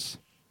horse.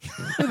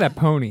 Look at that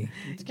pony.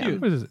 It's cute.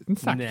 What is it?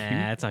 It's not Nah, cute.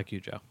 it's not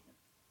cute, Joe.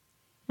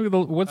 Look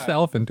at what's the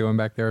elephant doing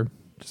back there?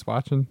 Just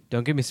watching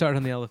Don't get me started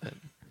on the elephant.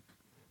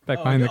 back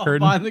behind the curtain.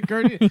 Behind the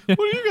curtain. What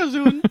are you guys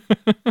doing?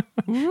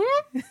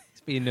 He's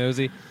being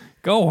nosy.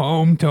 Go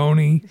home,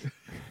 Tony.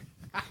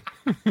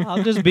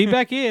 I'll just be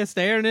back here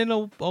staring in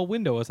a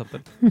window or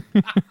something.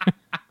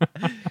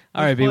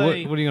 All right, B. What are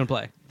you gonna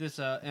play? This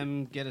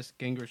Geddes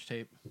Gengras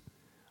tape.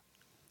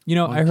 You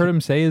know, I heard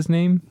him say his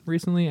name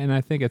recently, and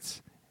I think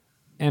it's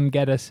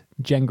Geddes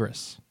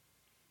Gengras.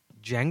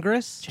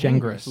 Gengras?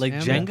 Gengras. Like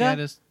Jenga?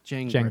 Geddes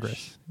Gengras.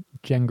 Gengras.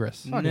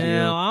 Gengras. Fuck No, you.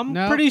 I'm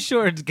No. pretty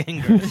sure it's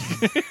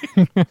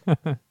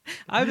Gengras.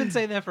 I've been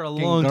saying that for a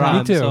long Gengras. time,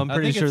 Me too. so I'm I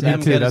pretty think sure it's Me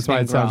that's too. it. That's why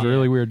it sounds Gengras.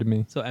 really weird to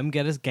me. So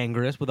Geddes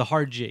Gengras with a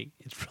hard G.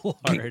 It's real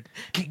hard.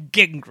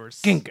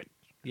 Gengras. Gengras.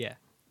 Yeah.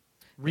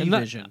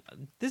 Revision.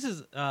 This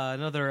is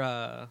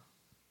another,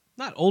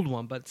 not old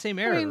one, but same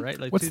era, right?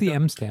 Like What's the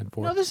M stand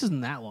for? No, this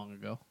isn't that long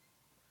ago.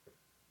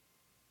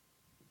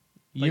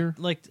 Year?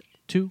 Like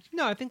Two?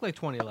 no, I think like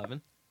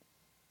 2011,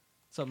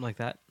 something like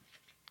that.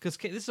 Because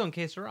this is on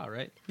KSRA,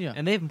 right? Yeah.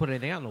 And they haven't put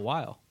anything out in a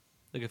while,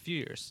 like a few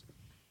years.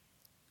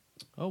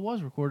 Oh, it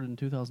was recorded in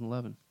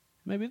 2011.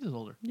 Maybe it is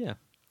older. Yeah.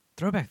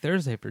 Throwback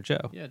Thursday for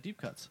Joe. Yeah, deep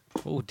cuts.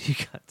 Oh,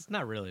 D-cuts.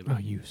 Not really. Oh,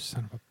 But you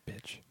son of a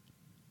bitch.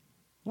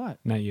 What?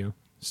 Not you.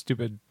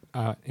 Stupid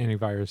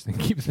antivirus thing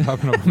keeps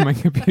popping up on my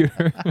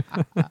computer.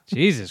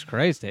 Jesus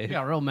Christ, Dave. You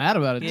got real mad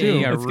about it, Yeah, too.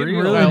 you got It's getting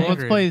real really Well, angry.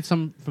 let's play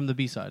some from the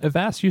B-side.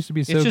 Avast used to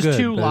be so It's just good.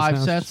 two but live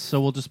now sets, so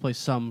we'll just play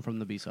some from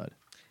the B-side.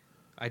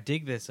 I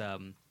dig this.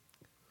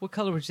 What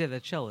color would you say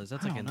that shell is?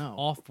 That's I like don't an know.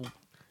 awful.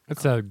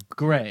 That's a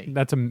Gray.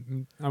 That's a.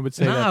 I would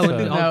say Nah, that's it would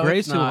be, a, No, gray's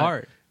it's too not.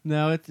 hard.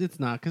 No, it's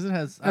not, because it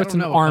has... I that's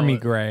don't an know what army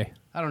color- gray.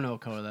 I don't know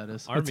what color that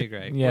is. Army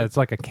gray. Yeah, it's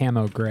like a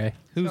camo gray.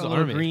 Who's It's got a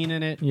little army? green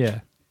in it. Yeah,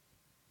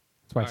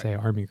 that's why I All say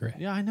army gray.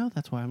 Yeah, I know.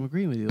 That's why I'm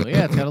agreeing with you.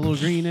 Yeah, it's got a little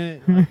green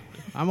in it.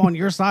 I'm on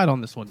your side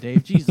on this one,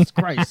 Dave. Jesus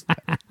Christ.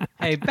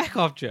 Hey, back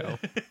off, Joe.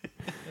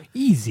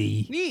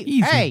 Easy, Neat.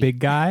 easy, Hey. big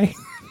guy.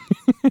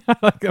 I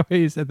like the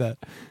way you said that.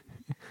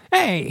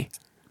 Hey,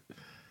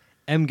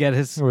 M.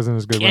 Geddes. it wasn't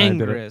as good when I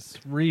did it. Gengras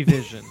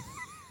revision.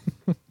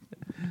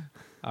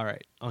 All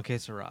right, on que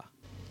sera.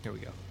 Here we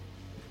go.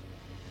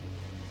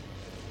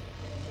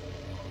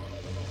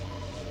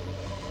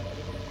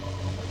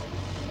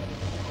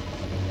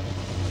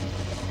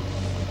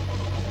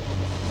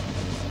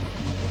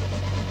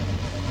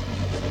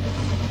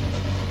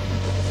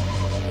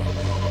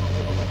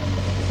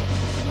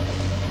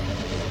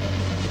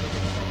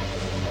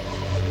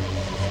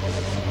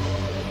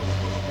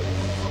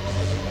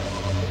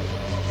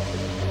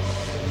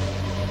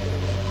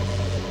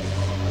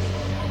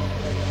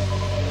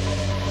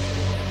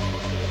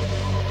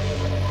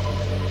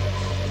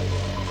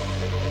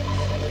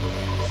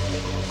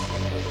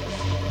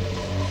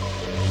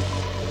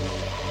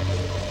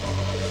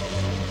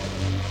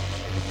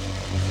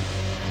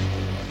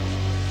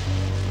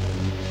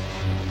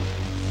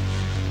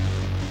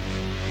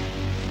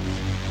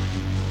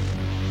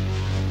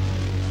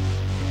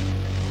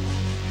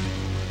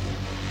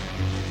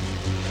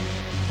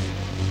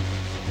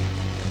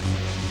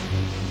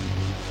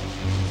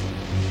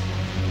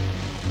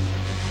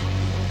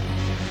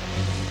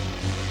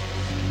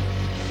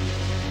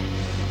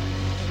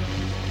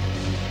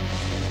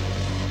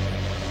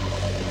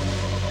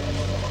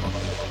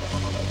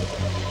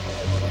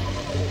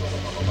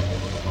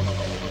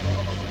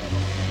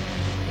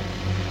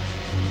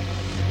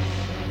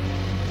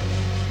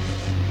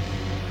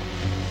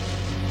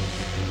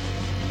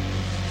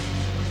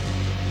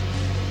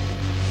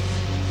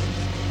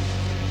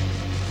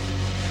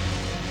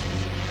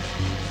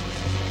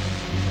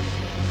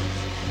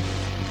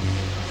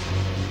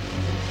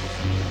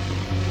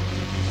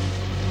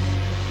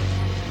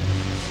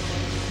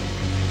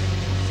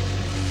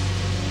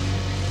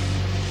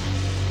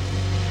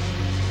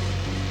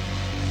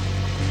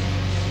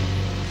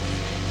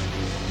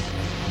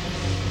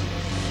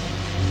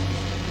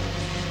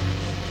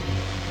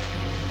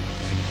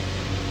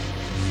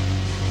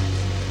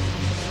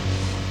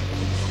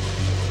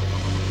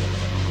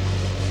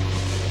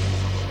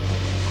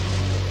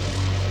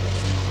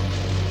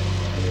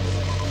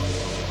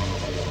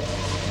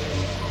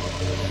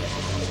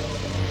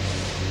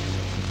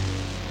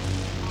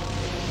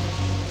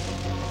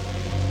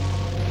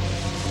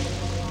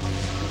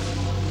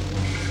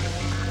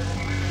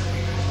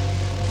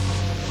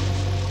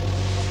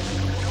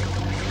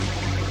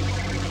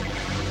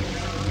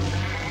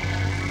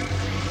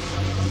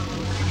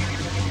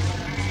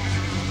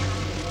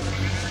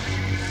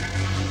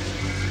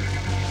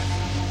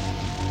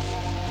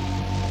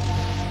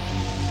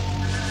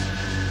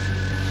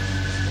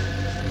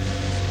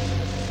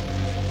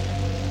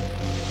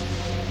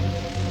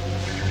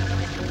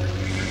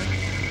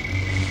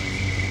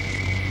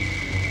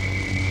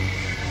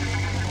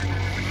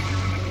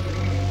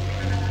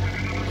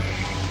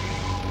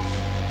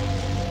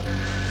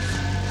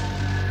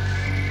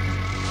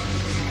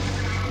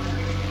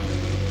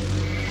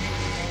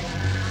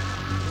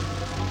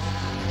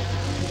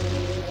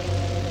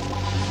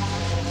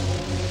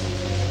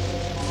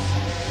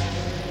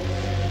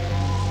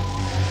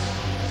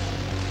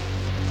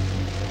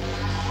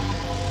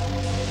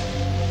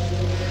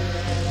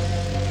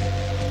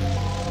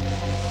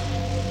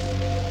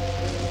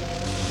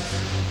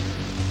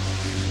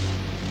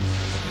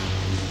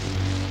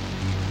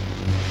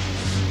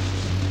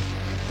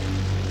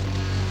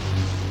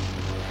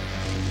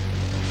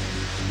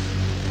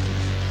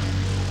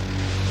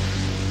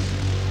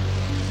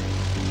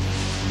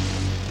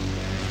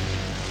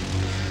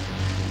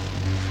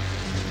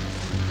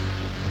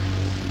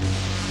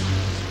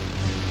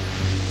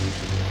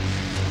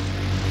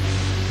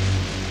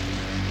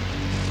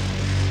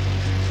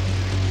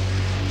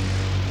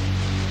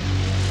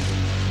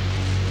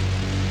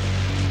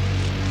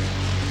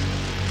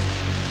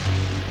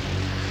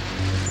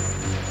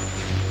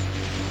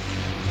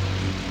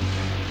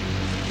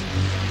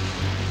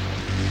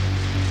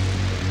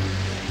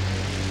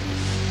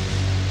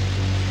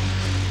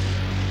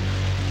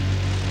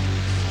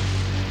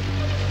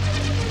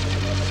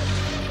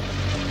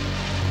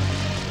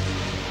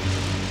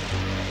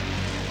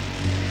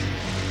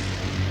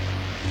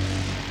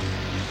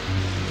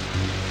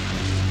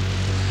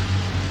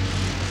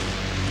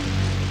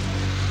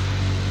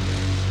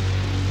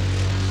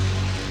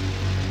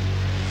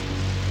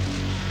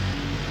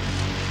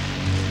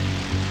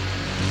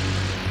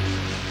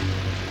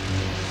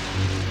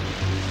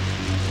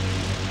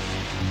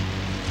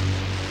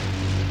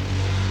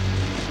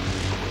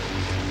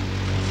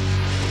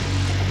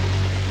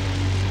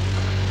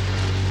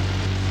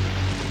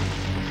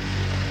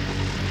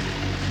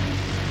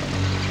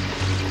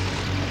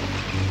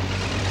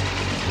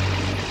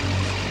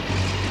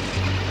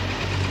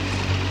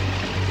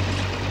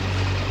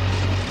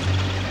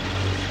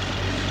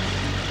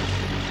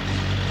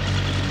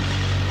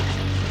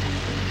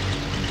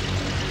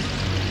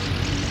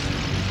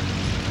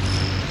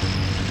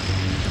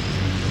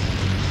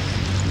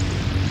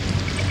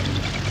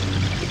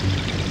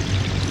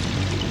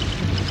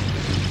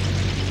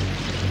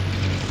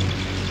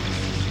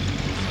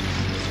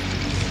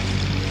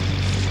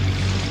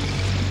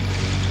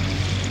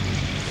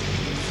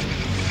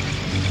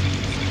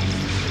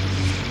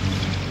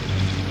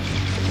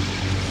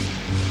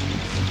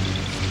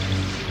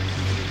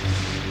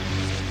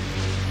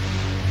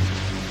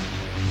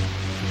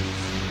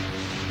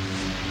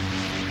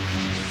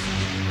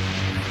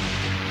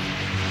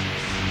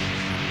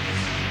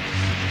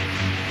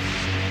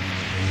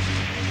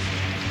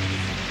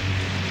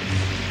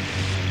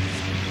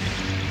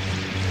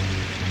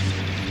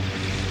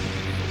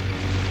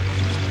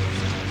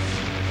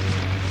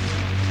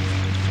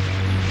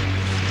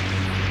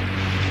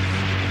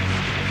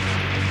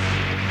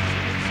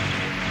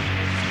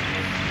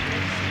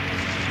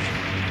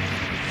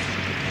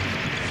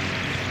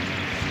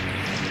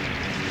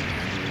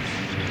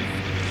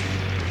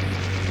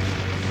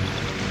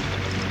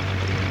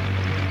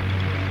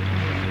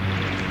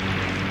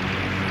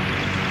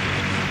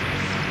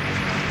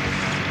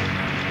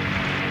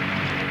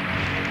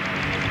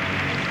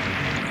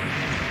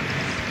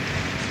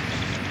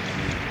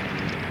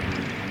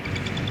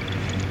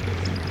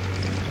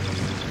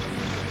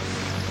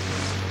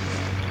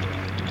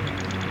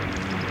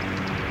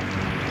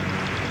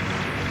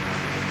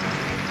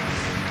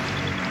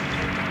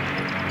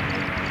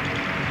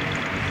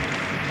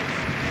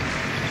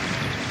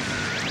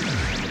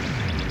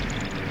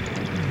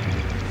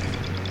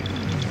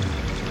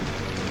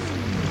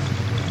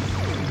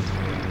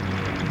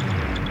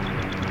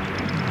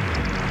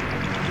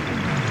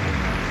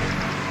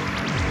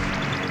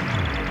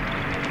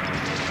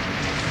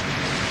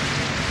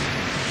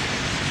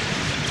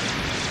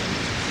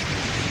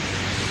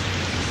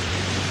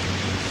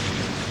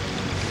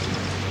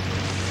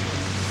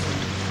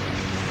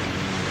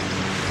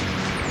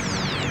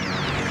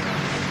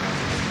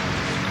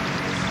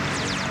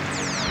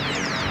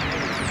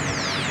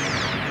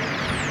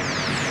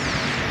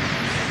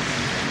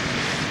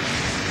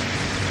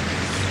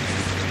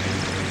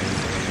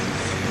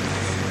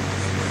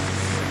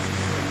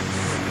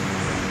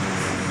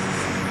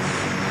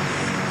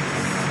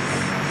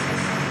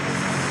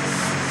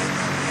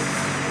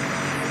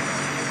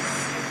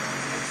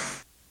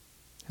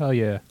 Hell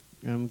yeah.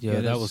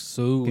 Yeah, that was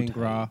so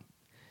Gengras.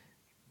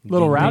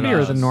 Little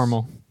rowdier Gengras. than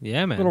normal.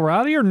 Yeah, man. Little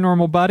rowdier than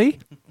normal, buddy.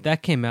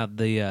 That came out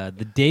the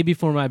day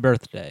before my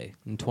birthday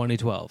in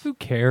 2012. Who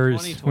cares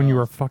 2012. when you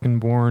were fucking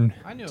born?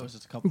 I knew it was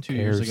just Who 2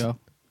 years cares? ago.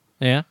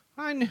 Yeah,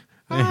 I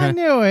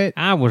knew it.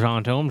 I was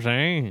on to him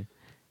saying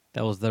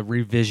that was the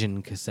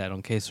revision cassette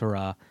on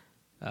Quesora.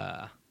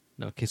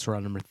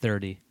 Quesora number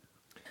 30.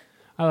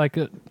 I like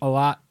it a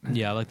lot.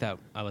 Yeah, I like that.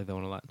 I like that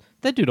one a lot.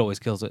 That dude always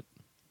kills it.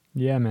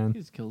 Yeah, man. He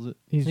just kills it.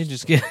 He's He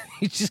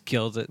just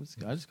kills it.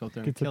 I just go up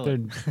there and gets kill up there. it.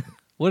 and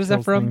What is that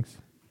kills from? things.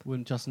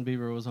 When Justin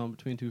Bieber was on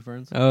Between Two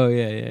Ferns. Oh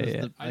yeah, That's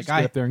yeah. the- I like, just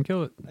get up there and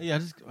kill it.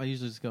 I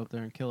usually just go up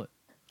there and kill it.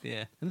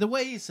 Yeah. And the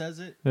way he says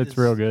it, It's is-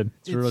 real good.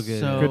 It's real good,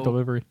 So, Good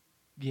delivery.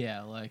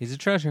 Yeah, like He's a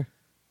treasure.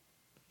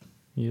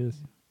 He is.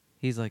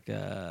 He's like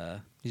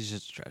he's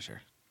just a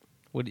treasure.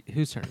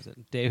 Whose turn is it?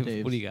 Dave.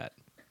 Dave's. What do you got?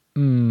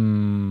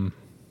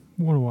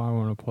 What do I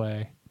want to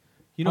play?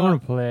 you know I what?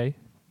 want to play.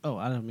 Oh,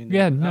 I don't mean.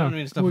 Yeah, I no. don't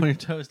mean to step on your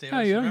toes, Dave. No,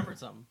 I you just don't. remembered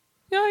something.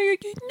 No,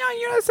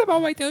 you're not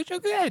about my toes. Go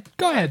ahead.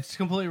 Go ahead. It's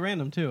completely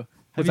random too. Have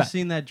What's you that?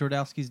 seen that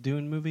Jodorowsky's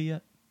Dune movie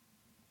yet?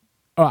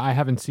 Oh, I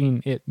haven't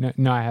seen it.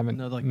 No, I haven't.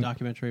 No, like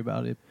documentary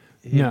about it.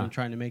 No. Him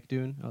trying to make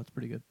Dune. Oh, it's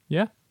pretty good.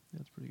 Yeah, Yeah,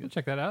 it's pretty I'll good.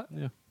 check that out.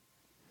 Yeah.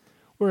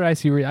 Where did I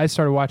see? I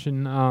started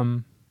watching.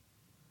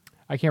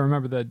 I can't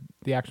remember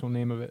the actual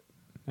name of it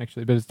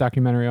actually, but it's a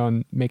documentary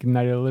on making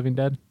Night of the Living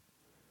Dead.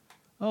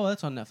 Oh,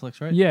 that's on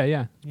Netflix, right? Yeah,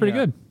 it's pretty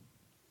Yeah. good.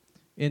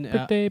 In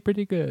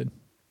Pretty good.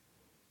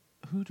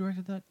 who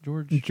directed that?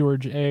 George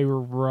George A.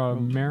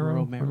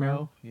 Romero.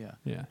 Romero. Yeah.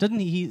 Yeah. Doesn't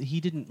he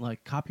didn't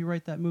like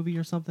copyright that movie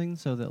or something,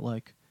 so that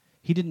like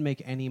he didn't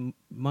make any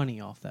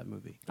money off that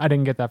movie. I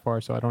didn't get that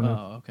far, so I don't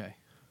know. Oh, okay.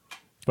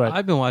 But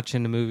I've been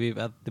watching a movie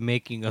about the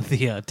making of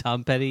the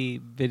Tom Petty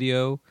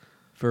video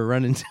for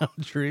Running Down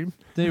the Dream.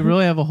 They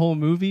really have a whole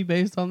movie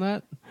based on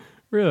that?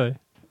 really,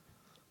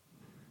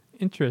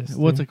 interesting.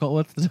 What's it called?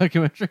 What's the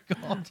documentary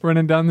called?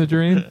 Running down the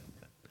drain?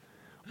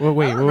 Well,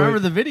 wait, I don't remember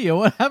the video.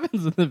 What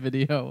happens in the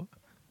video?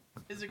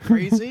 Is it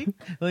crazy?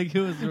 Like it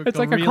was It's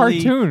like a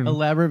really cartoon.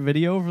 elaborate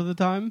video for the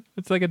time.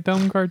 It's like a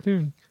dumb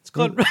cartoon. It's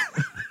called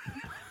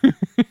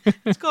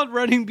It's called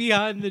Running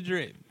Behind the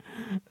Dream.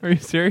 Are you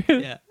serious?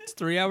 Yeah, it's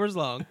 3 hours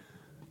long.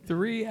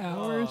 3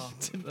 hours?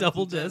 It's a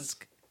double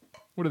disc.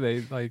 What are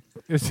they like?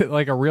 Is it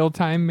like a real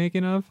time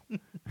making of?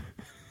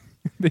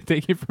 They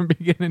take it from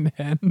beginning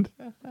to end.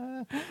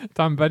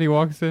 Tom Petty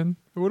walks in.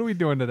 What are we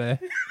doing today?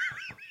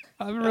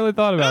 I haven't really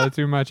thought about it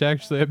too much.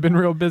 Actually, I've been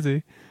real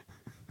busy.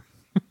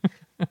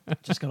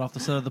 Just got off the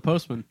set of The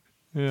Postman.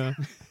 Yeah.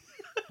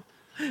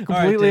 Dave.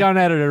 Completely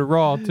unedited,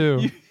 raw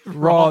too.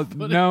 Raw.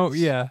 footage. No,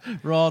 yeah.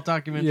 Raw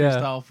documentary Yeah.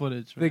 style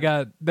footage. They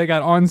got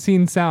on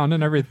scene sound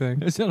and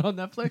everything. Is it on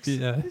Netflix?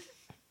 Yeah.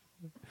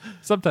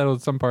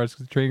 Subtitled some parts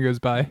because the train goes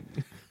by.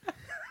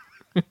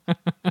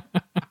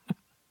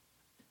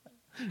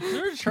 Is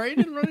there a train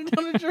in Running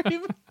Down a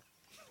Dream?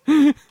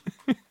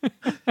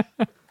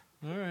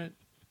 All right.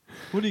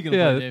 What are you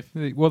gonna play,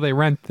 Dave? Well, they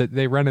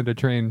rented a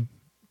train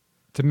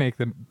to make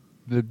the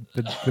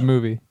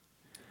movie.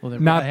 Well, they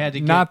Not had to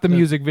get not the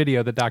music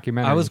video, the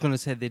documentary. I was going to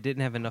say they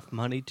didn't have enough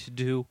money to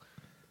do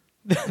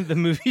the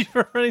movie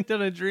for Running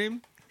Down a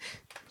Dream.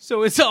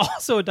 So it's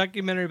also a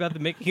documentary about the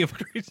making of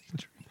Crazy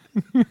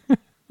Train.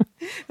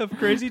 Of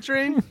Crazy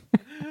Train?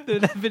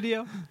 That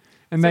video?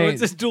 and So they it's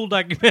this dual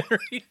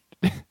documentary.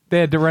 they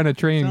had to rent a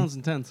train. Sounds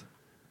intense.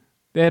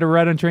 They had to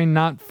rent a train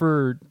not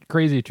for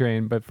Crazy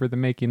Train, but for the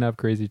making of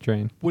Crazy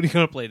Train. What are you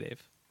going to play,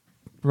 Dave?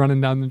 Running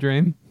down the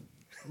drain.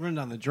 Run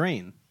down the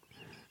drain.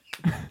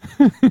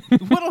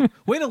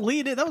 Way to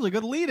lead it. That was a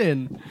good lead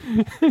in.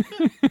 Look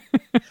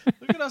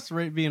at us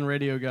being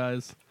radio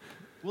guys.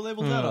 What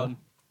label's that on?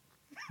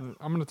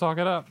 I'm gonna talk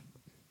it up.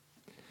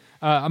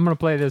 I'm gonna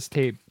play this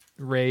tape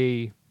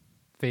Ray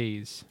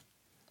Phaze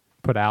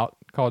put out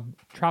called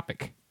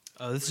Tropic.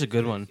 Oh, this is a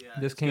good one.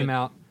 This came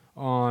out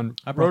on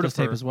I brought this Rotifer.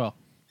 tape as well.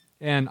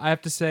 And I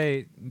have to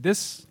say,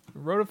 this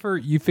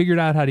Rotifer, you figured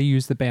out how to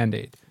use the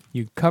Band-Aid.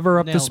 You cover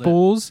up the Nailed it.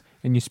 spools,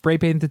 and you spray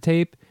paint the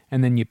tape,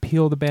 and then you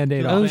peel the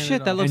Band-Aid Peel off. Oh, the shit,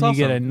 Band-Aid that off. looks and awesome.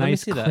 you get a Let me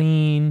nice see that.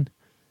 clean.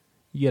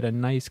 You get a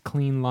nice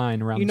clean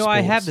line around. You the know, I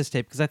spools. have this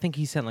tape because I think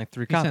he sent like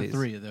 3 He copies. sent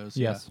 3 of those.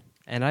 Yes.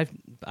 And I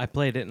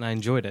played it and I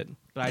enjoyed it.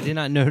 But I did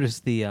not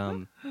notice the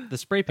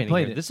spray I painting.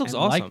 played here. it. This looks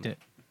and awesome. Liked it.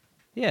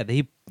 Yeah,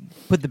 he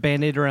put the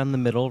Band-Aid around the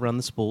middle, around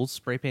the spools,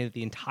 spray painted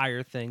the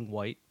entire thing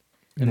white,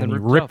 And then you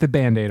ripped it rip off. the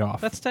Band-Aid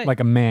off. That's tight. Like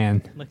a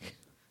man. Like,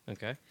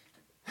 okay.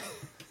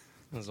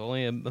 That's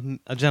only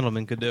a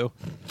gentleman could do.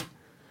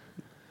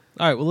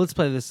 All right, well, let's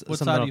play this. What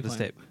something side are off you this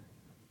playing? tape.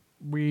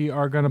 We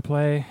are going to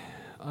play...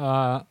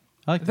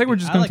 I think we're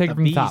just gonna take it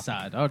from the top.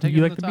 B-side. Oh, take You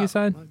it like from the top.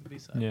 B-side? I like the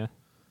B-side. Yeah.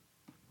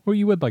 Well,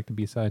 you would like the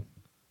B-side.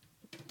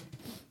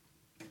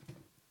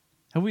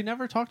 Have we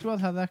never talked about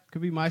how that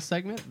could be my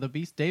segment? The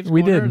B Dave's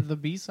We Corner, did. the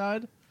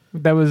B-side?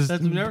 That was...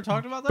 We've never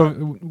talked about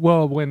that?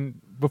 Well,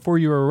 before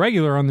you were a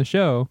regular on the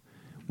show,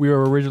 we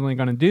were originally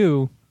going to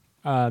do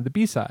the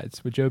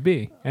B-sides with Joe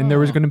B. And there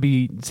was going to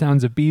be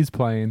sounds of bees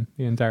playing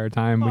the entire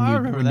time Oh, when I you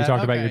remember when you that.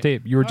 talked about Okay. your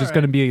tape. You were All just right.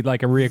 going to be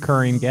like a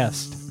reoccurring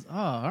guest. Oh,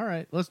 all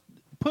right. Let's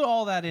put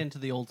all that into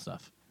the old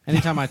stuff.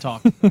 Anytime I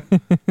talk.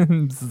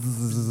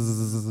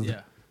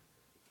 Yeah.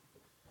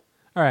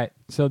 All right,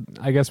 so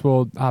I guess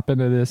we'll hop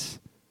into this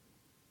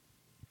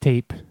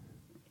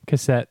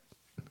cassette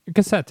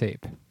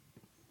tape.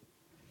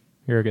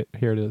 Here it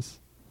is.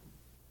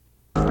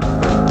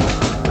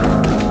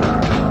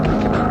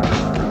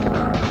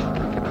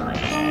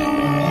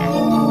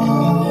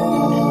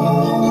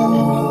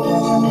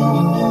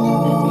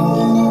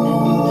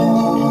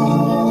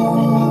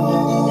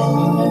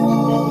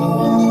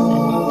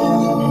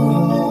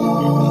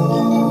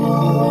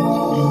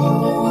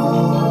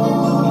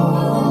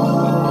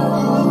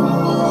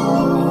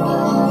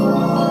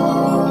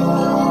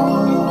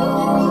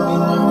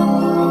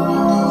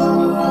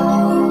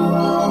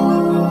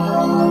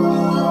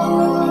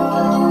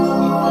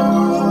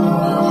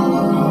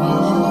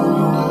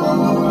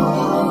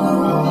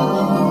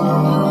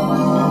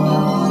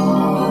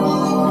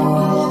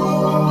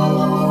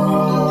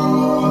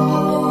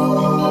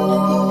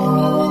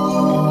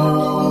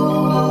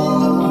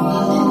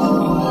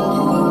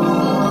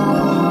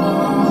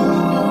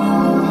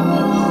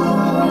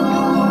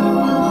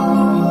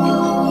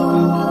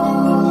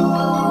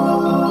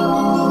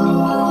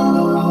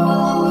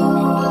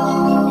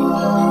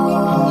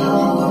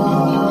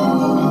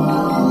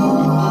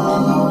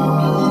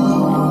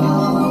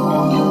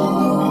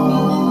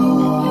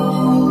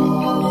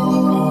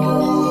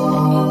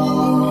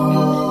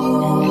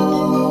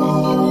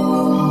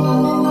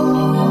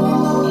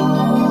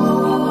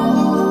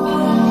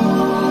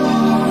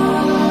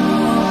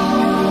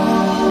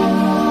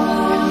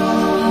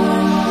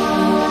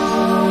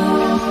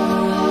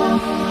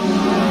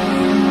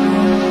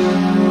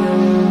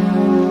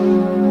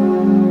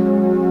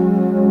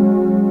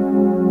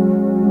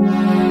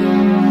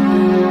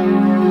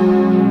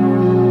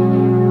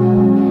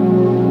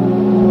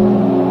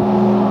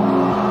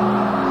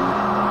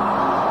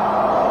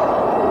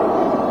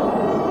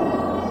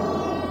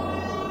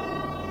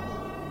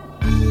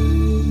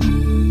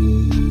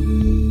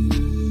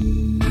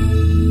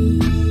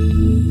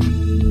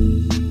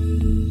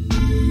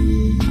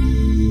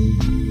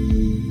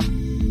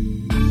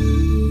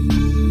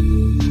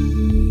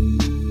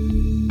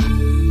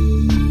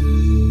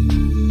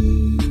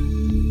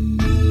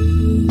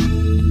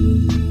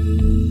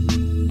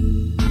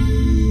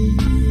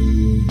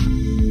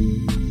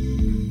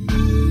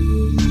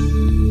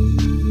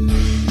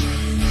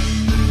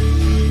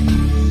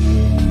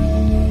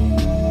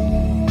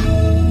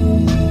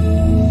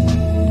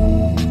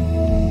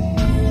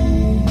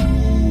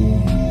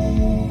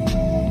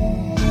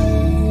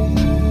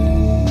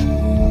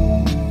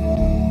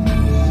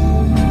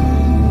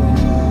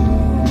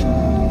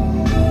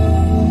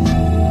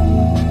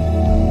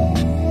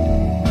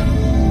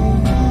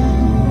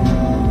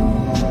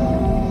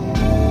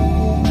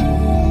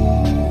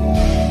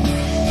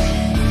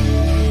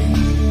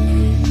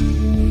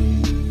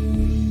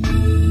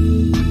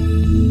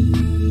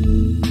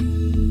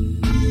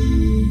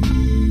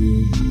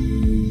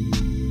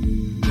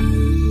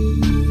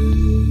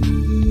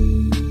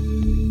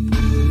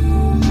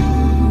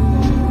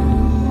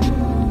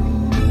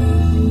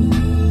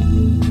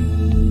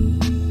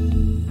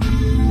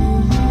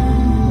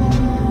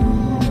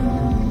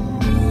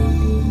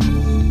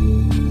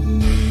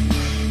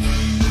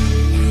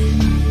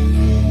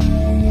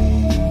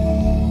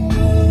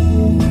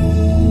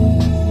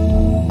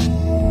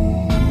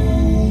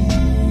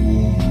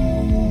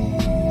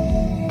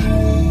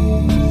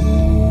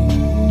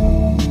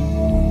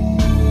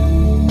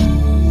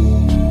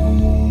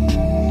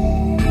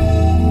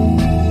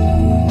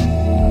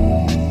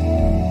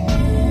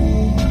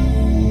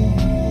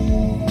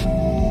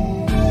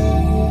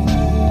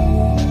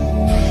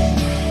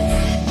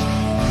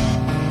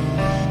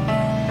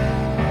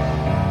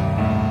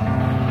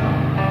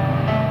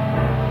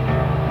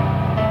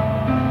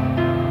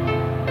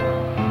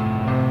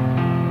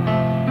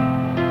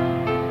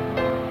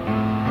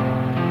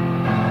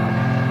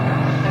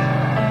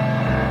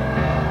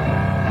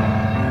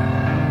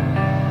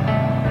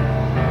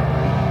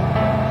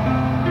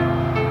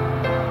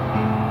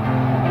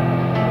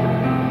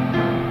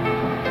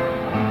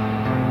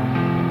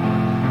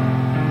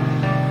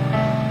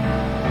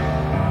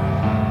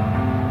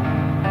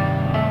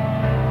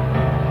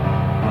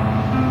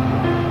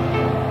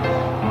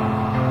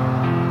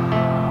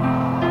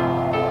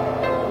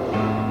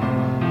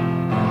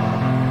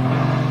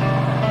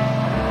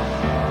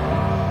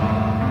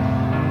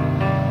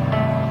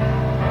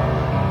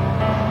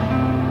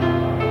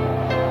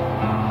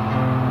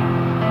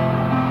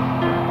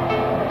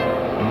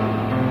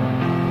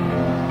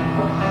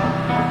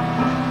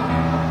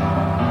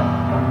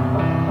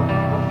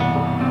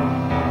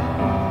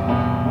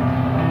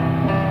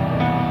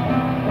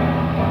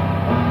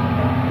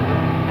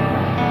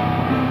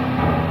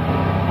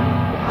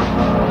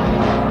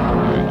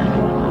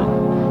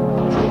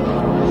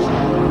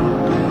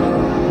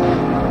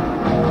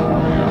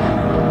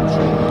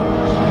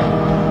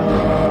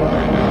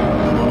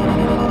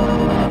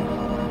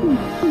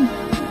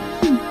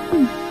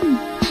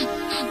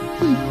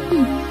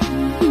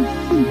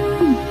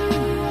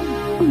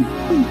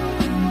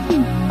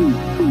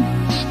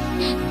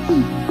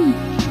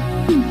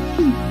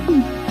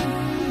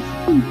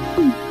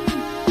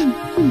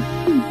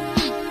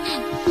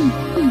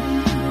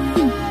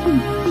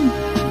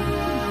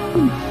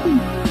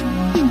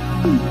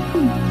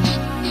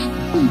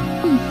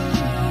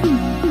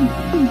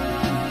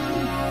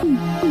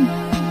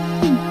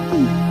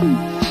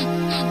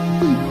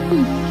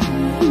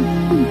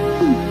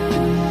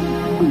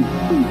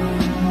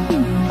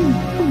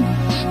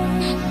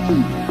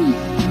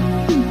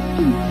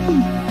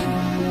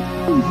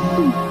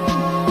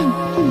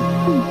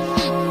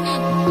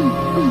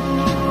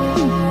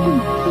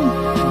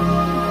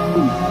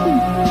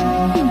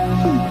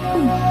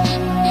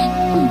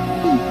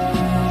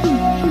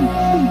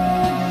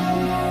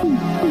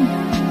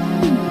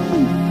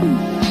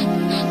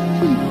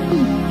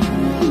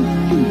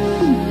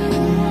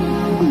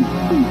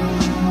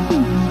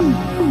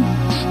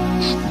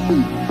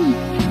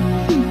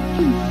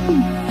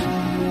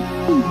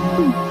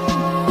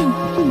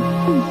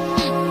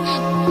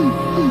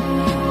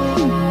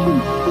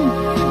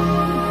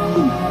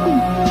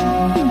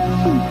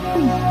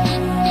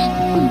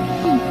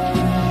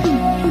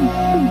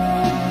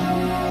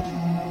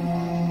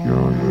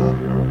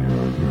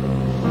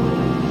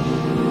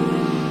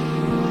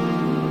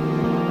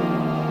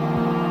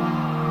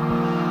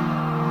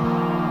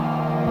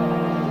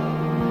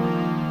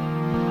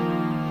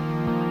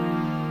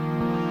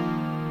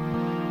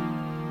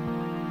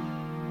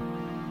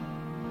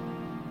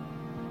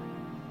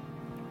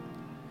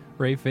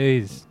 Ray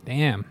Phaze.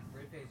 Damn.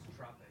 Ray Phaze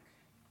Tropic.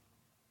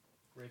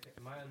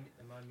 Am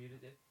I muted?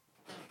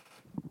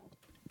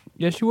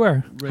 Yes, you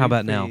were. How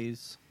about now?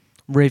 Phaze.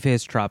 Ray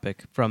Phaze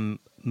Tropic from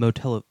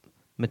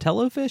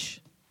Motellofish?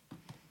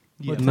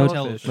 Yeah,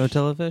 Motellofish.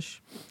 Motellofish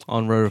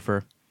on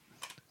Rotifer.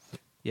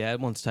 Yeah, that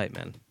one's tight,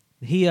 man.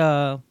 He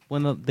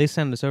when they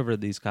sent us over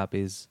these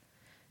copies,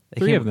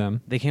 Three of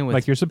them. They came with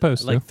Like you're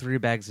supposed to. like 3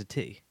 bags of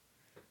tea.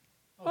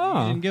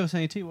 Oh. You didn't give us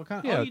any tea. What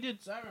kind? Yeah. Oh, you did.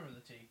 I remember the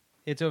tea.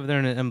 It's over there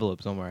in an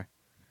envelope somewhere.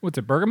 What's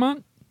it,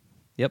 bergamot?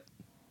 Yep.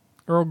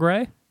 Earl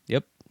Grey?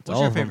 Yep. It's What's all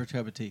your of them. favorite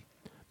cup of tea?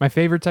 My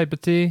favorite type of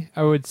tea,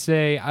 I would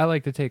say I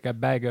like to take a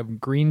bag of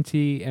green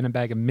tea and a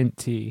bag of mint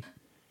tea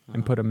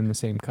and put them in the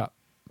same cup.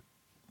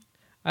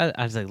 I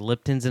was like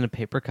Lipton's in a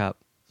paper cup.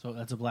 So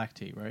that's a black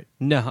tea, right?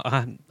 No,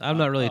 I'm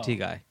not really a tea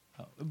guy.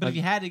 Oh. But if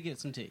you had to get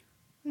some tea,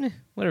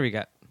 Whatever you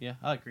got. yeah,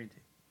 I like green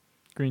tea.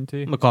 Green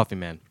tea? I'm a coffee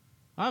man.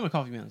 I'm a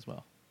coffee man as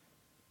well.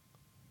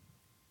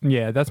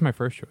 Yeah, that's my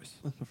first choice.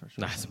 That's my first.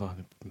 Nice.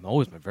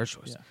 Always my first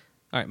choice.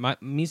 Yeah. All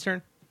right, me's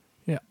turn.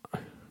 Yeah.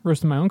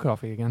 Roasting my own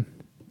coffee again.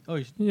 Oh,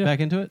 you Yeah. back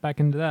into it? Back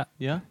into that.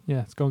 Yeah,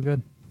 Yeah, it's going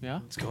good. yeah.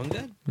 It's going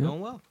good. Yep.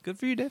 Going well. Good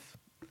for you, Diff.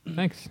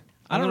 Thanks.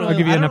 I don't I'll really-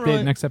 give you I an don't update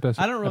really- next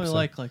episode. I don't really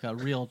episode. like a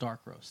real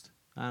dark roast.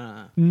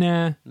 I don't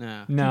know. Nah.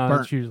 No. No, Too it's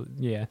burnt. usually,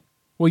 yeah.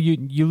 Well,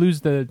 you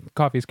lose the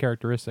coffee's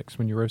characteristics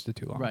when you roast it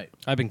too long. Right.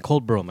 I've been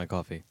cold brewing my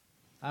coffee.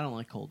 I don't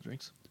like cold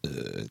drinks.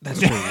 That's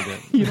true. You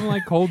do. You don't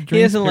like cold drinks,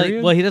 He doesn't period?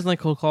 like. Well, he doesn't like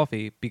cold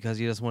coffee because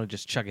he doesn't want to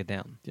just chug it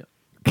down. Yep.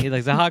 He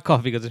likes the hot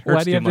coffee because it hurts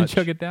Why do you too have much. to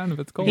chug it down if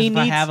it's cold? He If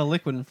I needs- have a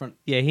liquid in front.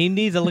 Yeah, he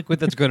needs a liquid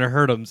that's going to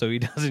hurt him, so he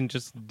doesn't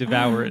just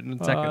devour it in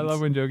Oh, seconds. I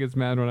love when Joe gets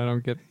mad when I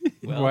don't get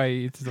Well. why he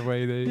eats the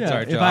way they. Yeah.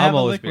 Sorry, if Joe, I I'm have a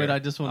always liquid, beer. I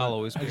just want I'll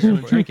always to beer.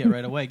 drink it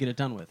right away. Get it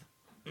done with.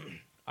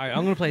 All right,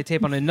 I'm going to play a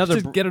tape on another.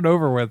 Just get it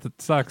over with.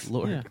 It sucks.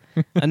 Lord,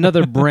 Yeah.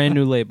 another brand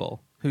new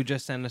label who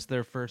just sent us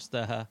their first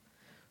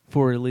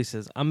 4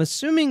 releases. I'm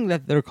assuming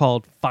that they're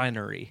called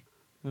Finery.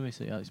 Let me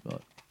see how you spell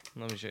it.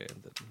 Let me show you.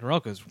 The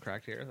Norelco's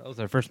cracked here. That was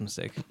our first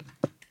mistake.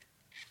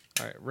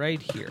 All right,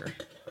 right here.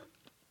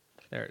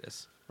 There it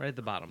is. Right at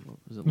the bottom.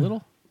 Is it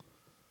little?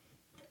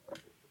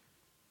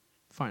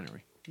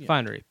 Finery. Yeah.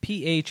 Finery.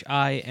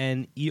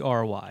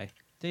 Phinery.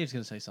 Dave's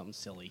gonna say something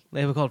silly.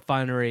 They have it called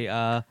Finery.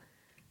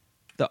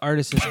 The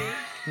artist is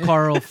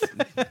Karl.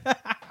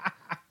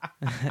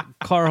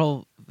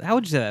 Karl. How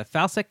would you say that?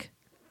 Fousek?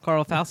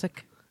 Karl Fousek?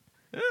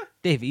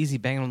 Dave, easy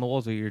banging on the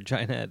walls with your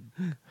giant head.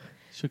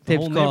 Shook the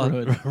Tape's whole called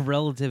neighborhood.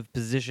 Relative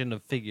Position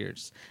of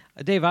Figures.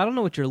 Dave, I don't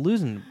know what you're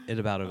losing it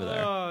about over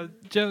there. Oh,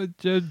 Joe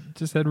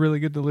just had really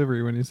good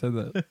delivery when he said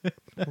that.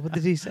 What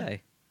did he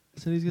say?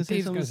 So he's gonna say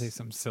Dave's something. gonna say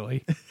something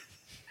silly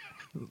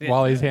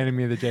while he's handing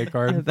me the J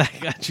card. That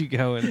got you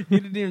going. He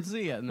didn't even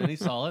see it, and then he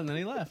saw it, and then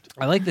he left.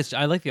 I like this.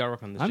 I like the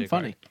artwork on this. I'm J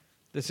funny. card.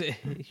 This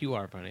you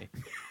are funny.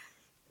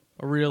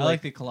 A real I like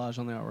like the collage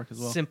on the artwork as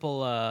well.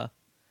 simple.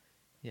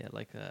 Yeah,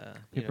 like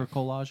Paper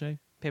collage.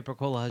 paper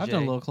collage. I've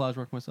done a little collage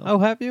work myself. Oh,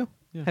 have you?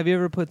 Yeah. Have you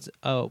ever put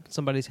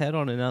somebody's head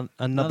on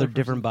another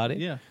different person. body?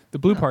 Yeah. The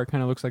blue part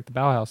kind of looks like the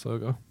Bauhaus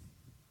logo.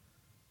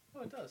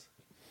 Oh, it does.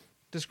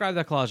 Describe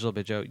that collage a little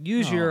bit, Joe.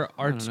 Use Oh, your I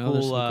art don't know.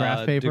 There's school some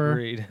graph paper.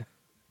 degree.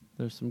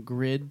 There's some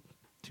grid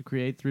to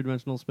create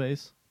three-dimensional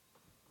space,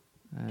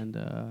 and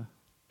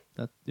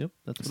that's what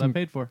I Some-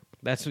 paid for.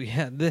 That's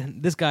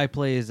this guy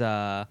plays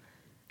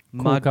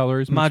Cool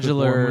colors, mixed with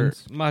warm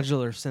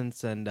modular ones.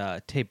 synths and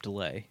tape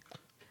delay.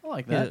 I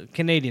like Yeah, that.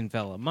 Canadian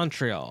fella,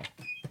 Montreal.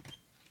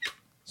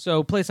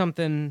 So play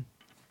something.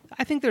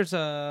 I think there's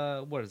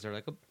what is there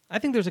like? I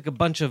think there's like a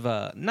bunch of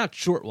not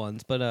short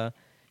ones, but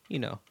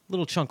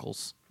little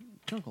chunkles.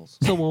 Chunkles.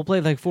 So we'll play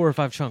like 4 or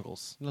 5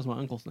 chunkles. That's my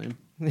uncle's name.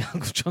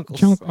 Uncle Chunkles.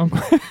 Chunk,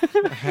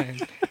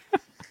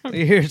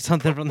 You hear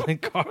something from the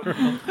car.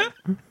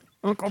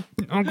 Uncle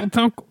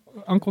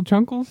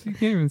Chunkles. You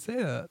can't even say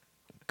that.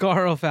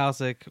 Karl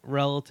Fousek,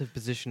 Relative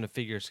Position of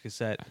Figures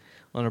cassette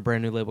on a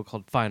brand new label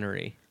called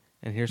Finery.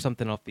 And here's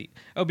something offbeat.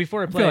 Oh,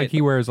 before I I play feel like it,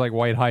 he wears like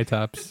white high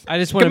tops. I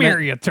just want Come to here,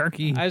 you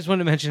turkey. I just want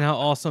to mention how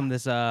awesome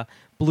this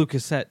blue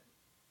cassette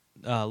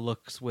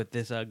looks with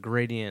this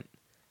gradient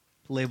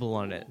label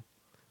on it.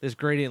 This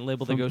gradient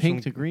label that From goes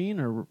pink from to green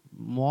or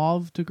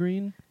mauve to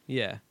green.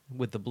 yeah,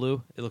 with the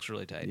blue, it looks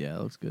really tight. Yeah,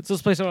 it looks good. So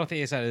let's play something off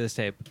the A side of this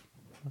tape.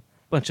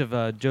 Bunch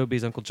of Joe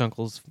B's Uncle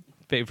Chunkle's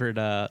favorite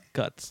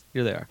cuts.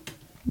 Here they are.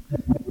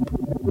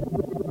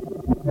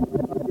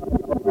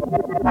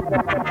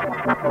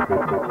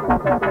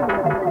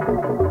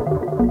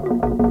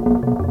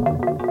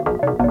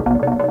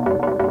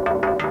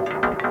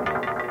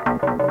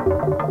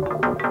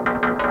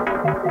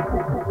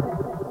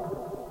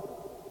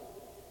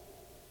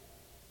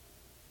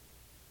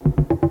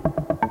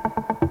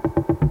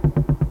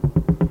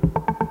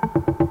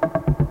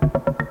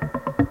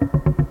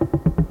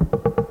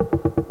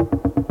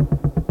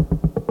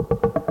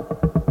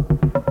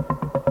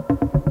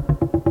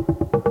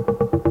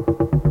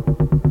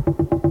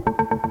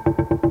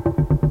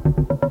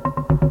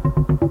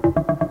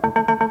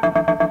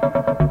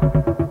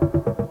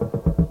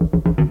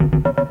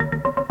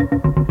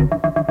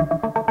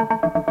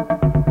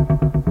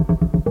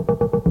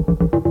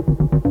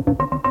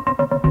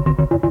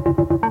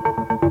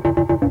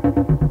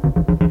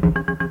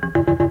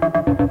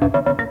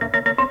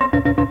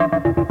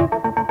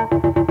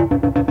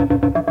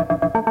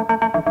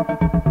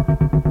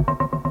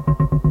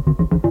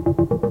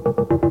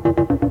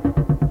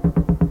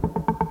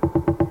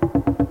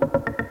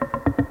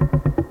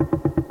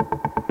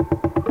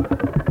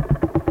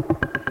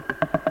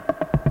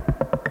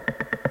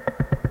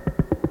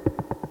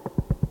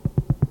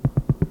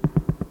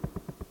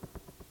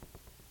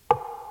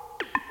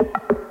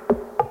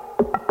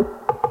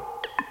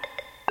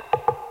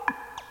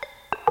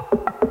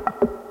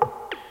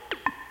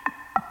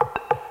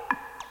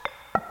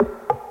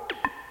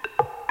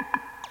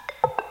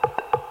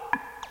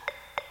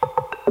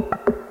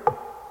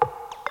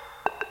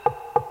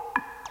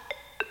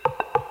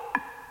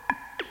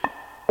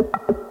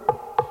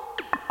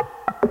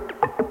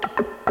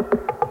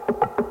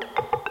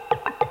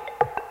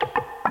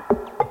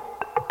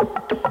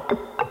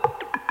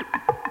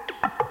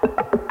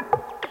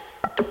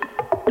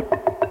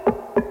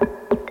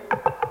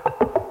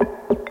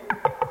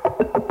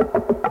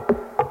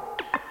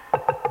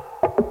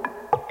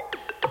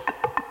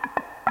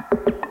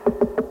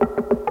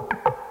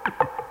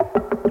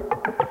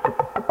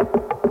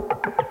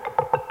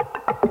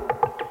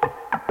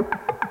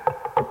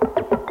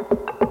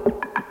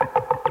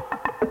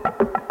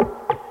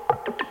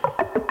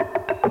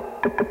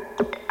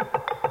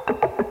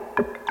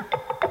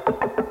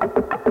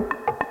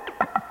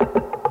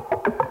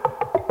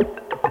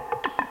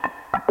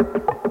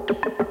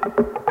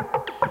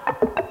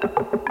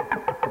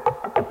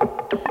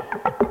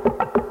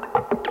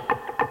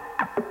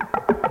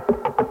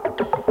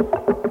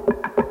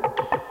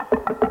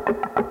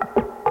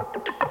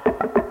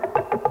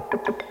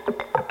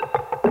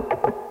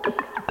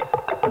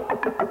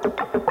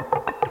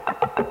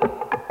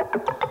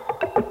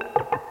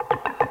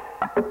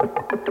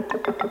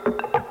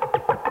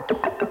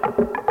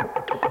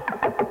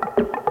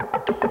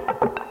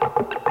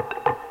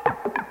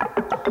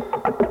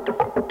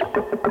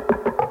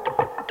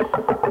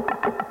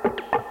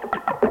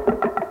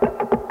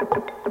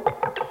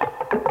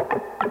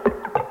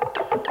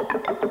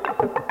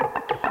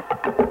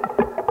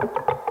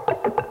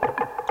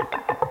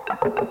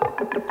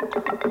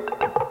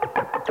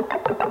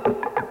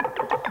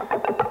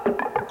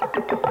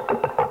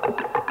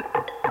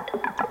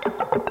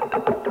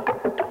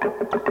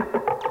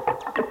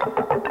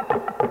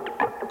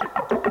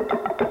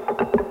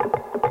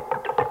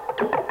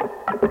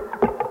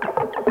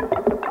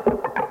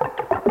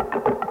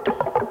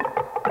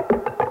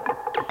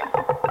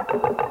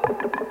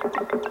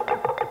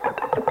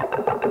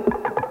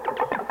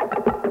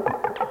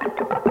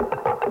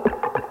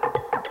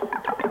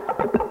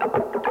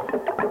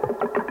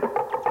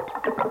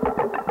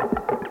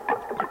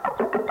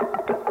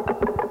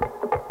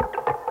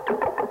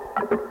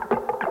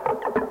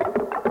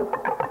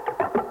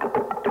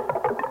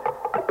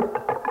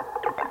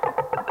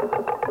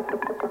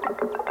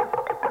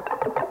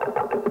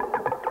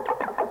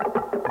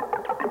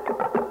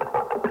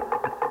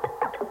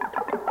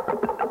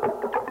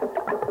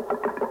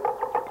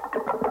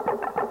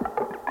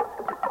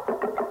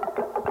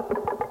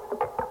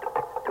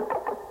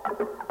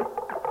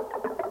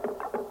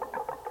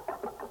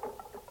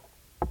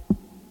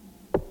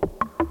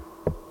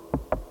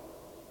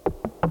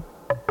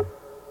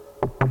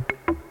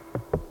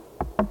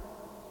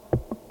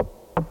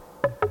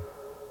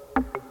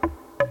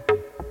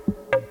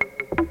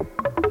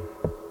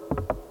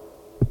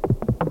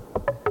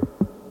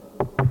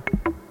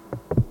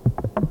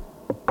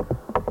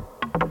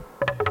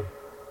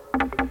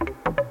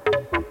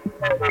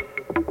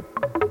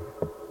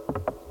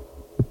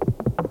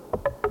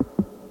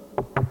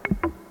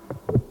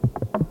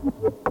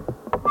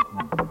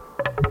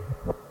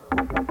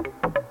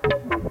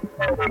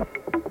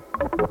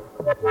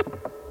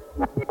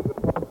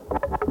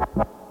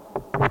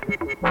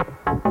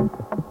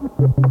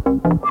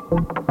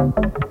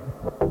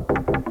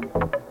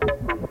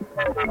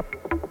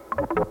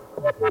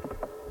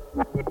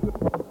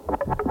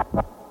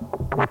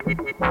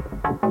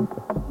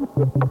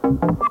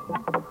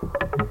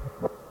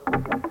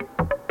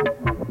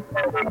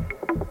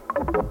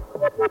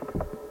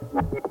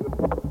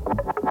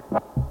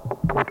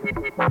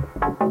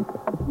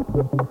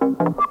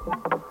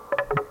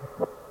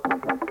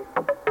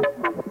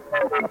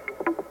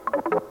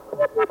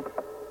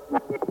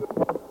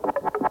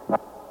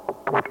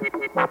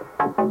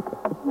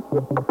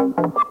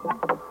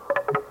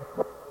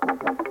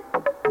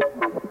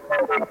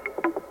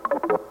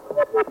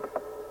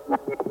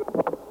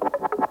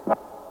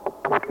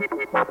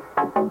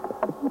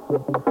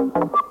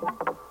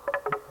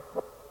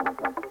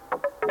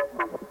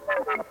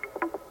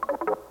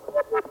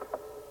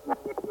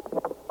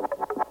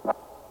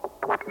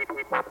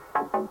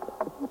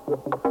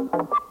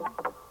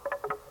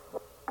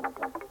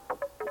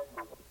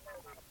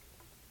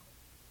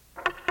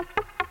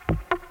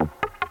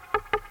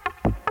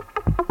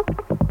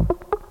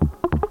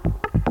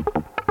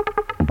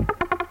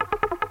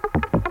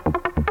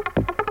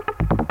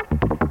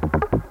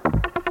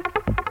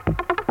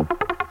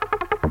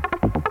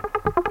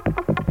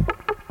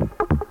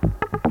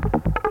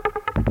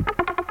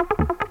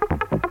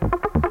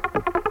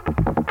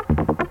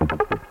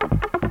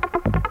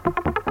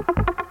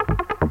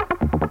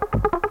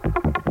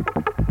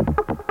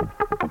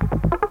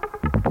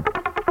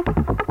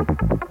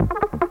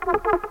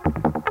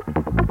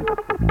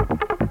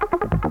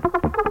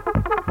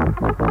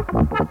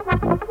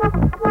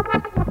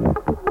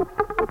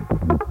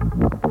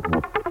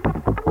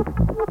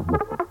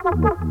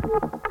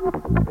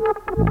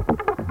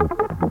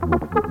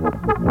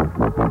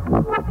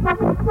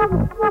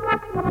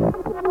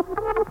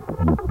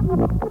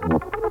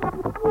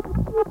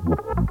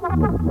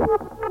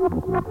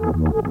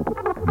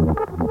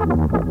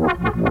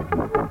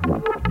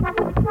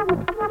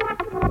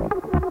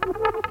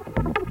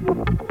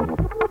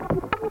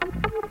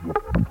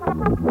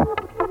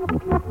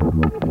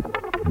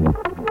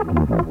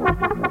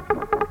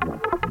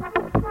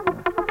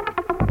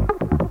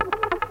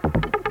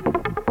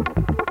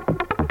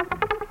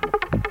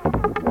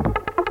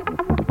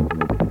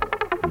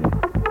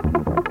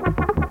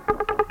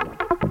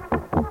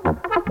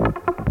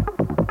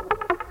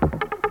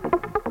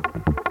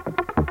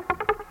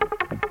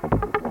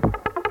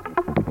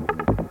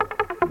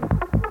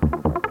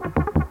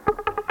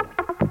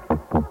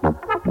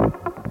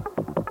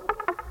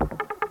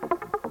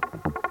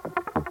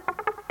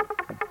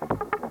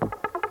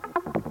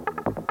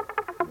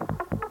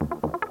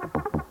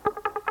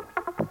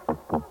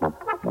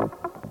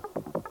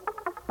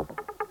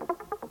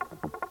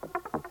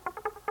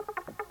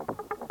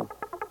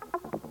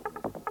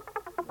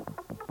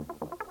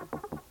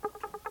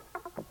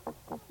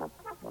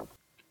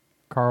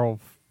 Karl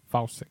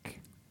Fousek.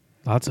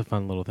 Lots of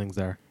fun little things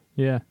there.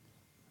 Yeah.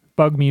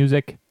 Bug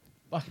music.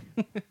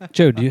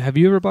 Joe, have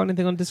you ever bought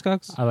anything on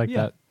Discogs? I like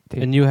that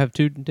tape. And you have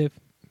too, Dave?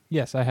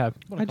 Yes, I have.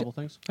 What a couple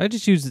things. I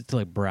just use it to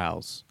like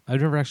browse.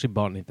 I've never actually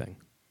bought anything.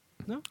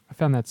 I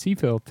found that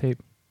Seafill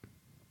tape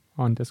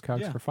on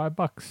Discogs Yeah. for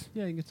 $5.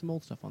 Yeah, you can get some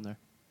old stuff on there.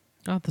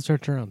 I'll have to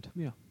search around.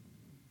 Yeah.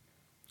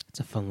 It's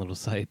a fun little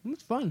site.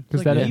 It's fun.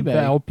 Because It's like that eBay.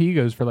 LP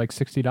goes for like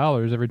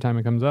 $60 every time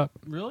it comes up.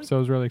 Really? So I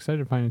was really excited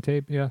to find a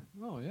tape. Yeah.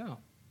 Oh, yeah.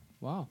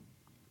 Wow.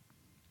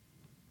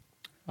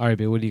 All right,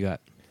 babe, what do you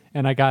got?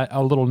 And I got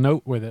a little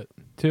note with it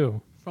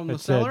too. From the It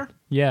said- seller?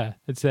 Yeah.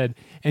 It said,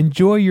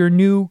 "Enjoy your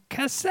new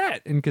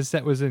cassette." And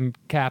cassette was in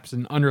caps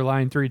and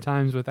underlined 3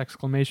 times with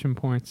exclamation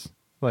points.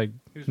 Like,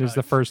 this is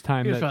the first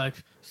time He was that.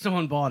 like,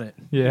 someone bought it.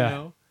 Yeah. You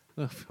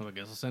know? I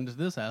guess I'll send it to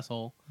this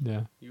asshole.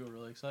 Yeah. You were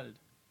really excited.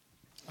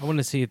 I want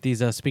to see if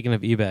these, speaking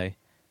of eBay,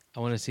 I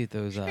want to see if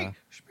those,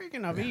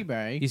 Speaking of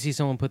eBay. you see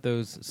someone put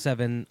those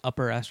 7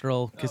 Upper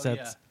Astral cassettes Oh,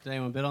 yeah. Did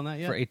anyone bid on that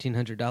yet? for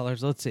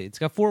 $1,800. Let's see. It's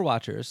got 4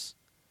 watchers.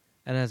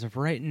 And as of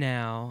right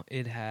now,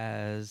 it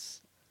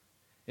has...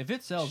 If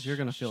it sells, you're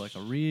going to feel like a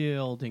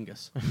real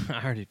dingus.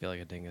 I already feel like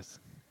a dingus.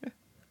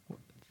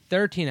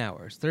 13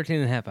 hours. 13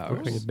 and a half Looks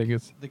hours. like a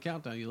biggest. The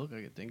countdown, you look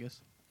like a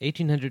dingus.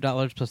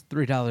 $1,800 plus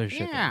 $3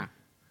 shipping. Yeah.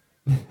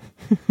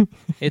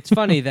 It's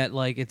funny that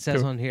like it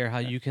says on here how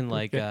you can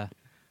like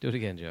do it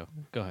again, Joe.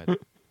 Go ahead.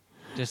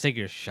 Just take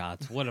your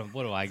shots. What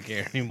do I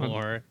care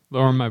anymore?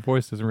 Lowering my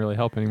voice doesn't really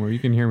help anymore. You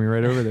can hear me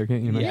right over there,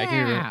 can't you? I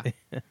can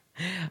hear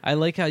I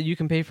like how you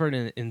can pay for it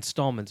in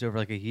installments over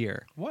like a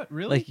year. What,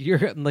 really? Like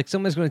you're like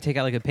someone's going to take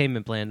out like a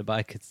payment plan to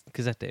buy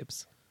cassette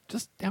tapes.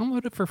 Just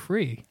download it for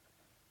free.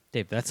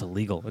 Dave, that's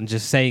illegal. And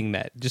just saying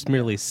that, just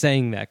merely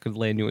saying that could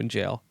land you in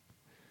jail.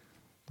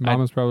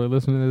 Mama's probably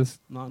listening to this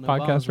Not no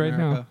podcast bombs, right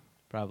America. now.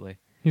 Probably.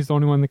 He's the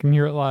only one that can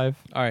hear it live.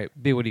 All right,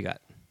 B, what do you got?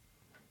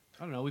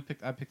 I don't know.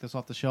 I picked this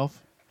off the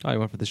shelf. Oh, you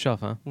went for the shelf,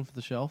 huh? One for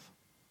the shelf.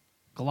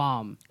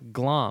 Glom.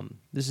 Glom.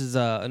 This is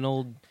an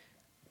old,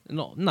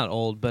 no, not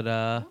old, but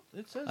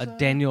It says a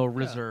Daniel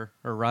Riser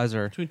or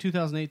Riser. between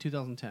 2008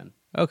 2010.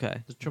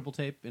 Okay. The triple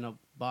tape in a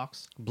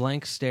box.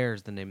 Blank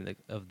Stairs, the name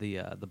of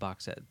the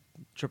box set,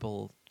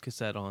 triple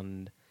cassette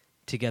on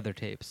Together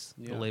tapes.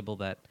 Yeah. The label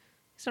that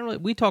he's not really.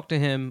 We talked to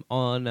him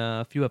on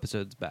a few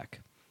episodes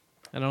back,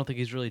 and I don't think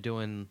he's really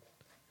doing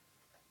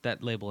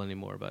that label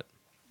anymore. But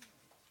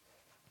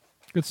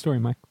Good story,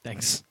 Mike.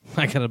 Thanks.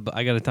 I got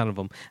a ton of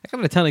them. I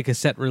got a ton of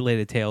cassette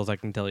related tales. I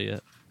can tell you.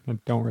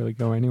 That don't really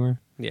go anywhere.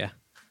 Yeah.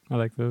 I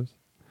like those.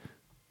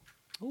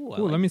 Ooh,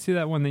 Ooh, let me see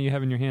that one that you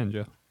have in your hand,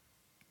 Joe.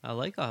 I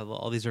like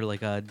all these are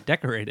like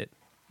decorated.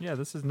 Yeah,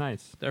 this is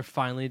nice. They're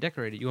finally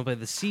decorated. You want to play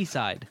the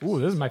seaside? Ooh,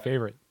 this is my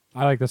favorite.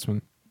 I like this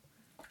one.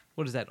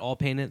 What is that? All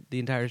painted? The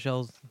entire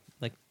shell's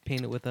like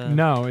painted with a.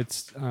 No,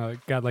 it's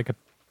got like a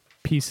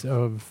piece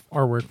of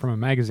artwork from a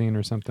magazine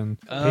or something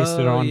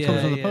pasted on. Yeah,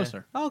 Comes with a yeah.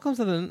 poster. Oh, it comes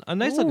with a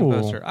nice looking Ooh.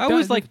 poster. I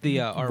always liked the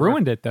artwork.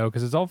 Ruined it though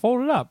because it's all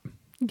folded up.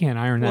 You can't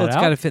iron Well, that it's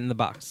out. got to fit in the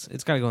box.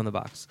 It's got to go in the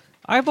box.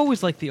 I've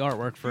always liked the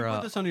artwork for.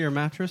 Put this under your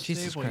mattress,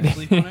 Jesus Dave, while Christ.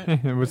 you sleep on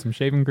it. With some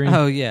shaving cream.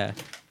 Oh yeah,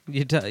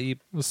 you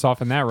We'll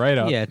soften that right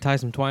up. yeah tie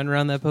some twine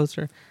around that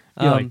poster.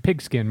 You like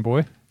pigskin,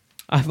 boy.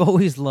 I've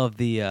always loved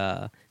the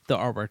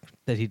artwork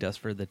that he does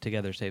for the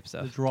Together Tape The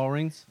stuff.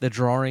 drawings. The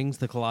drawings,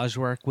 the collage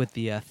work with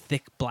the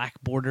thick black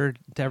border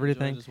to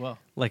everything, as well.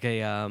 like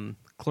a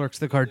Clerks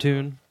the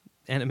cartoon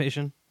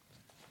animation.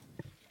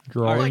 I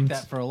Drawings.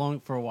 liked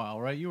that for a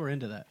while, right? You were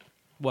into that.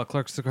 What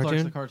Clerks the cartoon?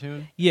 Clerks the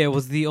cartoon. Yeah, it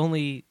was the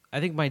only. I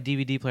think my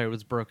DVD player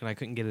was broken. I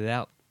couldn't get it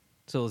out,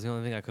 so it was the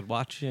only thing I could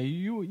watch. Yeah,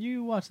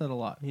 you watch that a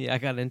lot. Yeah, I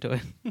got into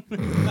it.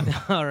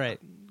 All right,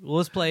 well,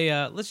 let's play.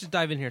 Let's just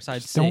dive in here.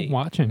 Side Just C. don't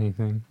watch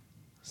anything.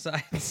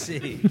 Side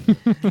C.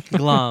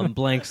 Glom,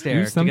 blank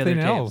stare. Do something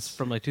Together else. Tapes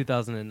from like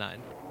 2009.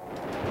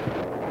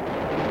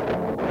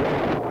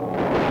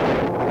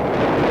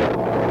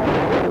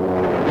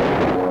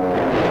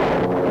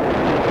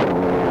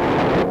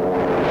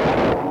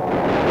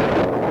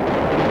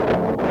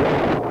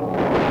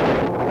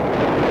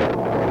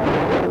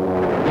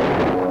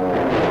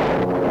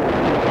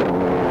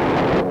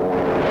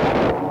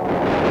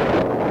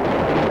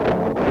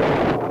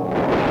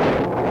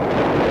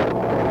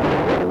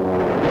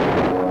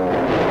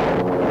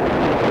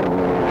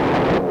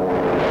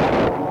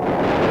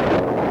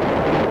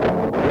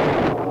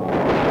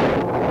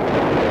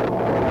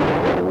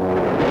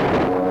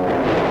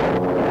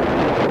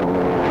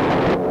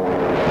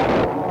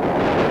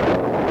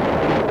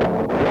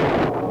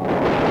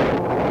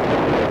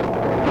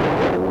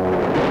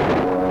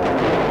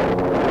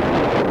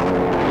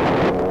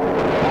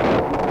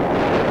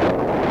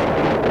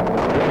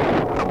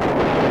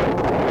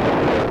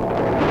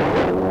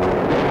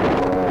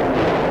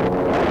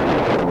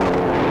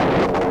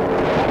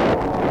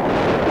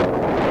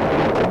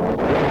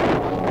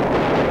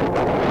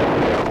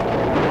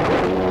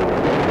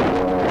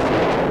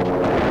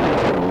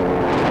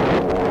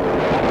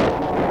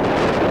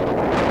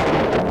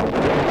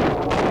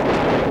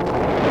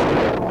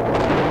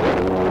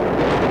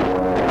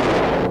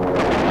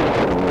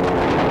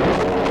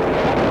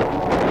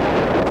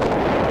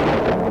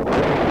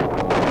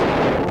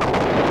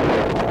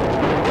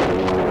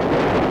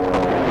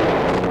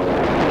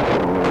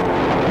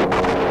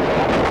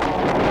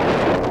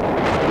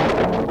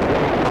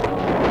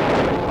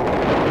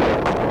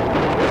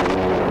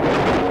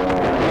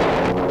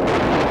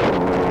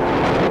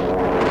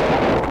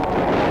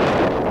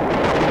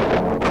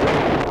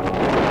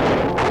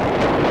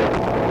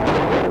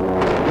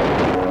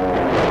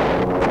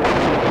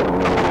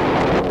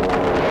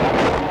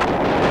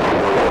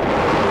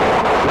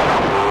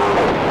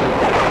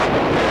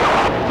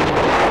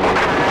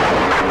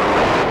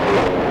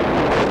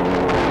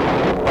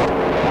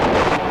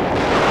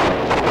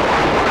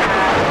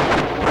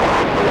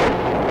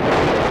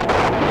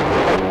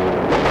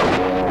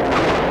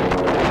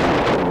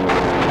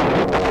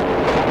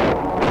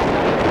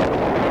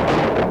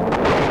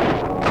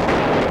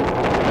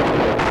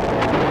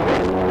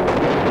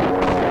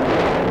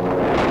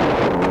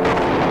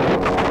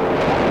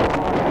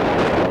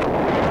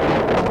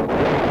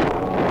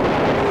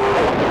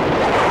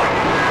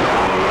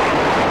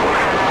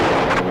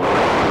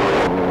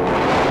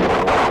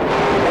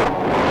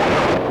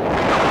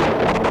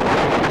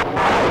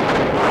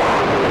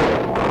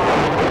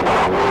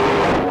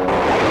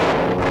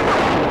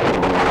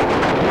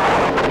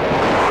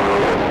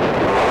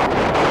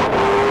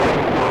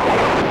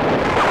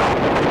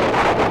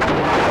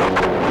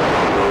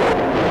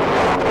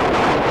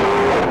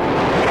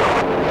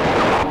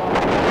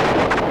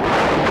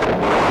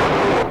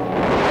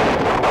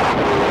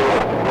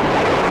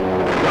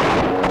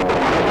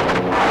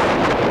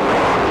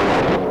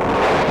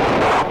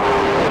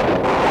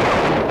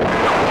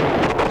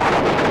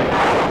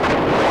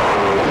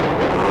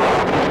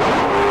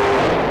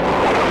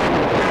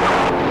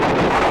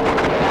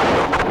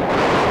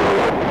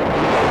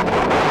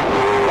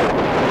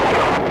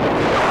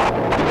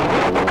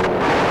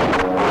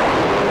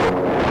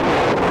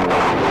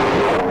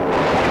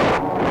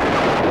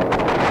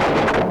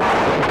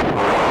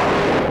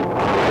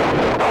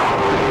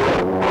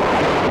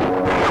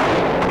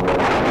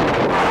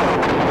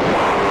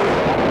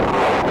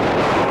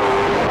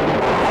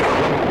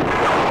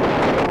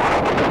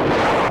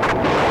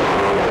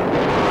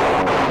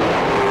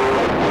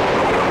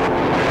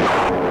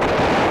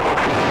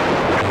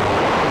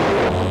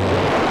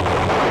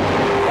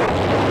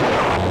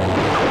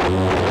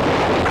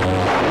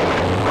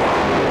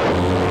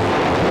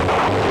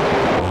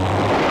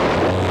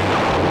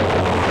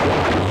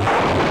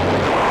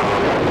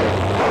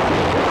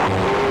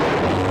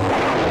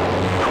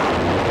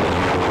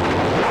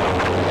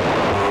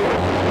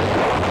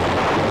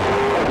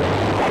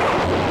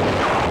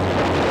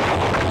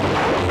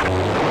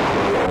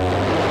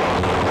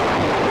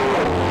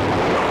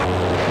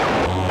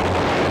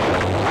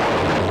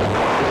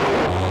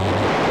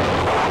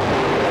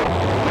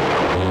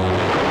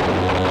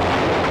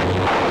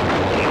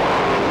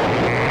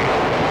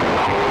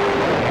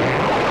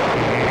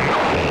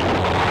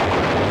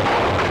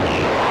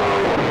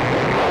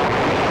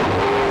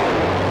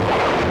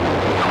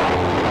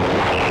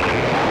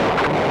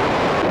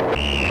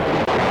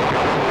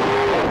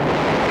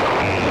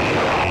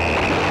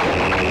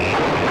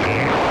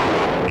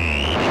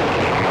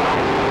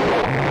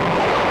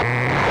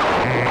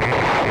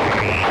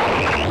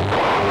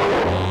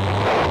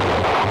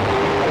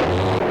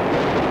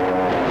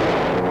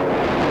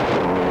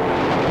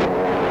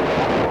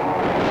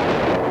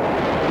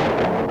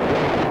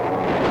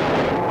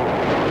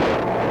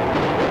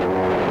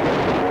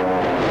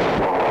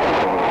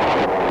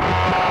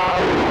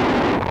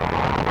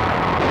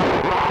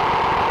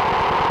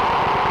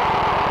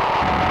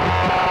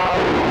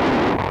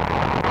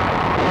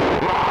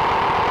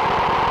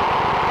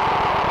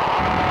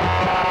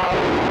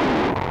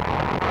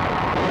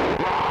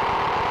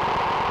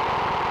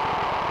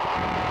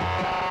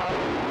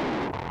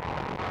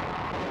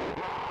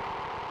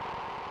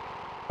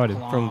 Buddy.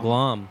 from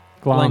Glom.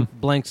 Glom.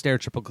 Blank stare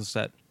triple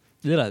cassette.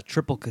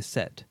 Triple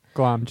cassette.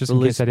 Glom, just in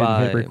Released case I didn't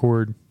hit by-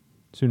 record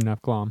soon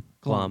enough. Glom.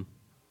 Glom.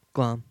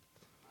 Glom.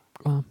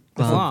 Glom.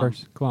 Glom.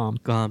 First. Glom.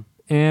 Glom.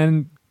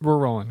 And we're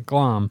rolling.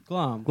 Glom.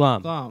 Glom.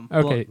 Glom. Glom.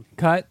 Okay,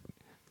 cut.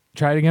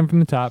 Try it again from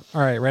the top.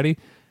 All right, ready?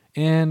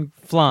 And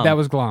Flom. that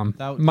was Glom.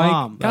 That was Mike,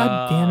 Glom.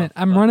 God damn it.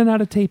 I'm running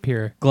out of tape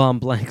here. Glom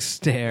blank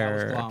stare.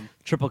 That was Glom.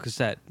 Triple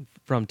cassette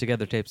from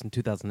Together Tapes in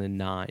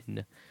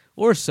 2009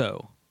 or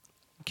so.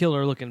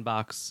 Killer looking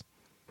box.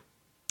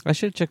 I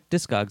should have checked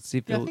Discogs to see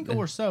if Yeah, I it- think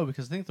or so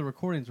because I think the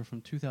recordings were from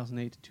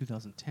 2008 to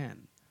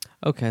 2010.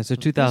 Okay, so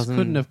This 2000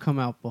 couldn't have come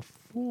out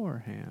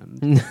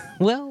beforehand.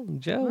 Well,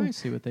 Joe, I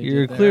see what they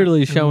you're did there.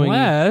 clearly showing.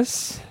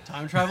 Unless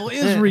Time travel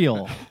is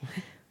real.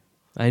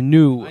 I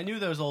knew I knew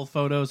those old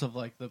photos of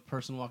like the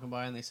person walking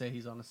by and they say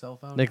he's on a cell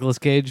phone. Nicolas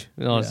Cage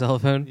on a Yeah. cell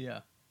phone.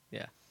 Yeah.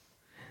 look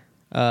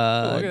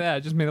at that. I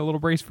just made a little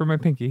brace for my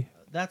pinky.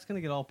 That's going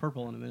to get all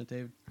purple in a minute,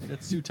 Dave.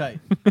 That's too tight.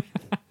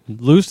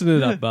 Loosen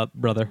it up,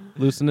 brother.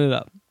 Loosen it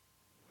up.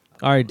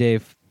 All right,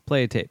 Dave,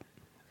 play a tape.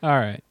 All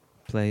right.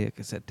 Play a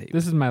cassette tape.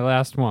 This is my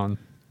last one,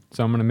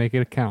 so I'm going to make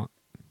it count.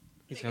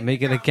 He's gonna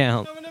make it a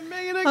count. I'm going to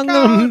make it a I'm count. gonna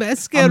I'm gonna play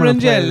this I'm gonna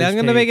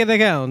tape. make it a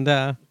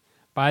count.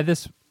 By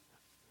this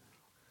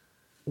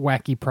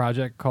wacky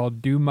project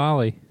called Do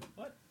Molly.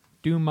 What?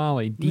 Do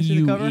Molly. me see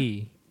the cover.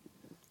 D-U-E.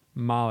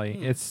 Molly.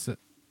 It's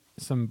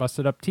some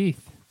busted up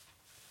teeth.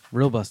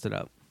 Real busted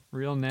up.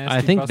 Real nasty.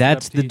 I think busted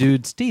that's up the teeth.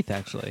 dude's teeth.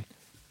 Actually,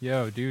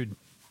 Yo, dude.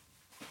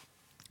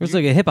 it was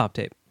like a hip hop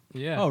tape.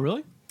 Yeah. Oh,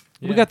 really?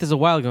 We Yeah. got this a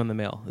while ago in the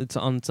mail. It's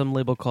on some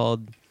label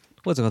called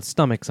what's it called?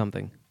 Stomach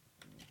something.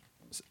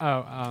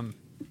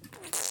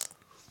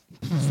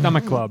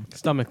 Stomach Club.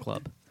 Stomach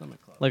Club.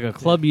 Stomach club. Like a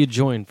club you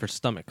join for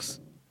stomachs.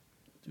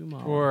 Do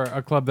Molly. Or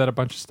a club that a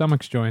bunch of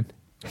stomachs join.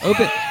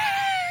 Open.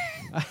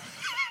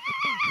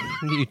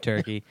 You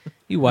turkey.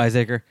 You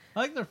wiseacre. I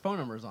like their phone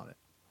numbers on it.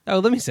 Oh,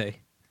 let me see.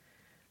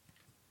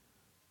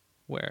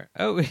 Where?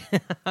 Oh,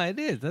 it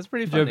is. That's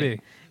pretty Joe funny.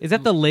 B. Is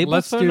that the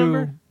label phone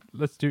number?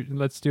 Let's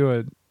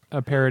do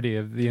a parody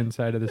of the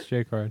inside of this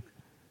J card.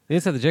 The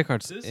inside of the J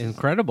card's This is-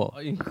 incredible.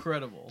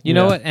 Incredible. You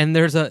know Yeah. what? And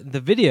there's the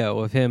video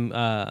of him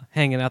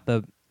hanging out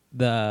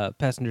the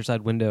passenger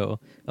side window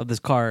of this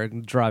car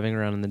driving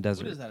around in the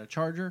desert. What is that, a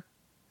Charger?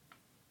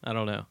 I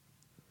don't know.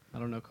 I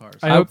don't know cars.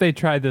 I hope they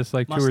tried this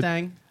like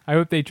Mustang? I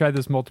hope they tried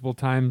this multiple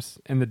times,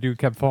 and the dude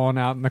kept falling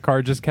out, and the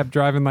car just kept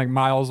driving like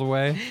miles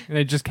away, and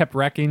it just kept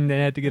wrecking. They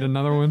had to get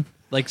another one.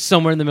 Like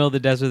somewhere in the middle of the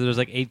desert, there's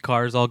like 8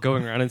 cars all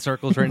going around in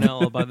circles right now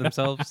all by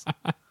themselves.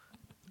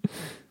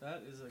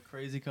 That is a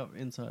crazy cover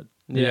inside.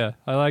 Yeah,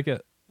 I like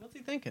it. What's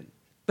he thinking?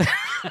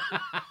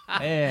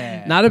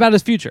 Yeah. Not about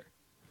his future.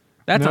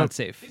 That's No. not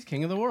safe. He's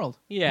king of the world.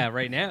 Yeah,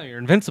 right now you're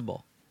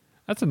invincible.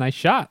 That's a nice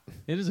shot.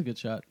 It is a good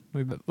shot.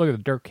 Look at the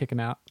dirt kicking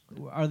out.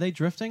 Are they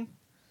drifting?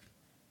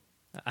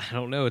 I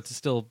don't know. It's a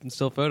still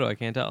photo. I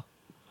can't tell.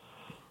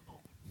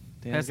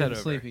 Damn, Pass getting that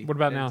over. sleepy. What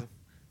about now?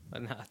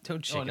 Nah,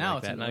 don't shake it now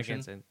like it's that. in No, I motion.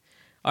 can't say.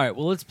 All right,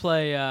 well, let's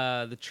play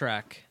the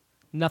track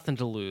 "Nothing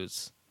to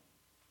Lose."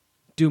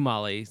 Do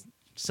Molly,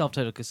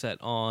 self-titled cassette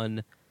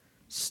on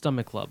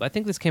Stomach Club. I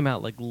think this came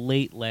out like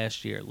late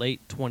last year,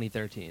 late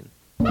 2013.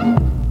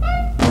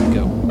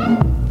 Go.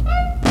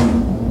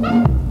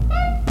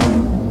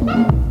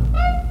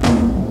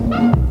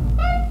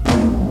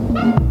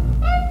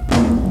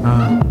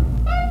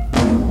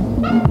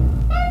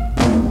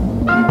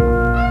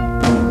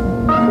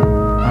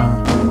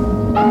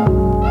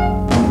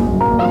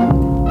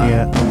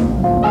 Yeah.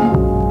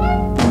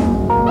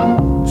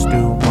 Stu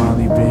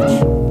Molly, bitch.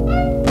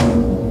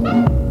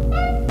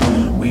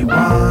 We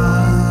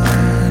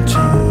want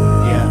to.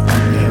 Yeah.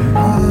 We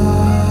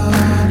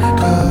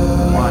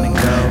wanna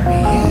go. Me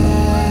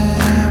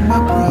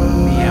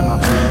and my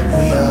bro.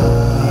 We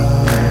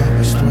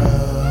always throw.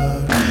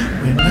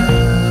 We're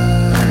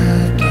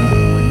nothing.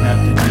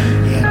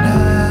 Yeah,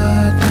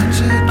 nothing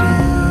to do.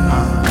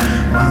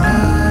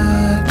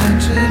 Nothing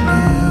to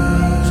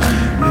lose.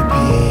 We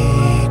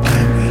pick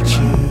and we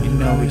choose. You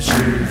know we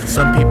choose.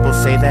 Some people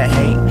say that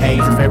hate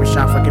is a very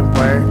strong fucking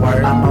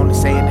word. I'm only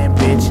saying it,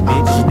 bitch.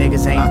 These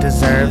niggas ain't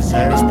deserved.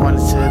 It's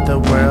pointless to the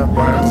world.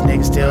 These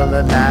niggas still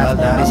alive.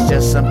 It's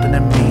just something to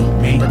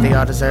me that they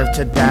all deserve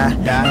to die.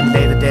 And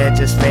they the dead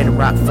just fade and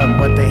rock. Fuck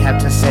what they have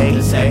to say.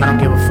 I don't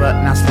give a fuck.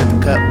 Now slip the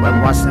cup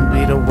and watch them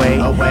bleed away.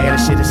 Yeah,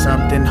 this shit is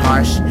something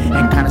harsh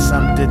and kinda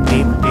something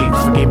deep.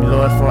 Forgive me,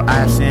 Lord, for I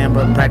have sinned,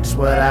 but practice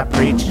what I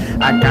preach.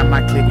 I got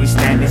my clique, we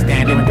standing.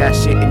 We got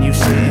shit and you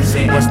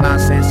sin. What's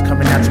nonsense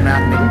coming out your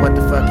mouth, nigga? What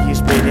the fuck you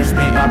spitting?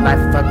 My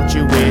life, fuck what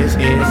you is.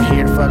 If you're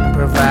here to fucking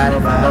provide.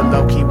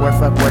 Low key word,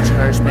 fuck what you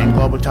heard. Spin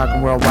global,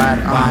 talking worldwide.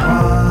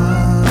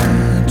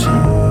 Want to,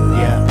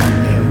 yeah.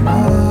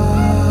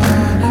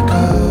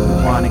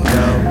 Wanna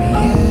go.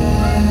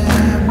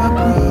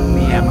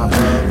 Me and my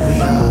bro.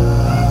 We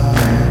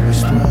always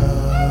throw.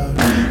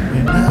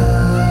 We're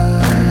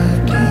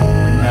nothing.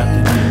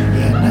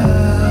 Yeah,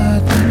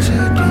 nothing to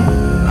do.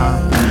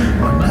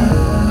 Or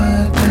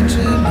nothing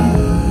to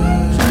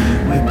lose.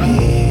 We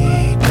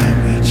pick and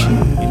we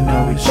choose. You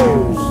know we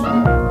choose.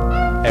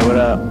 Hey, what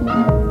up?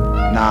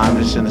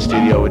 the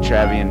studio with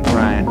Travi and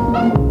Brian.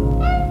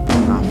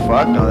 Oh,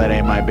 fuck no, that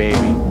ain't my baby.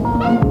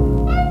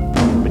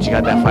 But you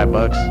got that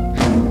 $5?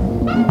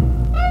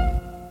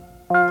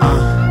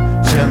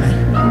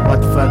 Chillin',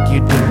 what the fuck you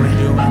doing?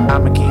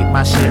 I'ma keep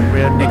my shit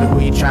real, nigga, who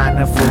you trying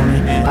to fool me?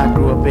 I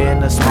grew up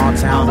in a small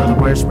town where the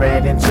word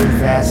spreading too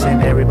fast,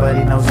 and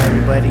everybody knows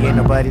everybody, ain't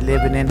nobody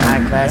living in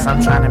high class.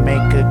 I'm trying to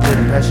make a good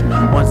impression,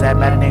 ones that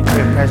matter than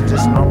quick pressure,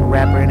 just a normal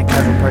rapper and a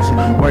casual person.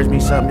 Words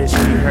mean something that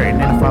you hurting,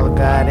 and I follow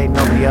God, ain't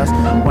nobody else.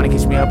 Wanna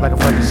catch me up like a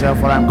fucking shelf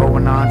while I'm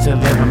going on to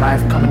live my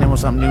life, coming in with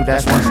something new,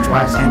 that's once or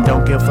twice, and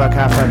don't give a fuck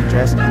how I fucking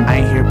dress. I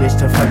ain't here bitch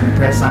to fucking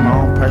impress, I'm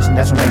my own person,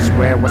 that's what makes you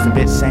rare. What's the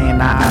bitch saying?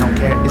 Nah, I don't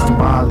care, it's the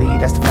Molly,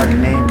 that's the fucking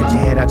name. Get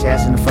your head out your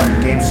ass in the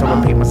fucking game. So I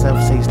repeat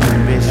myself, say you stupid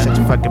bitch. Shut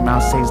your fucking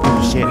mouth, say you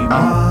stupid shit. We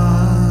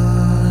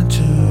want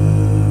to,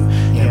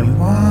 yeah, we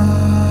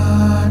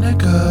wanna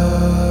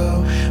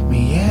go.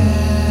 Me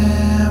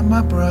and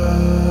my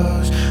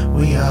bros,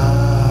 we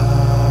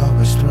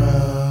always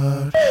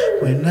throw.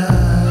 We're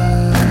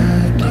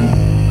nothing,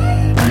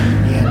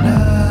 yeah,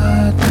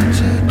 nothing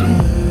to do,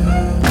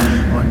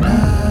 or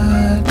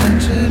nothing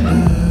to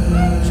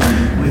lose.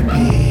 We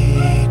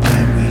pick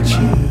and we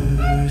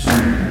choose.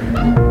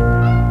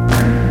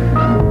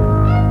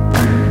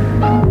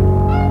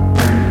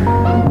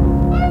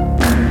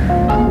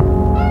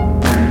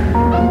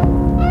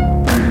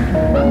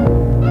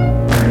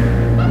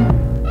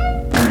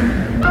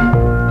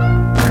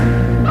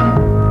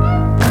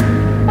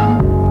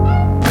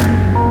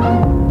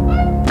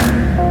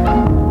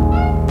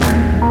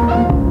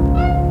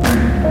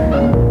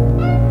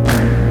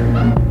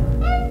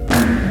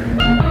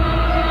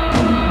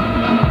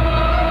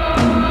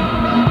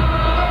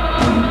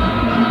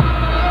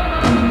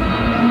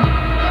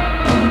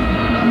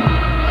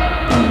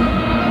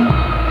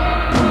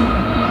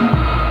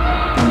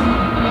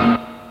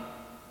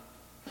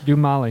 Do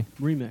Molly.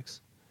 Remix.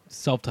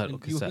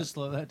 Self-titled You want to cassette.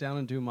 slow that down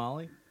and do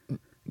Molly?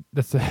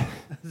 That's Is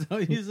that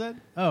what you said?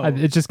 Oh,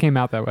 it just came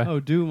out that way. oh,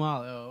 do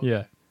Molly. Oh, okay.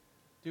 Yeah.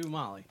 Do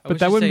Molly. But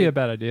that wouldn't be a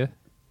bad idea.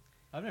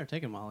 I've never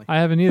taken Molly. I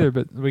haven't either,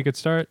 but we could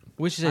start.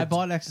 We should say I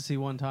bought ecstasy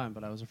one time,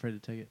 but I was afraid to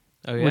take it.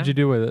 Oh yeah. What'd you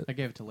do with it? I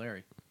gave it to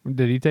Larry.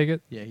 Did he take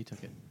it? Yeah, he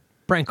took it.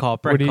 Prank call.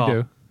 What Prank did he call.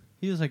 do?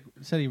 He was like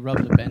said he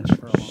rubbed the bench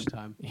for a long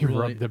time. He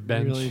rubbed the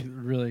bench.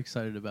 Really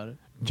excited about it.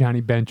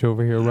 Johnny Bench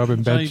over here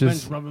rubbing Johnny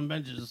benches. Bench rubbing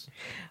benches.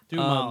 Do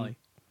Molly.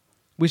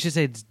 We should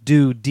say it's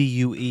due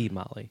D-U-E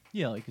Molly.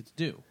 Yeah, like it's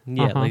due.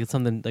 Yeah, Uh-huh. like it's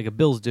something like a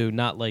bill's due,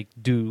 not like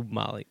do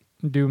Molly.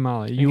 Do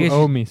Molly. In You case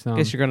owe me some. In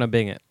case you're gonna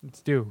bing it.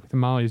 It's due. The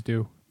Molly's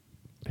due.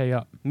 Pay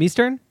up. Me's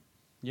turn.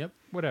 Yep.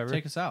 Whatever.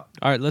 Take us out.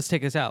 All right, let's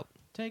take us out.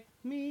 Take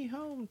me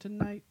home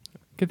tonight.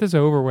 Get this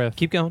over with.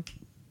 Keep going.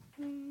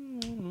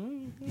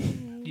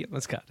 Yeah,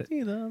 let's got it.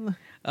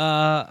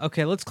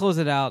 Okay, let's close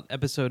it out.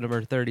 Episode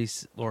number 30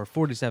 or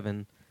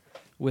 47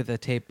 with a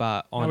tape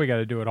on. Now we got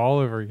to do it all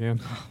over again.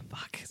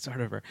 Fuck, start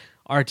over.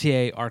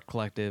 RTA Art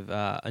Collective,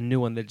 a new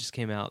one that just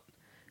came out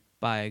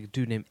by a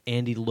dude named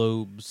Andy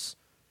Loebs.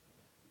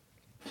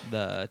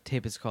 The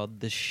tape is called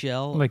The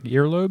Shell. Like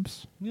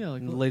earlobes? Yeah,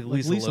 like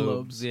Lisa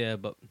Loebs. Yeah,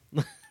 but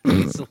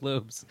Lisa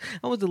Loebs.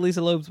 I went to Lisa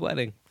Loebs'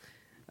 wedding.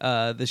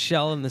 The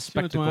Shell and the She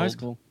went to Spectacle. my high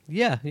school.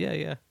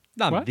 Yeah.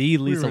 Not What? the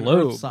We Lisa were in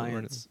Loeb. earth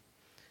science.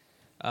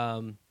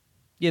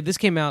 Yeah, this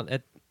came out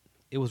at.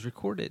 It was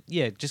recorded.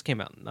 Yeah, it just came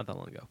out not that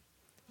long ago.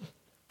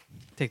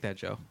 Take that,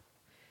 Joe.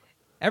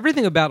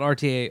 Everything about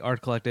RTA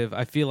Art Collective,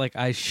 I feel like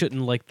I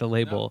shouldn't like the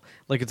label.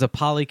 Like it's a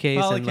poly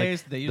case. And like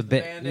Polycase, they use the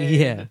ba- Band-Aid.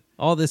 Yeah,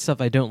 all this stuff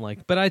I don't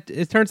like. But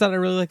it turns out I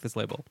really like this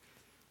label.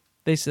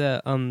 They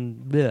said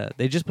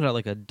they just put out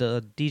like a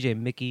DJ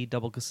Mickey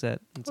double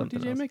cassette and something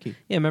DJ else. Mickey.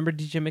 Yeah, remember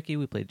DJ Mickey?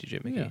 We played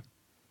DJ Mickey. Yeah.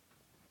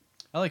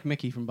 I like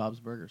Mickey from Bob's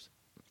Burgers.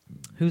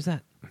 Who's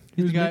that?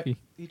 He's Who's the guy. Mickey?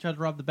 He tried to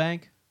rob the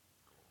bank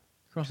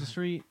across the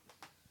street.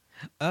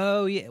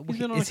 Oh yeah, He's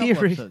been on is a he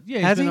couple re- episodes. Yeah,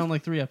 he's has been he? on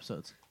like 3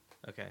 episodes.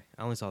 Okay,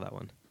 I only saw that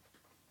one.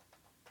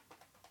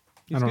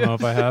 I don't know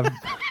if I have.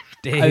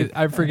 Dave,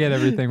 I forget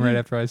everything right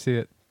after I see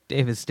it.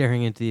 Dave is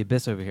staring into the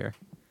abyss over here.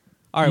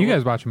 All right, You well,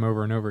 guys watch them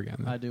over and over again.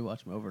 though. I do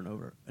watch him over and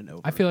over and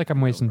over. I feel like I'm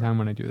wasting over. time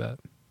when I do that.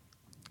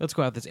 let's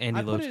go out this Andy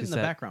I put Loebs it in the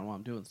cassette. background while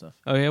I'm doing stuff.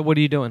 Oh yeah, what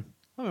are you doing?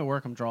 I'm at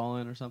work. I'm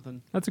drawing or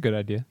something. That's a good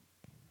idea.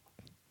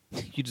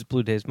 You just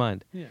blew Dave's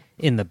mind. Yeah.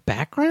 In the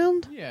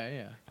background?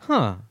 Yeah.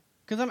 Huh.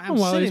 Because I'm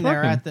while sitting he's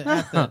there working. at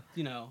the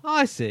you know Oh,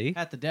 I see.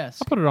 at the desk.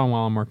 I'll put it on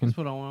while I'm working. Just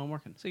put it on while I'm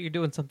working. So you're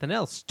doing something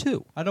else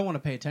too. I don't want to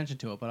pay attention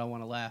to it, but I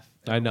want to laugh.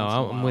 I know. every once in a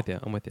I'm while. with you.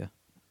 I'm with you.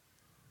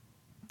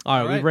 All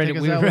right, All right, we're ready.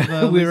 take us We're out with,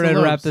 we're Lisa ready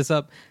to wrap Loebs. this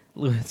up.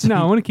 No,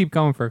 I want to keep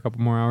going for a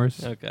couple more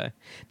hours. Okay.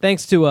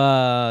 Thanks to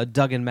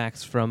Doug and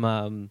Max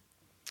from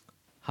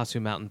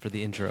Hasu Mountain for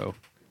the intro.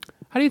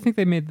 How do you think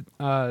they made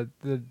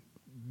the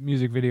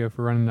music video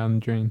for Running Down the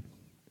Drain?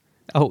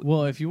 Oh,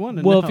 Well, if you want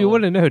to, well, if you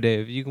want to know,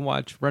 Dave, you can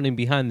watch Running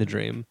Behind the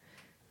Dream.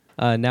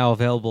 Now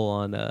available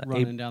on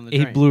Running Down the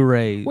a Drain.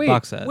 Blu-ray Wait,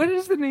 box set. what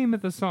is the name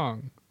of the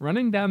song?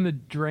 Running Down the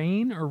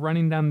Drain or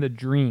Running Down the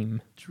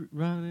Dream?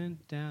 running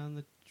down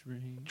the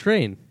drain.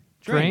 Train.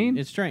 Drain?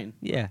 It's train.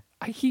 Yeah.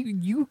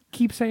 You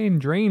keep saying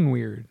drain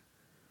weird.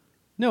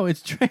 No,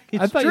 it's Dream.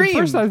 It's I thought Dream.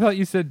 first I thought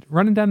you said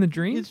running down the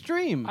drain. It's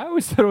Dream. I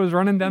always thought it was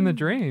running down the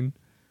drain.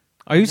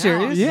 Are you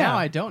serious? Yeah. Now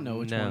I don't know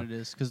which No. one it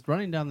is because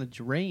running down the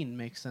drain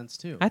makes sense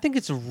too. I think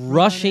it's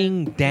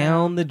rushing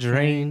down the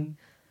drain,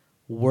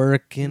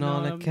 working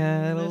on a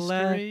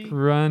Cadillac, mystery.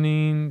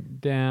 Running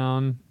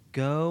down.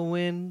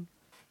 going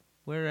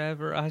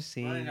wherever I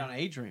see. Running down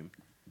a dream.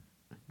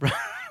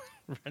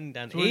 Running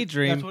down That's what a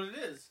dream. That's what it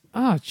is.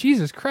 Oh,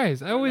 Jesus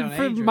Christ. I always, down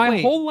for a drain. my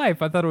Wait. whole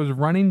life, I thought it was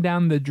running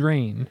down the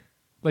drain.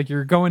 Like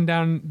you're going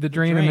down the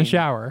drain in the drain.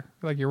 shower.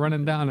 Like you're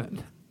running down it.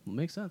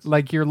 Makes sense.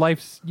 Like your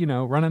life's,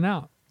 running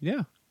out.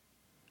 Yeah.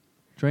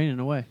 Draining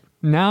away.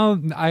 Now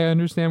I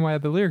understand why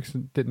the lyrics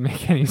didn't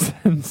make any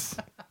sense.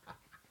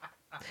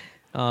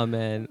 Oh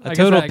man, I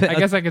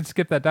guess I could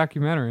skip that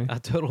documentary a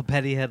total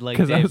petty head like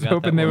because Dave I was got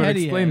hoping that they one. would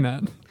Petty explain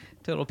head. that.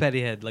 Total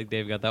petty head like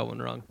Dave got that one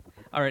wrong.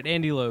 All right,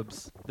 Andy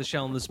Loebs, The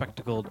Shell and the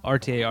Spectacled,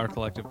 RTA Art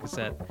Collective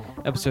cassette,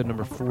 episode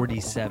number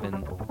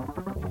 47.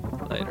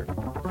 Later.